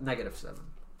 7, negative 7.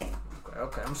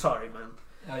 Okay, I'm sorry, man.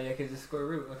 Oh, yeah, because it's square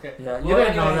root. Okay. Yeah, you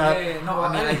didn't know that. Yeah. No,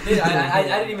 I mean, I did.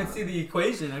 I didn't even see the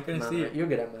equation. I couldn't see it. You're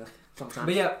good at math. Sometimes.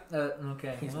 But yeah,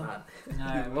 okay. He's not.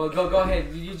 Alright, well, go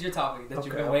ahead. Use your topic that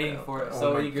you've been waiting for.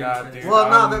 So eager. God, dude. Well,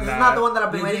 no, this is not the one that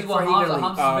I've been waiting for eagerly.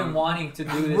 Hamza's been wanting to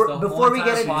do this the before whole we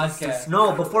get into podcast.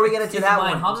 No, before we get into that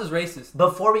one. Hamza's racist.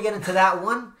 Before we get into that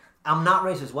one, I'm not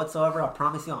racist whatsoever. I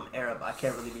promise you, I'm Arab. I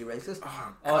can't really be racist.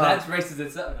 Oh, that's racist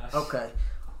itself. Okay.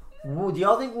 Do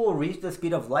y'all think we'll reach the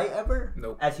speed of light ever?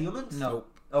 Nope. As humans?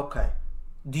 Nope. Okay.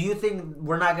 Do you think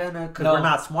we're not gonna because we're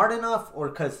not smart enough, or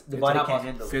because the body can't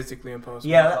handle it? Physically impossible.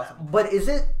 Yeah, but is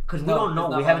it? Because we don't know.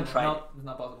 We haven't tried it. It's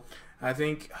not possible. I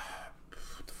think.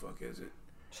 What the fuck is it?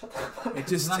 Shut the fuck. It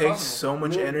just takes so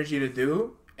much energy to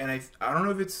do, and I don't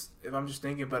know if I'm just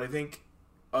thinking, but I think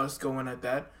us going at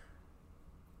that.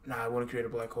 Nah, it wouldn't create a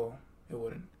black hole. It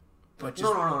wouldn't. But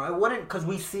just, no, it wouldn't because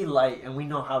we see light and we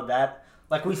know how that.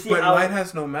 Like we see. But how light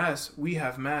has no mass. We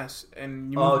have mass,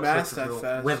 and you move mass that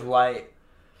fast with light.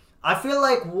 I feel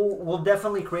like we'll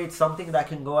definitely create something that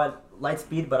can go at light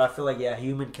speed, but I feel like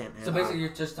human can't. So basically, you're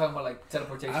just talking about like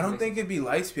teleportation. I don't think it'd be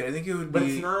light speed. I think it would but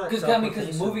be. It's not.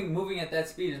 Because moving at that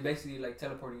speed is basically like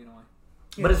teleporting in a way.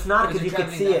 Yeah. But it's not because you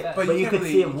can see it. But you can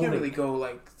see it moving. You can't really go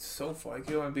like so far. You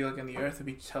can only be like on the Earth and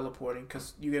be teleporting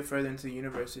because you get further into the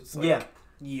universe. It's like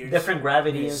years. Different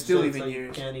gravity and still shit, even so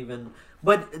years. You can't even.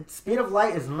 But speed of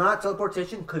light is not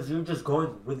teleportation because you're just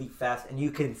going really fast and you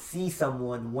can see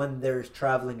someone when they're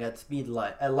traveling at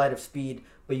light of speed,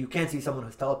 but you can't see someone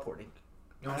who's teleporting.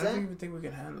 You know what I'm saying? I don't even think we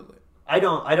can handle it. I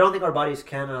don't think our bodies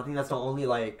can. And I think that's the only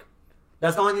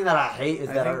that's the only thing that I hate is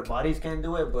that our bodies can't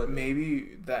do it. But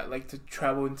maybe that like to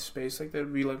travel in space like that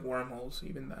would be like wormholes.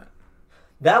 Even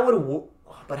that would.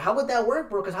 But how would that work,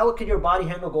 bro? Because how could your body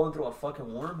handle going through a fucking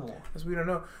wormhole? Because we don't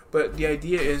know. But the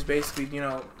idea is basically,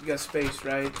 you got space,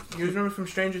 right? You remember from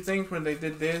Stranger Things when they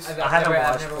did this? I've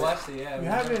never watched it. Yeah, you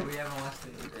haven't? We haven't watched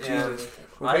it. Yeah. Jesus.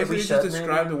 Well, basically, just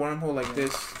describe the wormhole like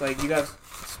this. Like, you got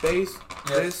space,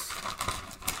 this.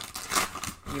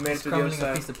 You made it to the other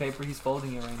side. A piece of paper. He's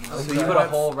folding it right now. So you put a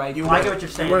hole right. I get what you're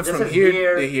saying. You went from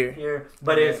here to here.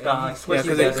 But it's got because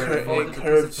it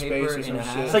curved space or some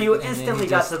shit. So you instantly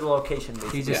got to the location.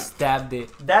 Basically. He just stabbed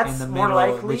it. That's in the more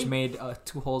middle, likely. which made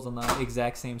 2 holes on the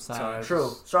exact same side.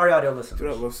 True. Sorry, audio listeners. Dude,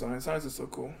 I love science. Science is so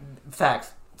cool.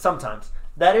 Facts. Sometimes.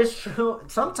 That is true.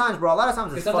 Sometimes, bro. A lot of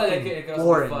times it's fucking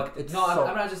boring.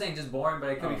 I'm not just saying just boring, but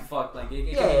it could be fucked. Like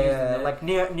it could be like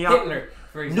Hitler.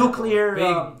 For example, nuclear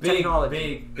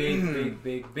technology.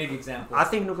 Big example. I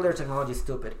think nuclear technology is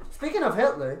stupid. Speaking of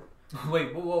Hitler.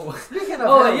 Wait, whoa. Speaking of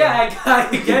Hitler. Yeah, I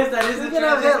guess that is the Speaking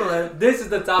of Hitler. This is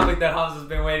the topic that Hans has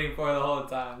been waiting for the whole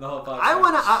time, the whole podcast. I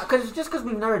want to, because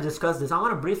we've never discussed this, I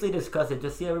want to briefly discuss it,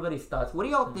 just see everybody's thoughts. What do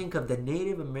y'all think of the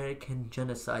Native American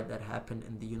genocide that happened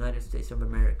in the United States of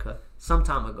America some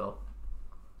time ago?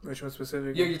 Which one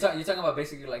specifically? You're talking about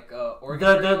basically like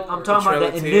Oregon. I'm talking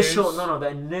about the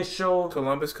initial.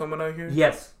 Columbus coming out here.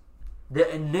 Yes, the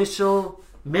initial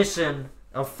mission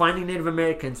of finding Native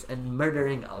Americans and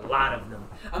murdering a lot of them.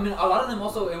 I mean, a lot of them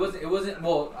also it wasn't.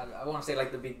 Well, I want to say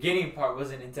like the beginning part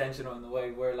wasn't intentional in the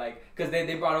way where like because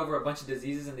they brought over a bunch of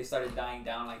diseases and they started dying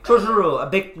down like. True. A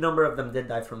big number of them did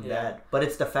die from that, but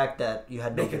it's the fact that you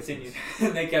had no business.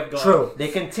 Continued. They kept going. True, they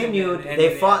continued. And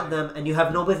they fought them, and you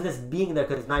have no business being there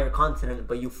because it's not your continent,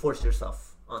 but you forced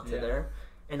yourself onto there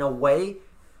in a way.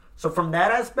 So from that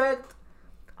aspect,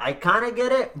 I kind of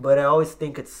get it, but I always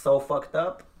think it's so fucked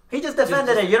up. He just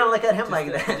defended it. You don't look at him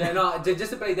like that. No,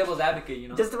 just to play devil's advocate, you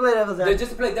know. Just to play devil's advocate.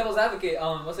 Just to play devil's advocate.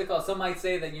 What's it called? Some might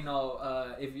say that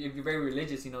if you're very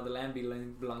religious, the land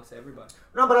belongs to everybody.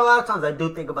 No, but a lot of times I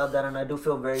do think about that, and I do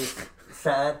feel very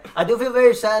sad. I do feel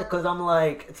very sad because I'm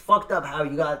like, it's fucked up how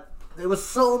you got. There was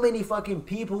so many fucking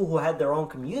people who had their own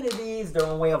communities, their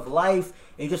own way of life,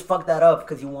 and you just fucked that up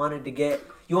because you wanted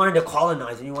to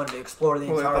colonize and you wanted to explore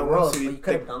the entire world. But you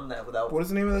could have done that without. What is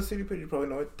the name of that city? You probably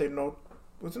know it.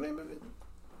 What's the name of it?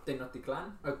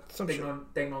 Tenochtitlan?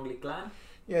 Tenochtitlan?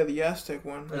 Yeah, the Aztec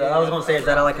one. I was going to say, is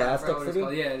that like an Aztec city?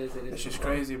 Yeah, it is. It's just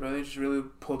crazy, bro. They just really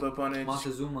pulled up on it.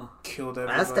 Montezuma. Killed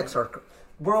everybody. Aztecs are...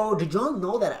 Bro, did y'all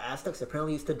know that Aztecs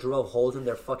apparently used to drill holes in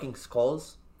their fucking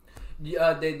skulls?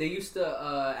 Yeah, they used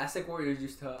to Aztec warriors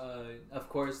used to of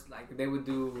course like they would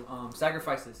do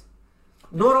sacrifices.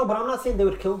 No, but I'm not saying they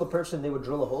would kill the person they would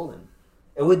drill a hole in.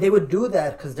 They would do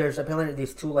that because there's apparently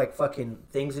these two like fucking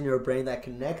things in your brain that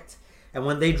connect, and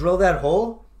when they drill that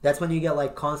hole, that's when you get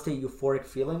like constant euphoric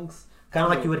feelings, kind of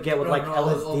like you would get with like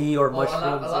LSD or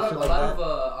mushrooms or shit like that. A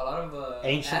lot of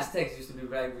ancient Aztecs used to be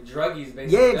like druggies,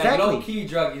 basically. Yeah, exactly. Like low key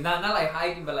druggies, not like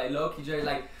hiking, but like low key druggies.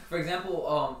 Like for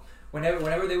example,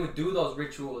 whenever they would do those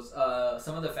rituals,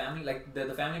 some of the family, like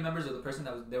the family members of the person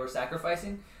they were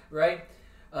sacrificing, right?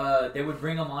 They would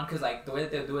bring them on because like the way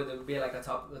that they do it, they would be like the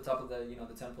top of the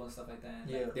the temple and stuff like that.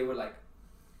 And, like, they would like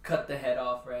cut the head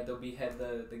off, right? They'll behead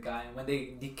the guy, and when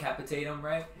they decapitate him,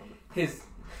 right, his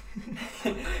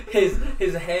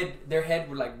head, their head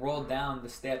would like roll down the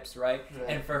steps, right?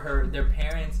 And for their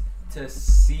parents to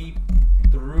see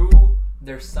through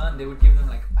their son, they would give them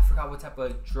like, I forgot what type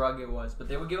of drug it was, but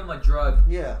they would give them a drug.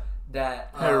 Yeah. That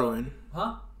heroin.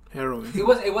 Huh? Heroin.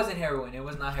 It wasn't heroin. It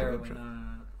was not heroin. No.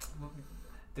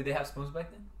 Did they have spoons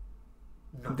back then?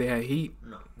 No. They had heat.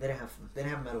 No, they didn't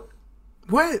have metal.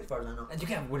 What? As far as I know. And you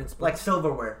can have wooden spoons. Like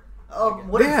silverware. Oh,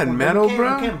 they had metal,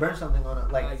 bro. You can't burn something on it,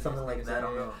 like something like that. I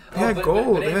don't know. They had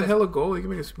gold. They had hella gold. You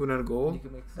can make a spoon out of gold.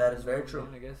 That is very true.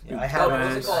 I guess. Yeah, I have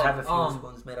a few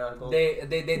spoons made out of gold.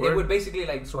 They would basically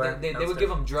like they would give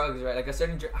them drugs, right? Like a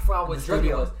certain I forgot what drug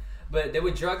it was, but they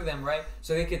would drug them, right?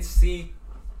 So they could see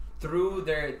through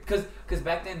their because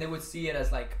back then they would see it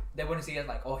as like. They wouldn't see it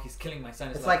like, oh, he's killing my son.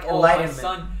 It's like oh,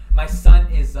 enlightenment. my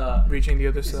son is reaching the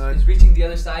other side. He's reaching the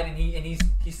other side, and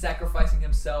he's sacrificing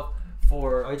himself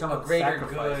for a greater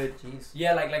good. Jeez.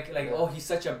 Yeah, oh, he's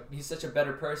such a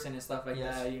better person and stuff like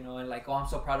that, and like, oh, I'm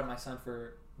so proud of my son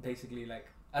for basically like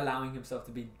allowing himself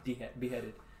to be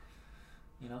beheaded.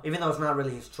 Even though it's not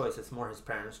really his choice, it's more his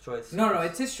parents' choice. No,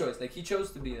 it's his choice. Like he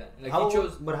chose to be that. Like he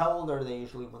chose. But how old are they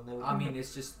usually when they? I mean,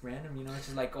 it's just random. It's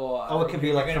just like it could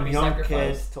be like from young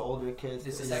kids to older kids.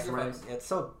 It's a sacrifice. It's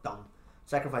so dumb.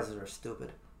 Sacrifices are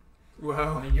stupid.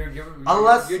 Wow. I mean, you're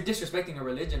disrespecting a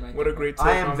religion, right? What a great.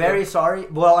 I am very sorry.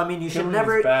 Well, I mean, you should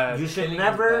never kill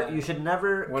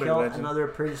another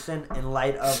person in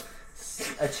light of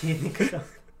achieving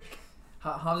stuff.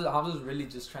 Hamza's really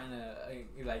just trying to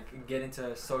like get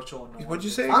into social norms. What'd you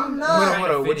say? I'm not.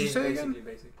 Hold on. What'd you say again?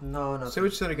 Basically. No. Say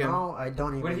what you said again. No, I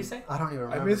don't even. What did he say? I don't even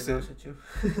remember. I missed it.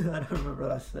 I don't remember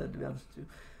what I said, to be honest with you.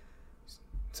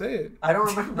 Say it. I don't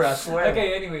remember, I swear.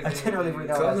 Okay, anyways. I generally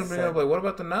forgot So I what was gonna bring up like, what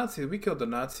about the Nazis? We killed the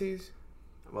Nazis.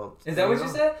 Well, is that what you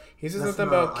said? He said something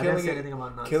about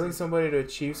killing somebody to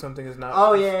achieve something is not.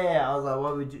 Oh yeah. I was like,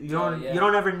 what would you? You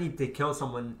don't ever need to kill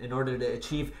someone in order to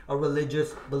achieve a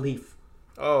religious belief.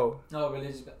 Oh. No,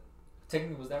 religious.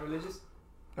 Technically, was that religious?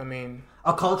 I mean,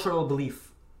 a cultural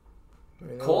belief.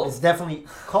 Cult? It's definitely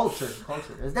culture.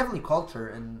 There's definitely culture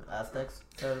in Aztecs.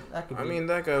 That could be. I mean,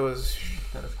 that guy was.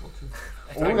 That is culture.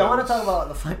 I want to talk about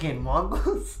the fucking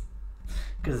Mongols.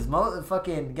 Because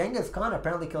fucking Genghis Khan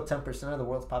apparently killed 10% of the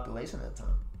world's population at the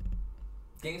time.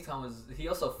 Genghis Khan he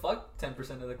also fucked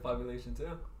 10% of the population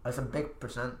too. That's a big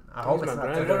percent. I hope it's not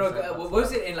 10%. No. What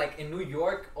was it in New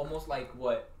York? Almost like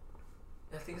what?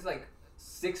 I think it's like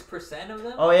 6% of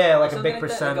them. Oh yeah, like a big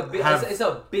percent. It's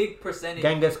a big percentage.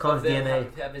 Genghis Khan's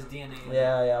DNA. Have his DNA.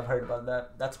 Yeah, I've heard about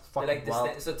that. That's fucking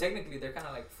wild. So technically, they're kind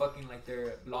of like fucking like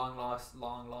their long lost,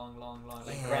 long,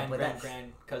 like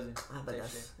grand cousin. But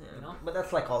that's, you know. But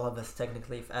that's like all of us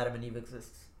technically, if Adam and Eve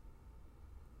exists.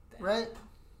 Damn. Right?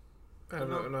 I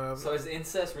don't know. So is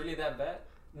incest really that bad?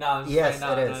 No, yes,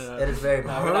 it is. It is very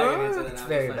bad. We're not getting into that. It's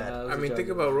very bad. I mean, think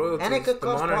about royalties. And it could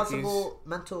cause possible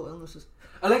mental illnesses.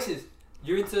 Alexis,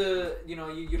 you're into,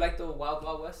 you like the Wild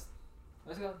Wild West?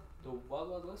 What's it called? The Wild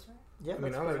Wild West, right? Yeah, I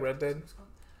mean, I like Red Dead.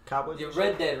 Cowboys. Yeah,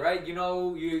 Red Dead, right? You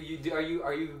are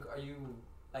you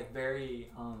like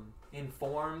very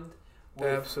informed?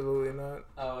 Absolutely not.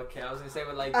 Oh, okay. I was gonna say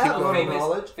with like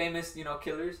famous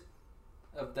killers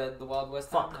of the Wild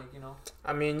West time, like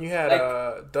I mean, you had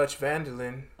Dutch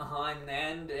Vanderlyn.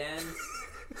 And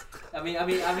I mean,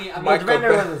 Michael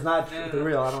Vanderlyn is not the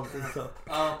real. I don't think so.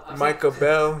 Michael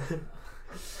Bell,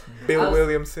 Bill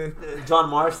Williamson, John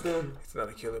Marston. He's not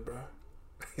a killer, bro.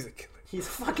 He's a killer. He's a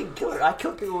fucking killer. I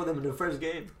killed people with him in the first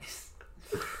game.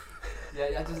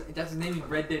 Yeah, that's his name. Is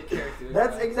Red Dead character.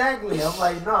 That's right? Exactly. I'm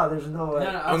like, no, there's no way.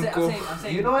 No, I'm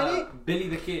saying. You know any? Billy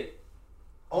the Kid.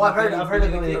 Oh, I've heard of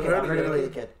Billy the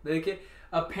Kid. Billy the Kid.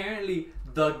 Apparently,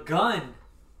 the gun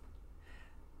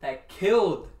that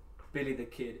killed Billy the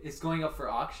Kid is going up for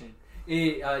auction.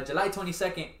 July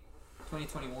 22nd,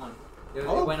 2021. It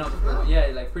went up,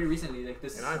 like pretty recently, like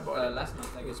this last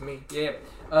month. Like it's me. Yeah,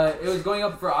 it was going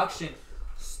up for auction,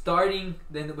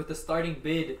 with the starting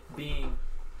bid being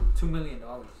 $2 million.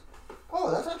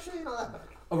 Oh, that's actually not that bad.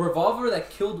 A revolver that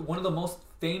killed one of the most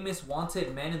famous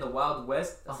wanted men in the Wild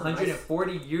West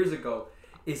 140 years ago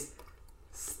is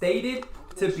stated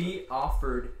to be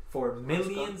offered for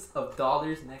millions of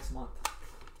dollars next month.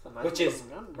 Which is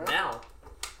now.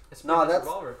 No, that's.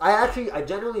 Revolver. I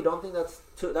genuinely don't think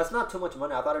that's not too much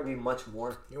money. I thought it'd be much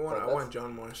more. I want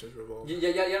John Morrison's revolver.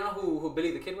 Yeah. You know who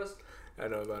Billy the Kid was? I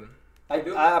know about him.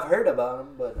 I've heard about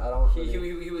him, but I don't.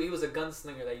 He was a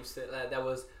gunslinger that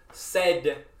was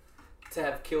said to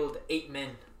have killed 8 men,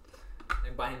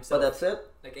 like by himself. But that's it.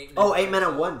 Like 8 men. Oh, 8 men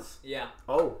at once. Yeah.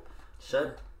 Oh,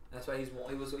 shit. That's why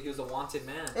he was a wanted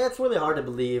man. Yeah, it's really hard to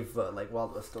believe like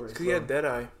Wild West stories. Because he had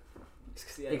Deadeye.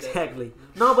 Exactly.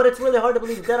 No, but it's really hard to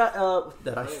believe Deadeye.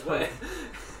 Deadeye.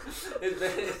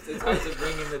 It's hard to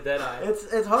bring in the Deadeye.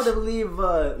 It's hard to believe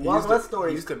Wild West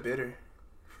stories. He used a bitter.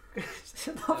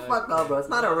 Shut the fuck up, bro. It's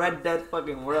not a Red Dead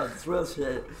fucking world. It's real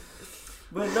shit.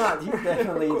 But no, he's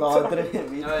definitely all didn't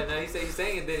hit me. No, he's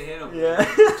saying it didn't hit him. Yeah.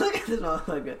 Look at this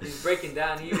motherfucker. He's breaking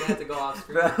down. He even had to go off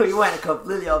screen. Bro, he went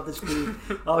completely off the screen.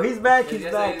 Oh, he's back. He's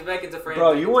back. He's back into frame.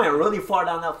 Bro, you went really far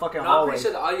down that fucking hallway. I'm pretty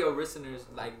sure the audio listeners,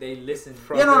 like, they listen.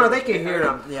 Yeah, no, they can hear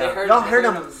him. Yeah. Y'all heard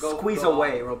him squeeze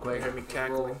away real quick. You heard me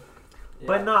cackling. Yeah.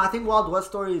 But no, I think Wild West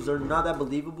stories are not that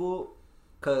believable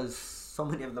because so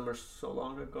many of them are so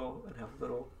long ago and have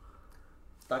little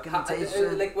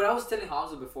documentation. Like what I was telling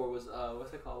Hamza before was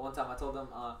what's it called? One time I told them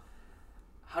how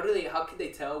can they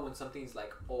tell when something's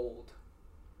like old?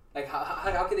 Like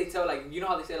how can they tell, like, you know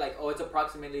how they say like, oh, it's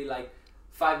approximately like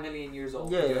 5 million years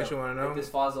old. Yeah. You actually want to know? Like this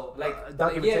fossil. Like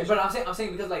documentation. Yeah, but I'm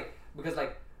saying because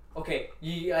okay,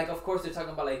 you like, of course they're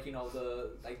talking about like, you know,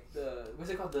 the what's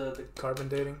it called, the carbon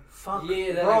dating. Fuck.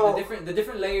 Yeah, bro. Like the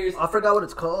different layers. I forgot what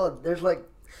it's called. There's like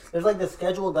the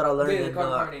schedule that I learned in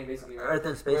carbon basically, right? Earth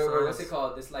and Space. What's it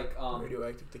called? This like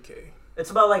radioactive decay. It's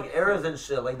about like eras and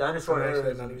shit, like dinosaur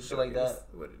eras and shit like that.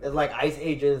 It's like ice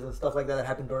ages and stuff like that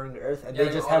happen during the Earth, and they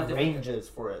just have ranges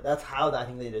for it. That's how I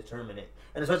think they determine it.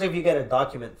 And especially if you get a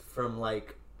document from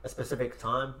like a specific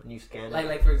time and you scan it.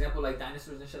 Like for example, like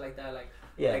dinosaurs and shit like that. Like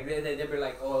yeah, like they were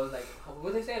like, oh, it was like,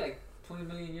 what did they say, like 20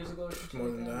 million years ago or something? More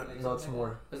than that. Like, no, it's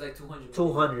more. It was like 200.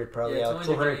 200 probably. Yeah,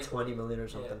 220 million. million or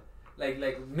something. Yeah.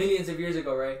 Like millions of years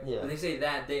ago, right? Yeah. When they say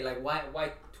that, they like, why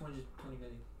 220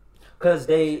 million? Because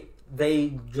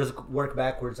they just work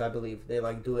backwards, I believe. They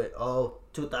like do it. Oh,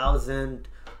 2000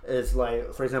 is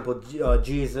like, for example,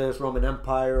 Jesus, Roman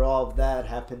Empire, all of that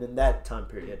happened in that time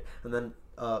period. And then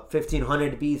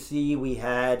 1500 BC, we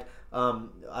had,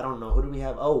 I don't know, who do we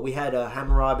have? Oh, we had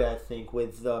Hammurabi, I think,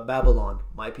 with Babylon,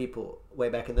 my people, way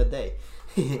back in the day.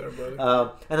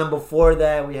 And then before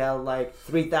that, we had like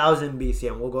 3000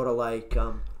 BC, and we'll go to like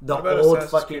the old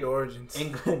fucking origins.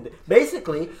 England.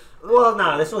 Basically, well,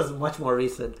 nah, this was much more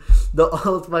recent. The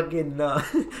old fucking.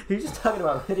 You're just talking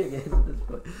about video games at this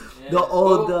point. Yeah. The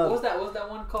old. What was that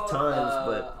one called? Times,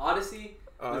 but Odyssey.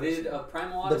 They did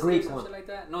Primal Odyssey, the Greek or some one. shit like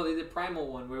that. No, they did Primal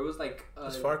one where it was like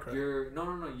Far Cry. you're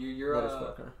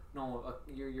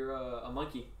a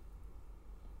monkey.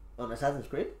 On Assassin's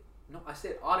Creed? No, I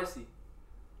said Odyssey.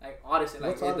 Like Odyssey,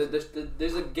 like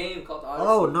there's a game called Odyssey.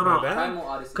 Oh no, Primal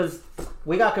Odyssey. Because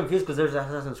we got confused because there's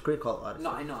Assassin's Creed called Odyssey.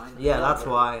 No, I know. Yeah, that's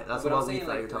why. That's what what I'm saying. we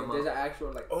Like, you're talking there's about. an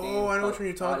actual like. Oh, I know what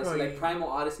you're talking Odyssey, about. Like Primal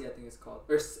Odyssey, I think it's called,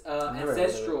 or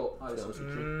Ancestral Odyssey.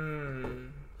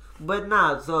 But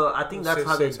nah, so I think that's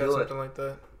how they do it. Something like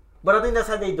that. But I think that's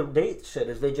how they date shit.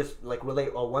 Is they just like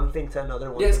relate one thing to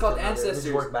another. Yeah, it's called Ancestors.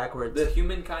 Just work backwards. The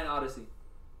Humankind Odyssey.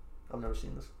 I've never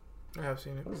seen this. I have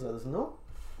seen it. What is that? No.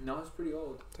 No, it's pretty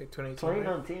old. It's like 2018.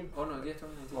 2019. Oh no, yeah,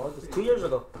 2019. Oh, it's 2 years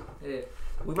ago. Yeah.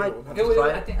 We might.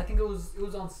 I think it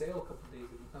was on sale a couple days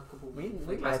ago. A couple We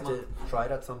like might last have to month. try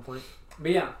it at some point.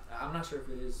 But yeah, I'm not sure if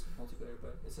it is multiplayer,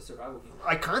 but it's a survival game.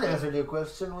 I kind of answered your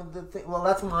question with the thing. Well,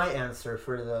 that's my answer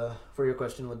for your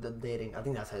question with the dating. I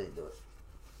think that's how they do it.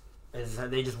 Is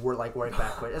that they just work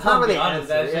backwards. It's not really an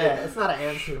answer. Yeah, it's not an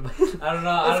answer. But I don't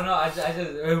know. I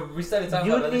just we started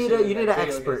talking about you need an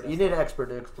expert. You need an expert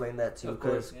to explain that to you,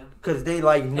 because they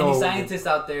like know. Any scientists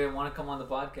out there want to come on the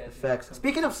podcast? Facts.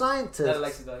 Speaking of scientists,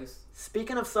 Alexis does.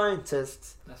 Speaking of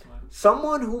scientists, that's mine.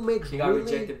 Someone who makes he got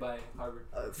rejected by Harvard.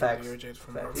 Facts. You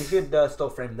should still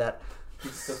frame that.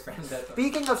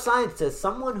 Speaking of scientists,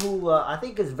 someone who I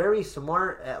think is very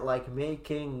smart at like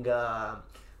making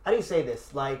how do you say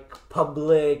this, like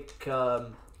public I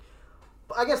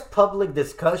guess public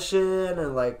discussion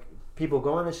and like people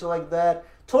going and shit like that.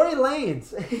 Tory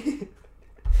Lanez.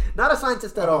 Not a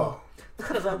scientist at all.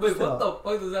 Wait, what the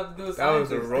fuck does that have to do with science?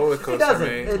 That was a roller coaster, It doesn't.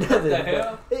 man. It doesn't. What the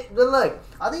hell? But look,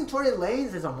 I think Tory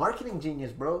Lanez is a marketing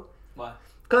genius, bro. Why?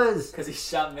 Because he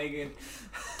shot Megan.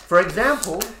 For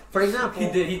example,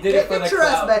 he did it for the get your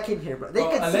ass back in here, bro. They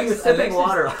can see you sipping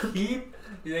water. He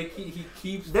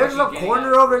keeps. There's a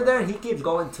corner over there, and he keeps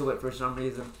going to it for some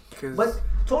reason. But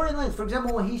Tory Lanez, for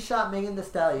example, when he shot Megan Thee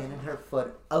Stallion in her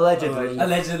foot, allegedly.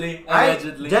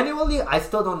 Genuinely, I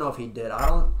still don't know if he did. I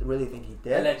don't really think he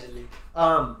did. Allegedly.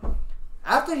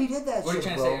 After he did that, what are you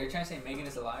trying to say? Are you trying to say Megan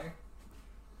is a liar?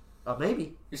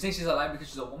 Maybe. You're saying she's a liar because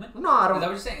she's a woman? No, I don't. Is that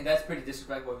what you're saying? That's pretty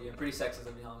disrespectful of you and pretty sexist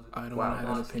of you, Hamza. I don't want to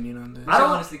have an opinion on this. I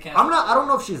don't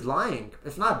know if she's lying.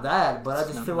 It's not that, but I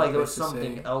just feel like there was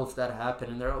something else that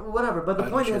happened in there. Whatever. But the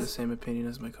point is, I share the same opinion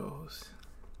as my co-host.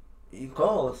 You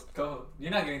co-host.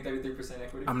 You're not getting 33%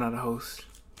 equity. I'm not a host.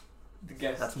 The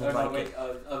guest. That's more like wait,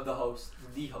 of the host.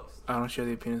 The host. I don't share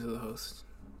the opinions of the host.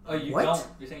 Oh, you don't?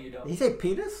 You're saying you don't? Did he say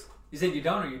penis? You said you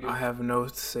don't or you do? I have no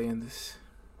say in this.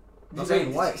 You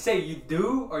say you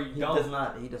do or you don't? He does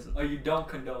not. He doesn't. Or you don't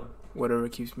condone? Whatever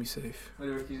keeps me safe.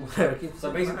 Whatever keeps me safe.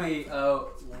 So basically,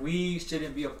 we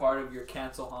shouldn't be a part of your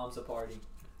cancel Hamza party.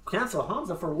 Cancel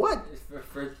Hamza for what?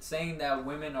 For saying that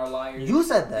women are liars. You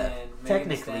said that. And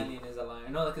technically, Megan Thee Stallion is a liar.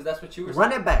 No, because that's what you were saying.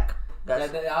 Run it back.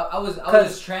 I was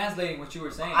just translating what you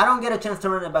were saying. I don't get a chance to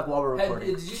run it back while we're recording.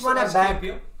 Did you just run it back.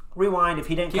 Rewind if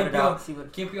he didn't cut it out.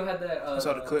 Kim Peel had that. I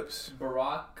saw the clips.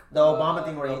 Barack. The Obama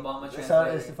thing where he. Obama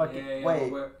translator.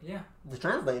 Wait. Yeah. The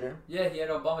translator. Yeah, he had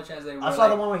an Obama translator. I saw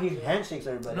the one where he handshakes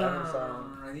everybody.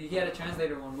 No. He had a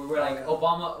translator one where we're like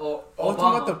Obama. Oh,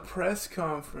 talking about the press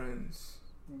conference.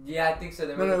 Yeah, I think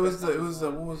so. No, it was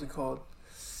what was it called?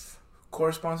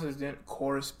 Correspondent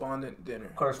dinner.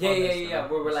 Yeah.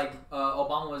 Where we're like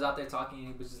Obama was out there talking and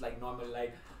he was just like normally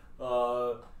like,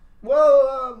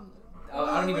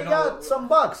 I don't even know. We got some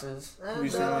boxes. And,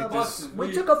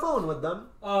 we took a phone with them.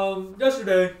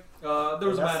 Yesterday, there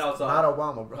was a man outside. Not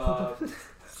Obama, bro.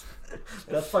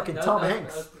 That's fucking Tom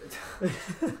Hanks.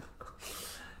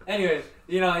 Anyways,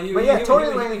 he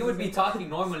would be talking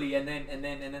normally, and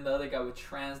then the other guy would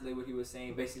translate what he was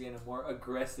saying, basically in a more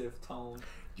aggressive tone.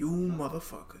 You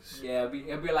motherfuckers. Yeah,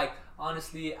 it'd be like,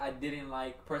 honestly, I didn't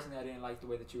like the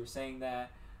way that you were saying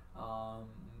that.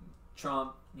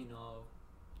 Trump,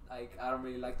 like, I don't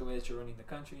really like the way that you're running the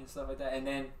country and stuff like that. And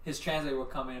then his translator would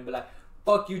come in and be like,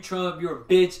 fuck you, Trump, you're a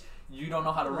bitch. You don't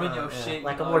know how to run your shit.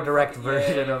 Like a more direct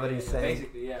version of what he's saying.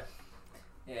 Basically, yeah.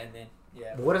 Yeah, and then,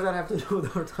 yeah. But what does that have to do with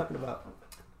what we're talking about?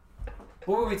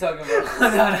 What were we talking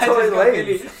about? Tory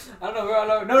Lanez. I don't know,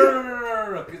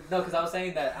 bro. No, because I was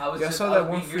saying that I was just saw that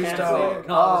one freestyle.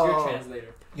 No, I was your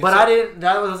translator.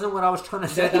 That wasn't what I was trying to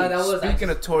say. Speaking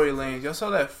of Tory Lanez, y'all saw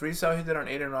that freestyle he did on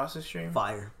Aiden Ross's stream?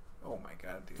 Fire. Oh my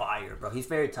god, dude. Fire, bro. He's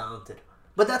very talented.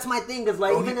 But that's my thing, is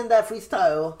like, even in that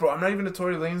freestyle. Bro, I'm not even a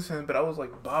Tory Lanez fan, but I was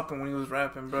like bopping when he was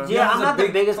rapping, bro. Yeah, I'm not the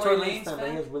biggest Tory Lanez fan, but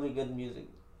he has really good music.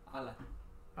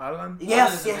 Alan?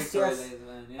 Yes.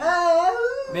 Yeah.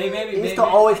 Maybe. He used to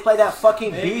always play that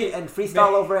fucking beat and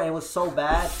freestyle over it, and it was so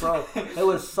bad, bro. It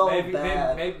was so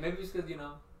bad. Maybe it's because,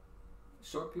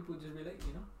 short people just relate,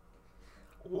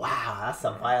 Wow, that's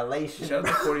a violation. Shout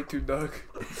out to 42 Doug.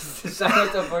 Shout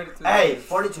out to 42 Doug. Hey,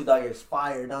 42 Doug is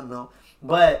fired, I don't know.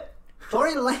 But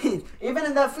Tory Lanez, even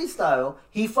in that freestyle,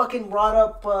 he fucking brought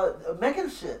up Megan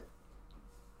shit.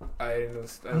 I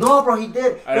didn't know. No, bro, he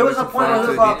did. There was a point where he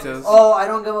was like, I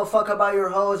don't give a fuck about your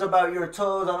hoes, about your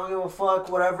toes, I don't give a fuck,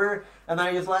 whatever. And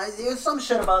then he was like, there's some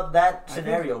shit about that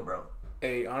scenario, bro.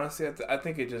 Hey, honestly, I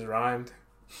think it just rhymed.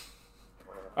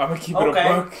 I'm gonna keep it a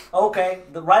buck. Okay.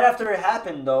 Right after it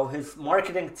happened, though, his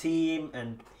marketing team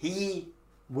and he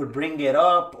would bring it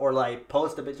up or like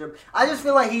post a picture. I just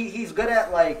feel like he's good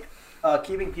at like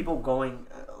keeping people going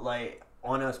like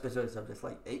on a specific subject.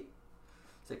 Like 8,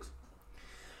 6.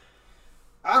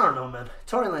 I don't know, man.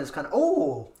 Tory Lanez is kind of.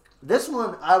 Oh, this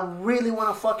one I really want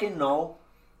to fucking know.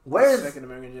 Where is Second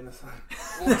American Genocide?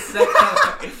 I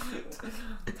think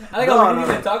we didn't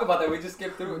even talk about that. We just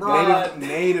skipped through it.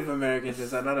 Native American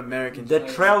Genocide, not American Genocide.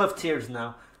 The Trail of Tears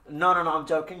now. No, I'm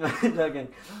joking. I'm joking.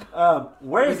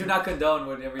 Where is... We do not condone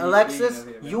whatever you're Alexis,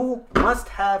 you must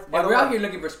have... Yeah, we're out here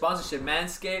looking for sponsorship.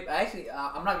 Manscaped.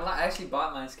 I'm not gonna lie. I actually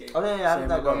bought Manscaped. Oh, yeah.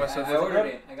 I bought myself. I ordered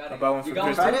it. I got it. I bought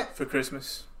one for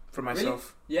Christmas. For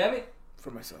myself. Really? You have it? For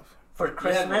myself. For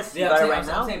Christmas? You got it right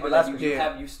now?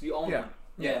 You own one.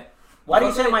 Yeah. Why do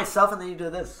you say myself and then you do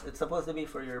this? It's supposed to be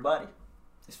for your body.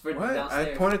 It's for what?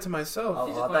 downstairs. I pointed to myself.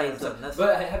 I thought you said this.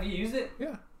 But have you used it?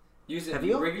 Yeah. Use it have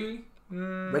you? regularly?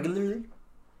 Regularly?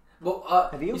 Well,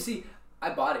 have you? You see,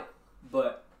 I bought it,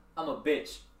 but I'm a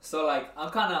bitch. So like,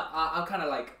 I'm kind of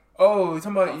like. Oh, you're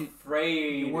talking about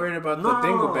afraid. You're worried about the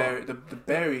dingleberry, the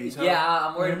berries. Huh? Yeah,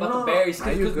 I'm worried about the berries.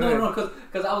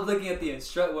 Because I was looking at the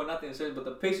not the instructions, but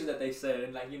the pictures that they said,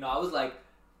 and like I was like,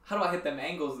 how do I hit them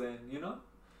angles then? You know.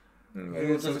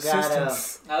 You just gotta.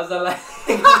 I was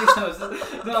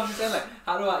like, no, I'm just saying like,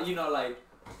 how do I, like.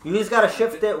 You just gotta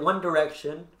shift it one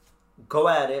direction, go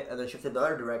at it, and then shift it the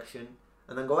other direction,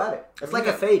 and then go at it. It's like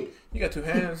a fade. You got 2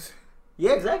 hands.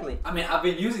 Yeah, exactly. I mean, I've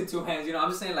been using 2 hands. I'm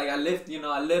just saying like I lift, and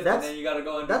then you gotta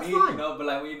go underneath. But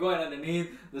like when you're going underneath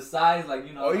the sides, like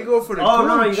Oh, you go for the. Oh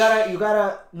no, you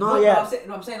gotta. No, yeah.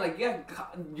 I'm saying like yeah,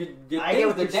 I get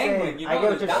what you're saying. I get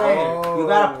what you're saying. Oh. You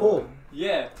gotta pull.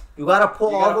 Yeah. You gotta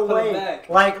pull all the pull it way. back.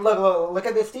 Like look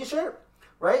at this T-shirt,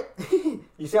 right?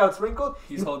 You see how it's wrinkled?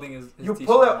 He's holding his You T-shirt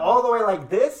pull it right all the way like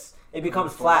this. It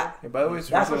becomes flat. Yeah, by the way, it's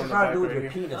That's what wrinkled you're on the trying to do with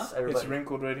back your right penis. here. Everybody. It's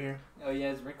wrinkled right here. Oh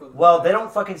yeah, it's wrinkled. Well, they don't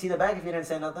fucking see the back if you didn't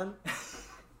say nothing.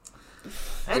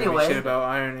 Anyway, shit about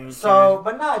ironing. So,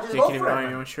 but nah, just you go can't for even it. iron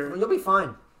your own shirt. You'll be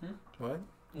fine. What?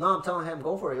 No, I'm telling him,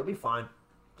 go for it. You'll be fine.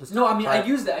 Just No, I mean try I it.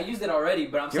 used it already,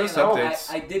 but I'm Give saying us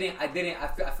like updates. I didn't. I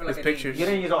feel With like pictures. You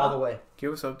didn't use it all the way.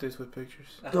 Give us updates with pictures.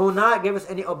 Do not give us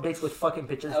any updates with fucking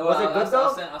pictures. Well, Was it good though?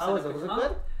 I'll send How was it? Was it huh?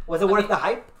 good? Was it worth the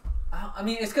hype? I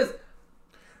mean, it's because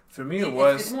For me, it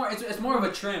was. It's more of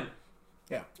a trim.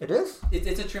 It is.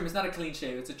 It's a trim. It's not a clean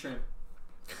shave. It's a trim.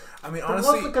 I mean, But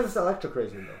honestly, mostly because it's electric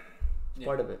raising though. Yeah.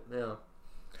 Part of it. Yeah.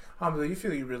 you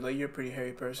feel you relate. You're a pretty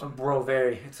hairy person. Bro,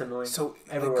 very. It's annoying. So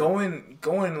Everywhere.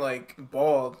 going like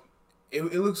bald, it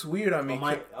looks weird on me.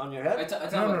 On your head? I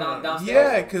talk about downstairs.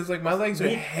 Yeah, because like my legs are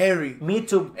hairy. Me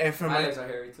too. And from My legs are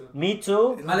hairy too. Me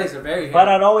too. My legs are very hairy. But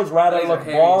I'd always rather Legs are look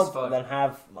hairy as bald fuck. than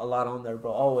have a lot on there,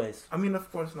 bro. Always. I mean,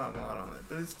 of course, not a lot on it,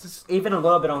 but it's just. Even a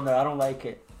little bit on there. I don't like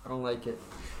it.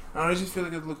 I just feel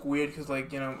like it look weird because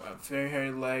very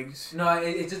hairy legs. No,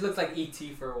 it just looks like ET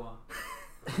for a while.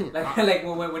 like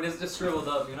when it's just shriveled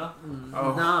up,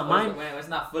 Oh. Nah, mine. When it's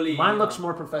not fully. Mine looks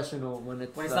more professional when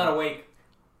it's not awake.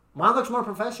 Mine looks more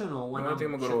professional when I think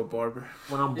I'm gonna go to a barber.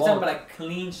 when I'm You're talking bald. about like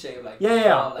clean shave, like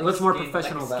Yeah. bald, like It looks more skin,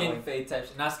 professional like that skin way. fade type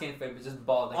shit. Not skin fade, but just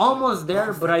bald. Like, Almost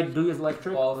there, but I do use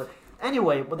electric. Bald. But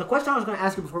anyway, but the question I was going to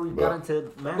ask you before we got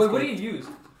into Manscaped. Wait, what do you use?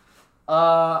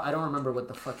 I don't remember what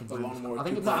the fucking The thing is. lawnmower I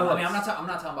think it's No, I Philips. mean, I'm not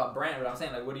talking about brand, but I'm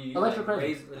saying like, what do you use? Electric like,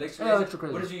 razor. Electric Yeah, razor? electric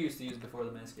razor. What did you used to use before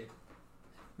the Manscaped?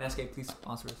 Manscaped, please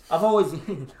sponsor us. I've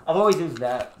always used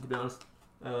that, to be honest.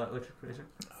 Electric razor.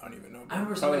 I don't even know. I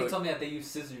remember somebody told me that they use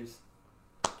scissors.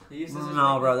 They use scissors.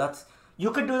 No, bro,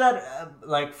 you could do that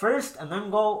like first and then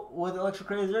go with electric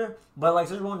razor, but like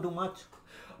scissors won't do much.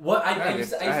 What I I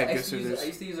used to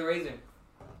use a razor.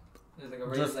 It was like a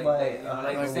razor, Just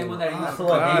like the same one that I that's used. a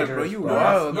little God, dangerous, bro, you bro.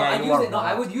 wild. No, Yeah, I you use are it. No,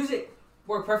 I wild. would use it.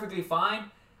 Work perfectly fine,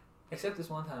 except this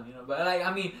one time, But like,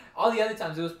 I mean, all the other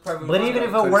times it was perfectly. But fine. even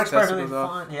if Cut it his works perfectly testicles off.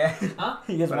 fine, yeah. Huh?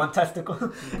 He has But- one testicle.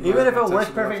 Yeah, Even if it one works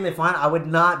testicle. perfectly fine, I would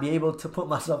not be able to put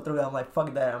myself through that. I'm like,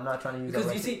 fuck that. I'm not trying to use Because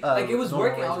that you see, razor. like it was normal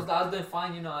working. I razor. was doing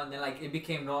fine, and then like it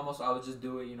became normal, so I would just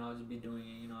do it. I would just be doing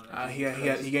it. Like,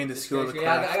 He gained the skill of the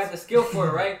Yeah, craft. I got the skill for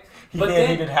it, right? He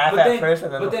did half but at then- first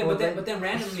and then the full thing. but then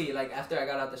randomly, like after I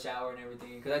got out the shower and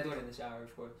everything, because I do it in the shower,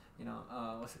 of course.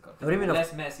 What's it called? What do you mean?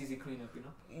 Less mess, easy cleanup.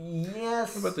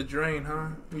 Yes. What about the drain, huh?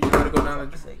 You try to go down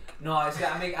the drain. No,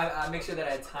 I make sure that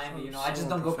I time it. I just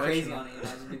don't go crazy on it. I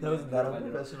just be That was doing it that little by little.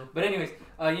 unprofessional. But anyways,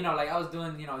 like I was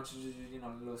doing,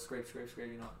 little scrape,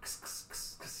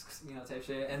 type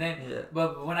shit. And then, Yeah.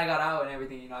 but when I got out and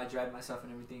everything, I dried myself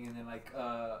and everything. And then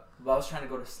while I was trying to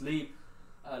go to sleep,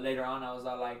 later on, I was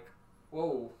all like,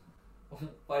 whoa,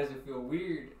 why does it feel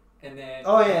weird? And then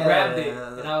grabbed it,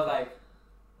 and I was like,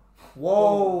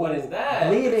 Whoa. what is that?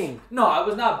 Bleeding. No, I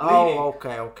was not bleeding. Oh,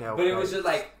 okay. But it was just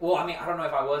like, well, I mean, I don't know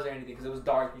if I was or anything because it was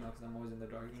dark, because I'm always in the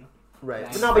dark, Right. Yeah,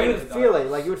 But no, but you it's would afraid feel of the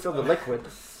it. Like you would feel the liquid.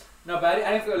 No, but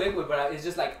I didn't feel liquid, but it's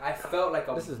just like I felt like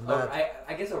This is mad.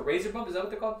 I guess a razor bump, is that what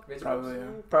they're called? Razor Probably,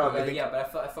 bumps? yeah. Probably. Yeah, but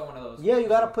I felt one of those. Yeah, you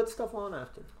gotta put stuff on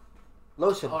after.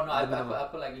 Lotion. Oh no, I minimum.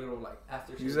 put like little like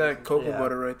after. Use that cocoa Yeah.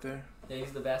 butter right there. Yeah,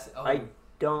 use the basket. Oh, I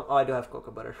don't. Oh, I do have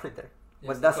cocoa butter right there. yeah,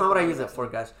 But it's that's the not what I cocoa use it butter, for,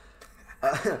 guys.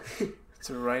 It's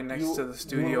right next You- to the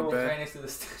studio you- bed. Right next to the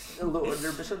studio. A little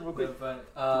intermission real quick. But,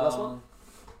 last one?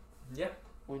 Yeah.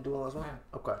 We do one last one?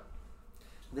 Yeah. Okay.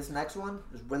 This next one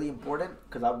is really important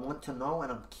because I want to know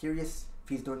and I'm curious if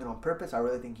he's doing it on purpose. I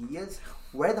really think he is.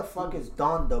 Where the fuck is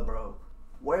Donda, bro?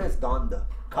 Where is Donda?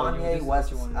 Kanye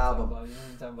West's album. You want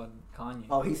to talk about Kanye?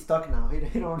 Oh, he's stuck now.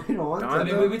 He don't want Donda? I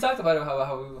to. mean, we talked about it,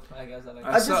 how we, I guess, I like.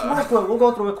 I just real quick. We'll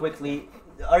go through it quickly.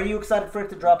 Are you excited for it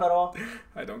to drop at all?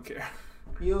 I don't care.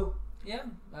 You? Yeah.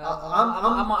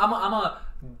 I'm I'm a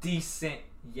decent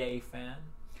Ye fan.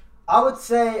 I would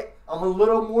say I'm a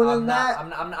little more than that. I'm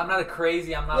not a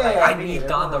crazy. I'm not I need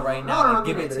Donda right now. Like,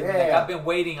 give it to me. Like, I've been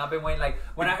waiting. Like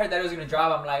when I heard that it was gonna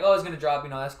drop, I'm like, oh, it's gonna drop.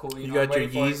 That's cool. You got your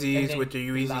Yeezys with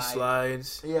your Yeezy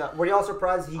slides. Yeah. Were y'all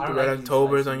surprised he? The Red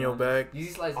Octobers on your back.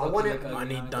 Yeezy slides. I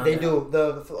need Donda. They do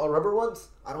the rubber ones.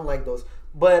 I don't like those.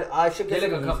 But I should get. They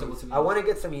look some uncomfortable Yeezys. to me. I want to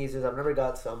get some Yeezys. I've never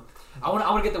got some. I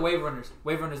want to get the Wave Runners.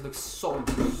 Wave Runners look so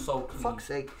clean. Fuck's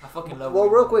sake. I fucking love. Well,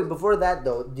 real quick before that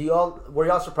though, were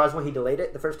y'all surprised when he delayed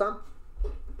it the first time?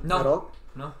 No. At all?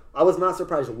 No. I was not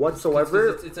surprised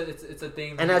whatsoever. It's a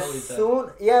thing. And as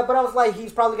soon, but I was like,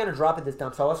 he's probably gonna drop it this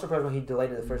time. So I was surprised when he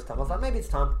delayed it the first time. I was like, maybe it's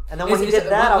time. And then when he did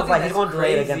that, I was like, he's gonna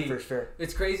delay it again for sure.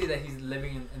 It's crazy that he's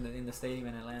living in the stadium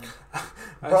in Atlanta.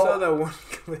 I saw that one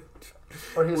clip.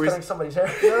 Or he was cutting somebody's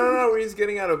hair. No, where he's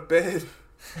getting out of bed.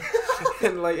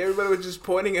 And like everybody was just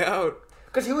pointing out.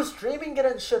 Cause he was streaming it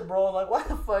and shit, bro. Like, what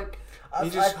the fuck? He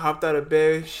just hopped out of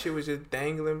bed. Shit was just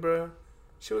dangling, bro.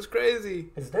 Shit was crazy.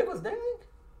 His dick was dangling?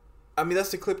 I mean,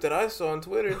 that's the clip that I saw on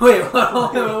Twitter. Wait,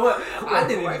 what? I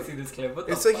didn't even see this clip.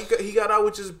 It's like he got out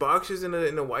with just boxers in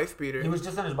a wife beater. He was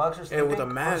just in his boxers and with a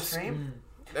mask.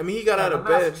 I mean, he got out of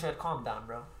bed. Shit, calm down,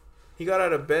 bro. He got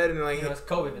out of bed and like it was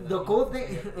COVID. The cool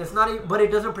thing, it's not even, but it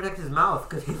doesn't protect his mouth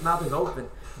because his mouth is open.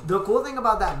 The cool thing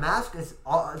about that mask is,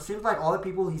 it seems like all the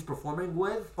people he's performing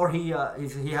with, or he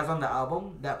has on the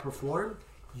album that perform,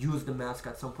 use the mask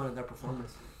at some point in their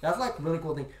performance. That's like a really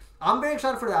cool thing. I'm very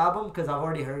excited for the album because I've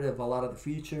already heard of a lot of the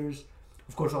features.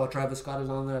 Of course, all Travis Scott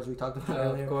is on there, as we talked about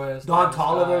earlier. Of course, Don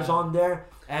Toliver's on there,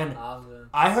 and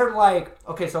I heard like,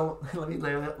 okay, so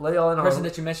let y'all in. The person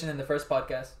that you mentioned in the first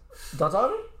podcast. Don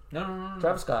Toliver? No.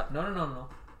 Travis Scott. No.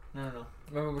 Remember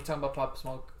we were talking about Pop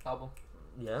Smoke album?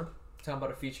 Yeah. Talking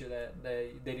about a feature that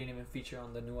they didn't even feature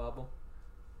on the new album.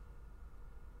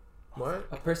 What?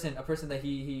 A person that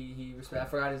he respect. I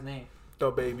forgot his name.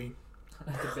 The Baby.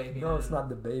 The Baby. No, it's not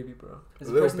The Baby, bro. It's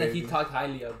a person that he talked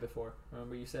highly of before.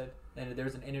 Remember you said? And there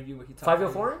was an interview where he talked.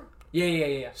 504?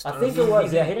 Yeah. I think it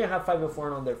was. Yeah, he didn't have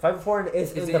 504 on there. 504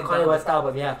 is in the Kanye West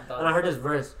album. Yeah, and I heard his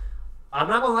verse. I'm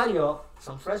not gonna lie to y'all.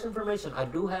 Some fresh information. I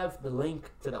do have the link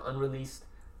to the unreleased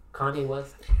Kanye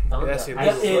West. That's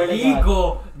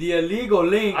illegal. The illegal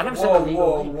link. I never said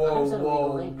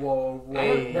illegal link. Whoa.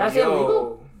 Did I say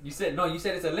illegal? You said no. You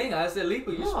said it's a link. I said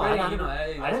illegal. You're spreading.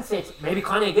 I didn't say it. Maybe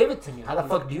Kanye gave it to me. How the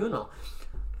fuck do you know?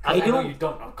 I know you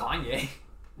don't know Kanye.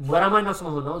 But I might know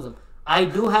someone who knows him. I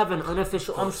do have an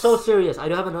unofficial. I'm so serious. I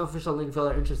do have an unofficial link if y'all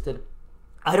are interested.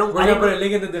 We're gonna put a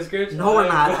link in the description. No, we're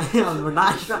not. We're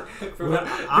not.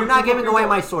 I'm not giving away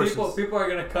my sources. People are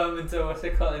gonna come into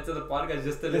into the podcast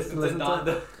just to listen to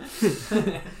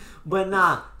Donda. But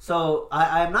nah. So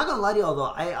I'm not gonna lie to y'all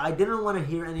though. I didn't want to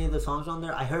hear any of the songs on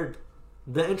there. I heard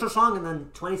the intro song and then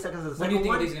 20 seconds of the second one.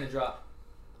 When do you think he's gonna drop?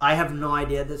 I have no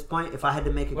idea at this point. If I had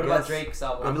to make a guess, what about Drake's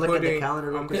album? I'm looking at the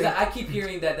calendar. Because I keep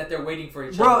hearing that they're waiting for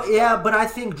each other. Bro, yeah, but I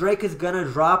think Drake is gonna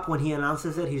drop when he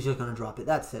announces it. He's just gonna drop it.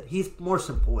 That's it. He's more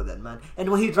simple with it, man. And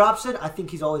when he drops it, I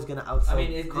think he's always gonna outsell. I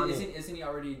mean, isn't he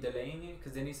already delaying it?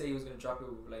 Because then he said he was gonna drop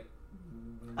it like.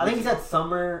 I think he said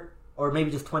summer or maybe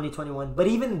just 2021. But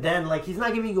even then, like, he's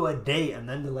not giving you a date and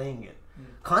then delaying it.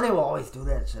 Kanye will always do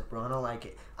that shit, bro. I don't like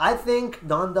it. I think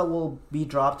Donda will be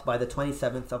dropped by the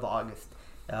 27th of August.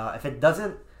 If it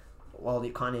doesn't, well,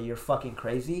 Kanye, you're fucking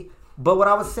crazy. But what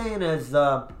I was saying is,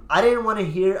 I didn't want to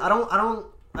hear. I don't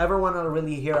ever want to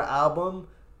really hear an album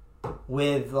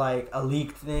with like a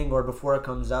leaked thing or before it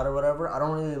comes out or whatever. I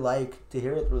don't really like to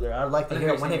hear it through there. I'd like to hear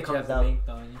it when it comes out. Link,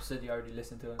 though, and you said you already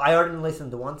listened to it. I already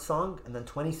listened to one song and then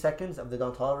 20 seconds of the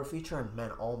Don Toliver feature, and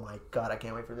man, oh my god, I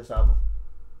can't wait for this album.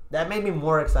 That made me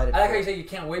more excited. I like how you say you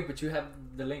can't wait, but you have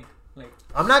the link. Like,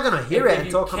 I'm not gonna hear it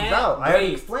until it comes out. I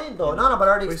already explained though. No, but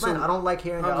I already explained. I don't like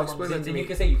hearing the album. Then you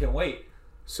can say you can wait.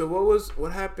 So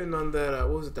what happened on that?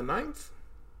 What was it? The 9th?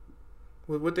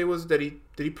 What day was it that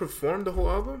did he perform the whole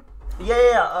album?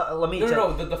 Yeah. Let me.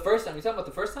 No. The first time. You talking about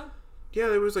the first time? Yeah,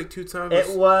 there was like 2 times.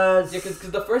 It was. Yeah, because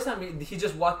the first time he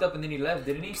just walked up and then he left,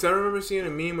 didn't he? Because I remember seeing a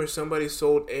meme where somebody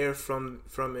sold air from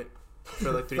it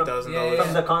for like $3,000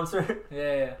 from the concert.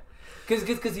 Yeah.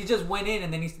 Because he just went in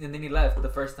and then he left the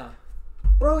first time.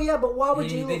 Bro, yeah, but why would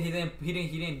you? He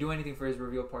didn't do anything for his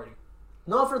reveal party.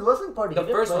 No, for the listening party.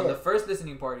 The first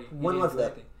listening party. When was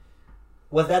that?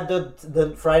 Was that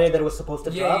the Friday that it was supposed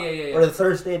to drop? Yeah. Or the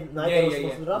Thursday night that it was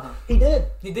supposed to drop? He did.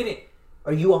 He did it.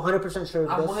 Are you 100% sure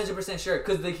of I'm this? 100% sure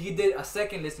because he did a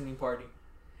second listening party.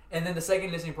 And then the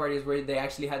second listening party is where they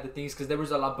actually had the things because there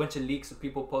was a bunch of leaks of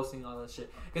people posting all that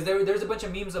shit. Because there's a bunch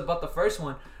of memes about the first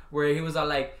one where he was all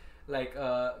like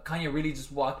Kanye really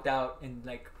just walked out and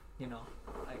like, you know,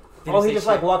 like. He just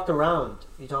like walked around.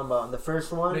 You talking about on the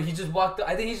first one? No, he just walked.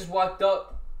 I think he just walked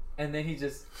up and then he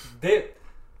just dipped.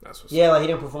 That's what's like he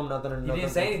didn't perform nothing. He didn't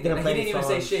say anything. He didn't even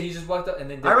say shit. He just walked up and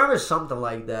then dipped. I remember something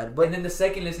like that. But and then the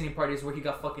second listening party is where he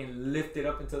got fucking lifted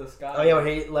up into the sky. Oh yeah, where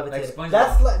he levitated. Like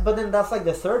But then that's like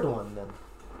the third one then,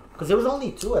 because there was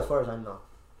only 2 as far as I know.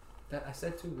 I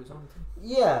said 2. There's only 2.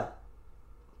 Yeah,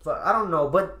 but I don't know.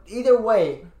 But either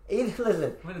way,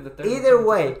 either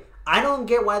way, I don't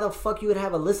get why the fuck you would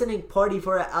have a listening party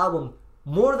for an album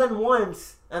more than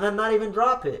once and then not even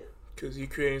drop it. Because you're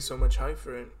creating so much hype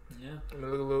for it. Yeah. I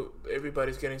mean, look,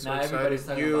 everybody's getting so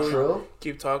excited. You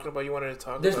keep talking about you wanted to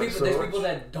talk there's about people, it. There's people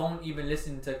that don't even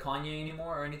listen to Kanye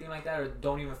anymore or anything like that, or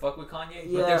don't even fuck with Kanye.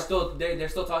 Yeah. But they're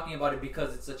still talking about it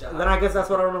because it's such a. Then I guess that's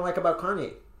what I don't like about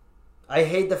Kanye. I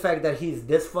hate the fact that he's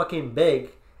this fucking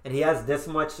big and he has this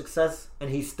much success and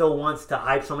he still wants to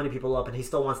hype so many people up and he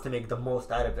still wants to make the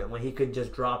most out of it when he could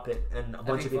just drop it and a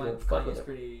bunch of people fuck with it. Kanye's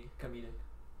pretty comedic.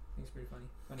 He's pretty funny.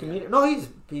 Comedic? No,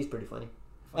 he's pretty funny.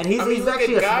 And he's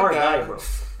actually a smart guy, bro.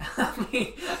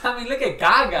 I mean, look at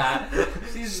Gaga.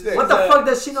 What the fuck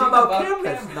does she know about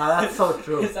cameras? Nah, that's so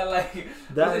true. Is that like...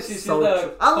 That's she's so the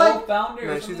true. I like... founder.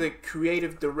 No, she's a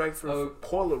creative director of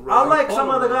Polaroid. I like some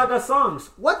of the Gaga songs.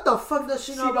 What the fuck does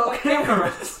she know about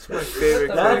cameras? That's my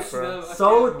favorite. That's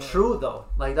so true, though.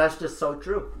 Like, that's just so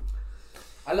true.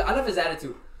 I love his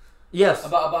attitude. Yes.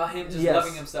 About him just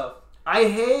loving himself. I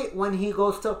hate when he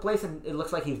goes to a place and it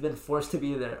looks like he's been forced to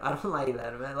be there. I don't like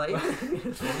that, man. Like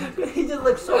he just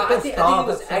looks so pissed off. I think it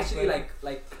was actually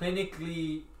like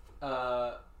clinically,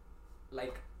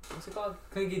 like what's it called?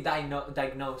 Clinically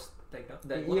diagnosed.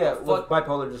 With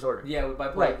bipolar disorder. Yeah, with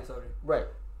bipolar disorder. Right.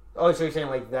 Oh, so you're saying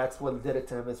like that's what did it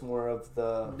to him? It's more of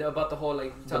about the whole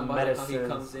like the medicine. How he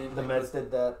comes in. The meds did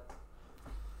that.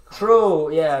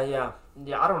 True. Yeah.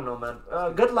 I don't know, man.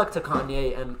 Good luck to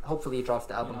Kanye, and hopefully he drops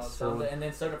the album soon. And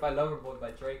then Certified Lover Boy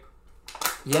by Drake.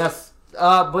 Yes.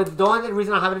 But the only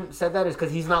reason I haven't said that is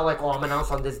because he's not like, I'm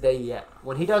announced on this day yet.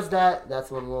 When he does that, that's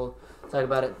when we'll talk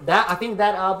about it. I think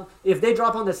that album, if they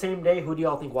drop on the same day, who do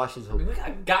y'all think watches who? We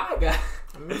got Gaga.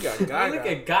 We got Gaga. Look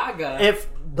at Gaga. If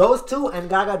those two and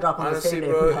Gaga drop on the same day,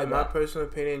 bro, in my personal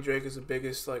opinion, Drake is the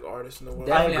biggest like artist in the world.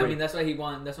 Definitely. I mean, that's why he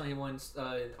won. That's why he won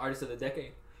Artist of the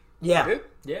Decade. Yeah.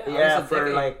 Yeah.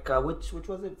 For like which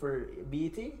was it for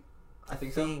BET? I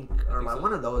think so. Or like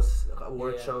one of those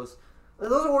award shows.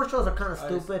 Those award shows are kind of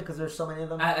stupid because there's so many of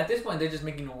them. At this point, they're just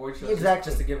making award shows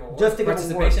exactly just to give awards. Just to give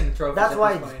participation trophies. That's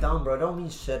why it's dumb, bro. Don't mean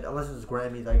shit unless it's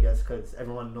Grammys, I guess, because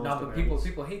everyone knows. No, but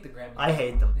people hate the Grammys. I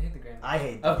hate them. They hate the Grammys. I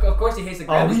hate them. Of course, he hates the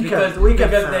Grammys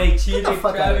because they cheated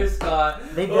Travis Scott.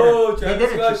 They didn't.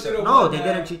 Travis Scott No, they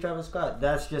didn't cheat Travis Scott.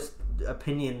 That's just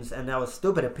opinions, and that was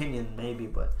stupid opinion, maybe,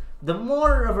 but. The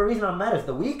more of a reason I'm mad is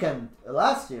The Weeknd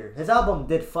last year. His album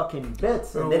did fucking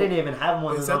bits, and they didn't even have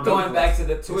one. Is that going back to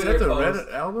the Twitter? Is that the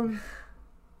Reddit album?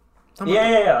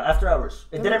 Yeah. After Hours.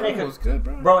 It didn't make it. Was good,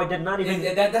 bro. Bro, it did not even.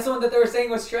 That's the one that they were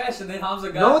saying was trash, and then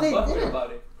Hamza got buffering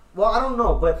about it. Well, I don't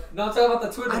know, but no, I'm talking about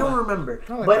the Twitter. I don't remember.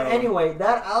 But anyway,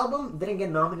 that album didn't get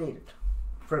nominated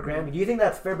for a Grammy. Do you think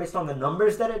that's fair based on the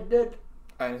numbers that it did?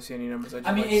 I didn't see any numbers.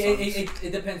 I mean,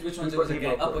 it depends which ones it was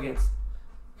up against.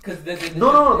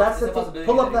 No, that's the thing.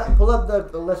 Pull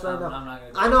up the list right now.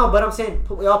 I know, but I'm saying,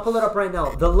 y'all pull it up right now.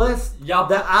 The list,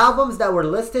 the albums that were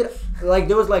listed, like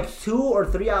there was like 2 or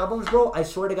 3 albums, bro. I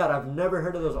swear to God, I've never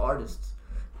heard of those artists.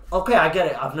 Okay, I get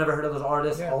it. I've never heard of those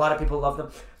artists. Yeah. A lot of people love them,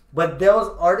 but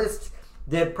those artists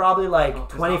did probably like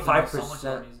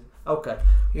 25%. Okay.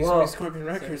 Well, Scorpion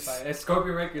Records.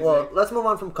 Scorpion Records. Well, let's move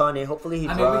on from Kanye. Hopefully he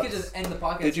drops. I mean, we could just end the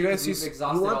podcast. Did you guys see?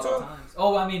 Exhausted all the times.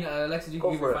 Oh, I mean, Alexis, you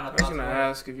can give your final thoughts. I was gonna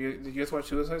ask did you guys watch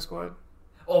Suicide Squad?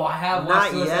 Oh, I have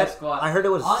watched Suicide Squad. I heard it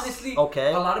was honestly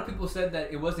okay. A lot of people said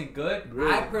that it wasn't good.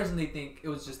 Really? I personally think it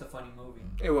was just a funny movie.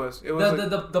 It was.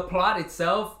 The plot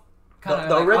itself. Kind of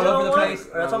the like original all over the place.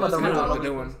 The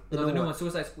new one. The new one,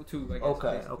 Suicide Squad 2. I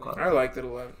guess, okay. I liked it a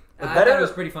lot. I thought it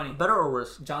was pretty funny. Better or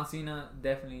worse? John Cena,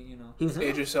 definitely, He was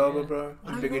Idris Elba, bro.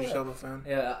 I'm a big Idris Elba fan.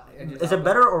 Yeah. Is it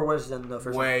better or worse than the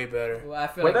first one? Way better. Well, I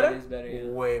feel like it is better, yeah.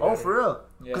 Way better. Oh, for real?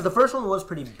 Because the first one was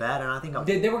pretty bad, and I think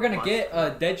they were going to get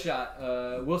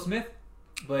Deadshot, Will Smith,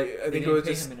 but I think it was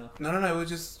just... No, it was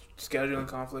just scheduling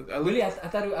conflict. Really? I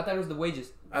thought it was the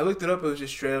wages. I looked it up, it was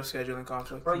just straight up scheduling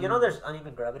conflict. Bro, you know there's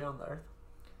uneven gravity on the Earth?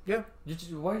 Yeah.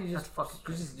 Why are you just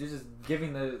you're just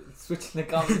giving switching the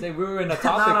conversation? We were in a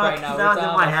topic right now. That was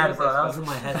in my head, bro. That was in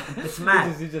my head. It's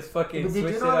mad. You just fucking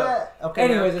switched it up. Okay.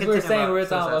 Anyways, as we were saying, we were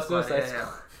talking about Suicide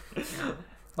Squad.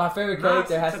 My favorite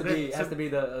character has to be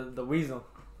the Weasel.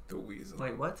 The Weasel.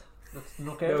 Wait, what?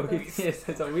 No character? Yes,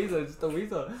 it's a weasel. It's the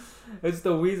weasel. It's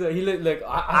the weasel. He looked like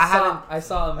I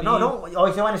saw him. No, don't.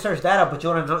 Oh, you want to search that up, but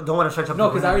you don't want to search up. No,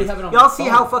 because I already have it on. Y'all see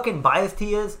how fucking biased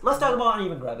he is? Let's talk about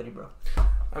uneven gravity, bro.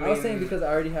 I was saying because I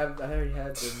already have.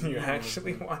 The you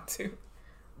actually want to?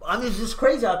 I mean, it's just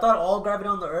crazy. I thought all gravity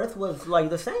on the Earth was like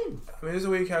the same. I mean, there's a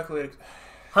way you calculate it.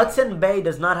 Hudson Bay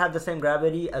does not have the same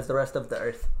gravity as the rest of the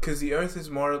Earth. Because the Earth is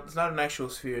more. It's not an actual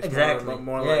sphere. It's exactly.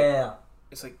 More yeah. like.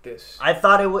 It's like this. I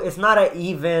thought it's not an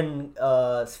even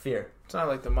sphere. It's not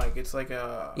like the mic. It's like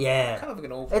a kind of like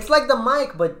an oval. It's like the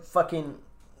mic, but fucking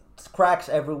cracks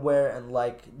everywhere and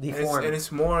like deformed. And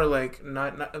it's more like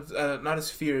not a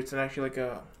sphere. It's actually like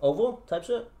a oval type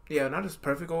shit. Yeah, not as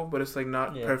perfect oval, but it's like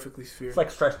not perfectly sphere. It's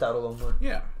like stretched out a little more.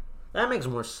 Yeah, that makes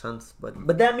more sense.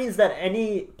 But that means that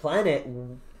any planet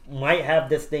might have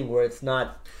this thing where it's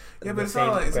not. Yeah, but it's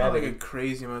not like a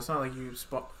crazy amount. It's not like you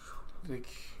like.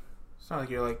 It's not like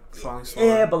you're like falling slow.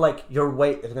 Yeah, but like your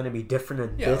weight is gonna be different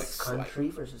in this country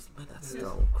versus. Man, that's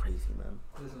still crazy, man.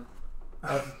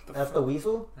 That's the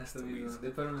weasel. That's the weasel. They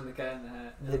put him in the Cat in the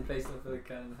Hat. They placed him for the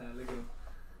Cat in the Hat. Look at him.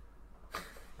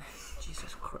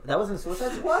 Jesus Christ. That wasn't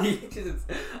Suicide Squad?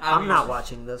 I'm not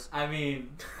watching this. I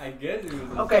mean, I guess it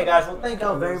was. Okay, guys. Well, thank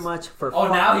y'all very much for.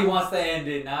 Oh, now he wants to end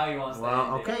it. Now he wants to end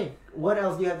it. Okay. What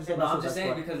else do you have to say about I'm just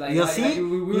saying Squad? because like, you see?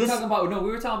 we were talking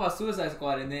about Suicide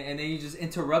Squad and then you just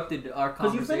interrupted our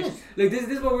conversation. You finished. Like this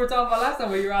is what we were talking about last time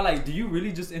where you're all like, do you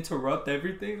really just interrupt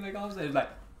everything? Like I was saying, like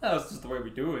that's just the way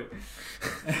we do it.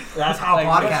 That's how like,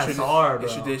 podcasts are, bro.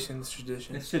 It's tradition,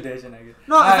 I guess.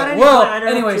 No,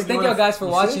 anyways, thank y'all guys for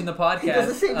watching the podcast. He does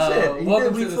the same shit.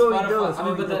 Welcome to the Spotify. I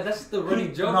mean, but that's just the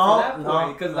running joke for that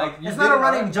point. Because like, it's not a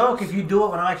running joke if you do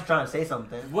it when I'm actually trying to say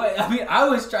something. What? I mean, I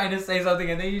was trying to say something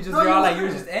and then you were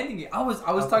just ending it. I was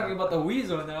talking about the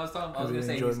weasel and then I was gonna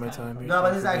say. Enjoyed my time here. No,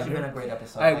 but this has actually been a great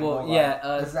episode. Alright, well, yeah.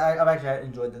 I've actually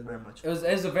enjoyed this very much. It was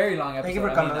a very long episode. Thank you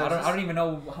for coming. I don't even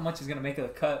know how much is gonna make it a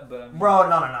cut, but bro,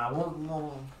 no.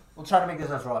 We'll try to make this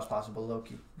as raw as possible, low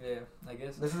key. Yeah, I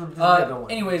guess. This is a good one.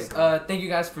 Anyways, thank you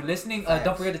guys for listening.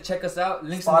 Don't forget to check us out.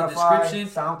 Links in the description.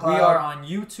 SoundCloud, we are on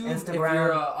YouTube.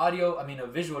 Instagram. If you're a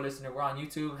visual listener, we're on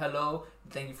YouTube. Hello.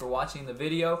 Thank you for watching the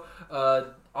video.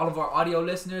 All of our audio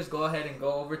listeners, go ahead and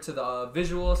go over to the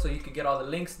visual so you can get all the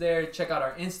links there. Check out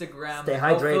our Instagram. Stay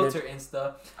hydrated. No Filter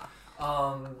Insta.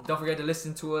 Don't forget to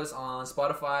listen to us on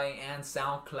Spotify and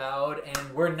SoundCloud.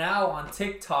 And we're now on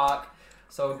TikTok.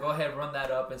 So go ahead, run that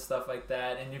up and stuff like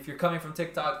that. And if you're coming from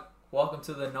TikTok, welcome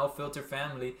to the No Filter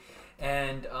family.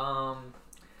 And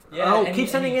keep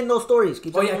sending in those stories.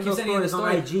 Keep sending in those stories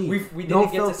on IG. We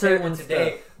didn't get to say one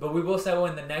today, but we will say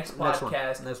one in the next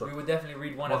podcast. Next one. We would definitely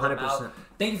read one 100%. of them out.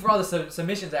 Thank you for all the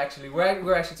submissions. Actually,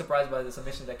 we're actually surprised by the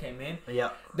submissions that came in.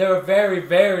 Yeah, they were very,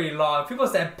 very long. People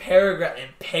sent paragraphs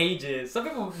and pages. Some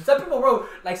people wrote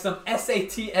like some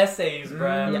SAT essays,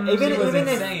 bro. Yeah,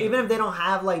 even if they don't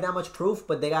have like that much proof,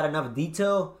 but they got enough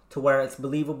detail to where it's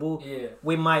believable. Yeah,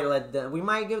 we might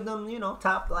give them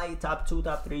top 2,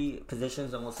 top 3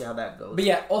 positions, and we'll see how that goes. But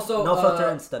yeah, also No Filter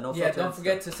Insta. Don't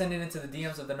forget to send it into the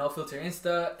DMs of the No Filter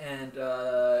Insta. And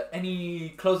any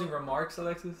closing remarks,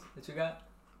 Alexis, that you got?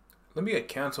 Let me get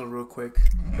canceled real quick.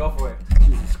 Go for it.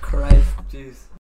 Jesus Christ. Jeez.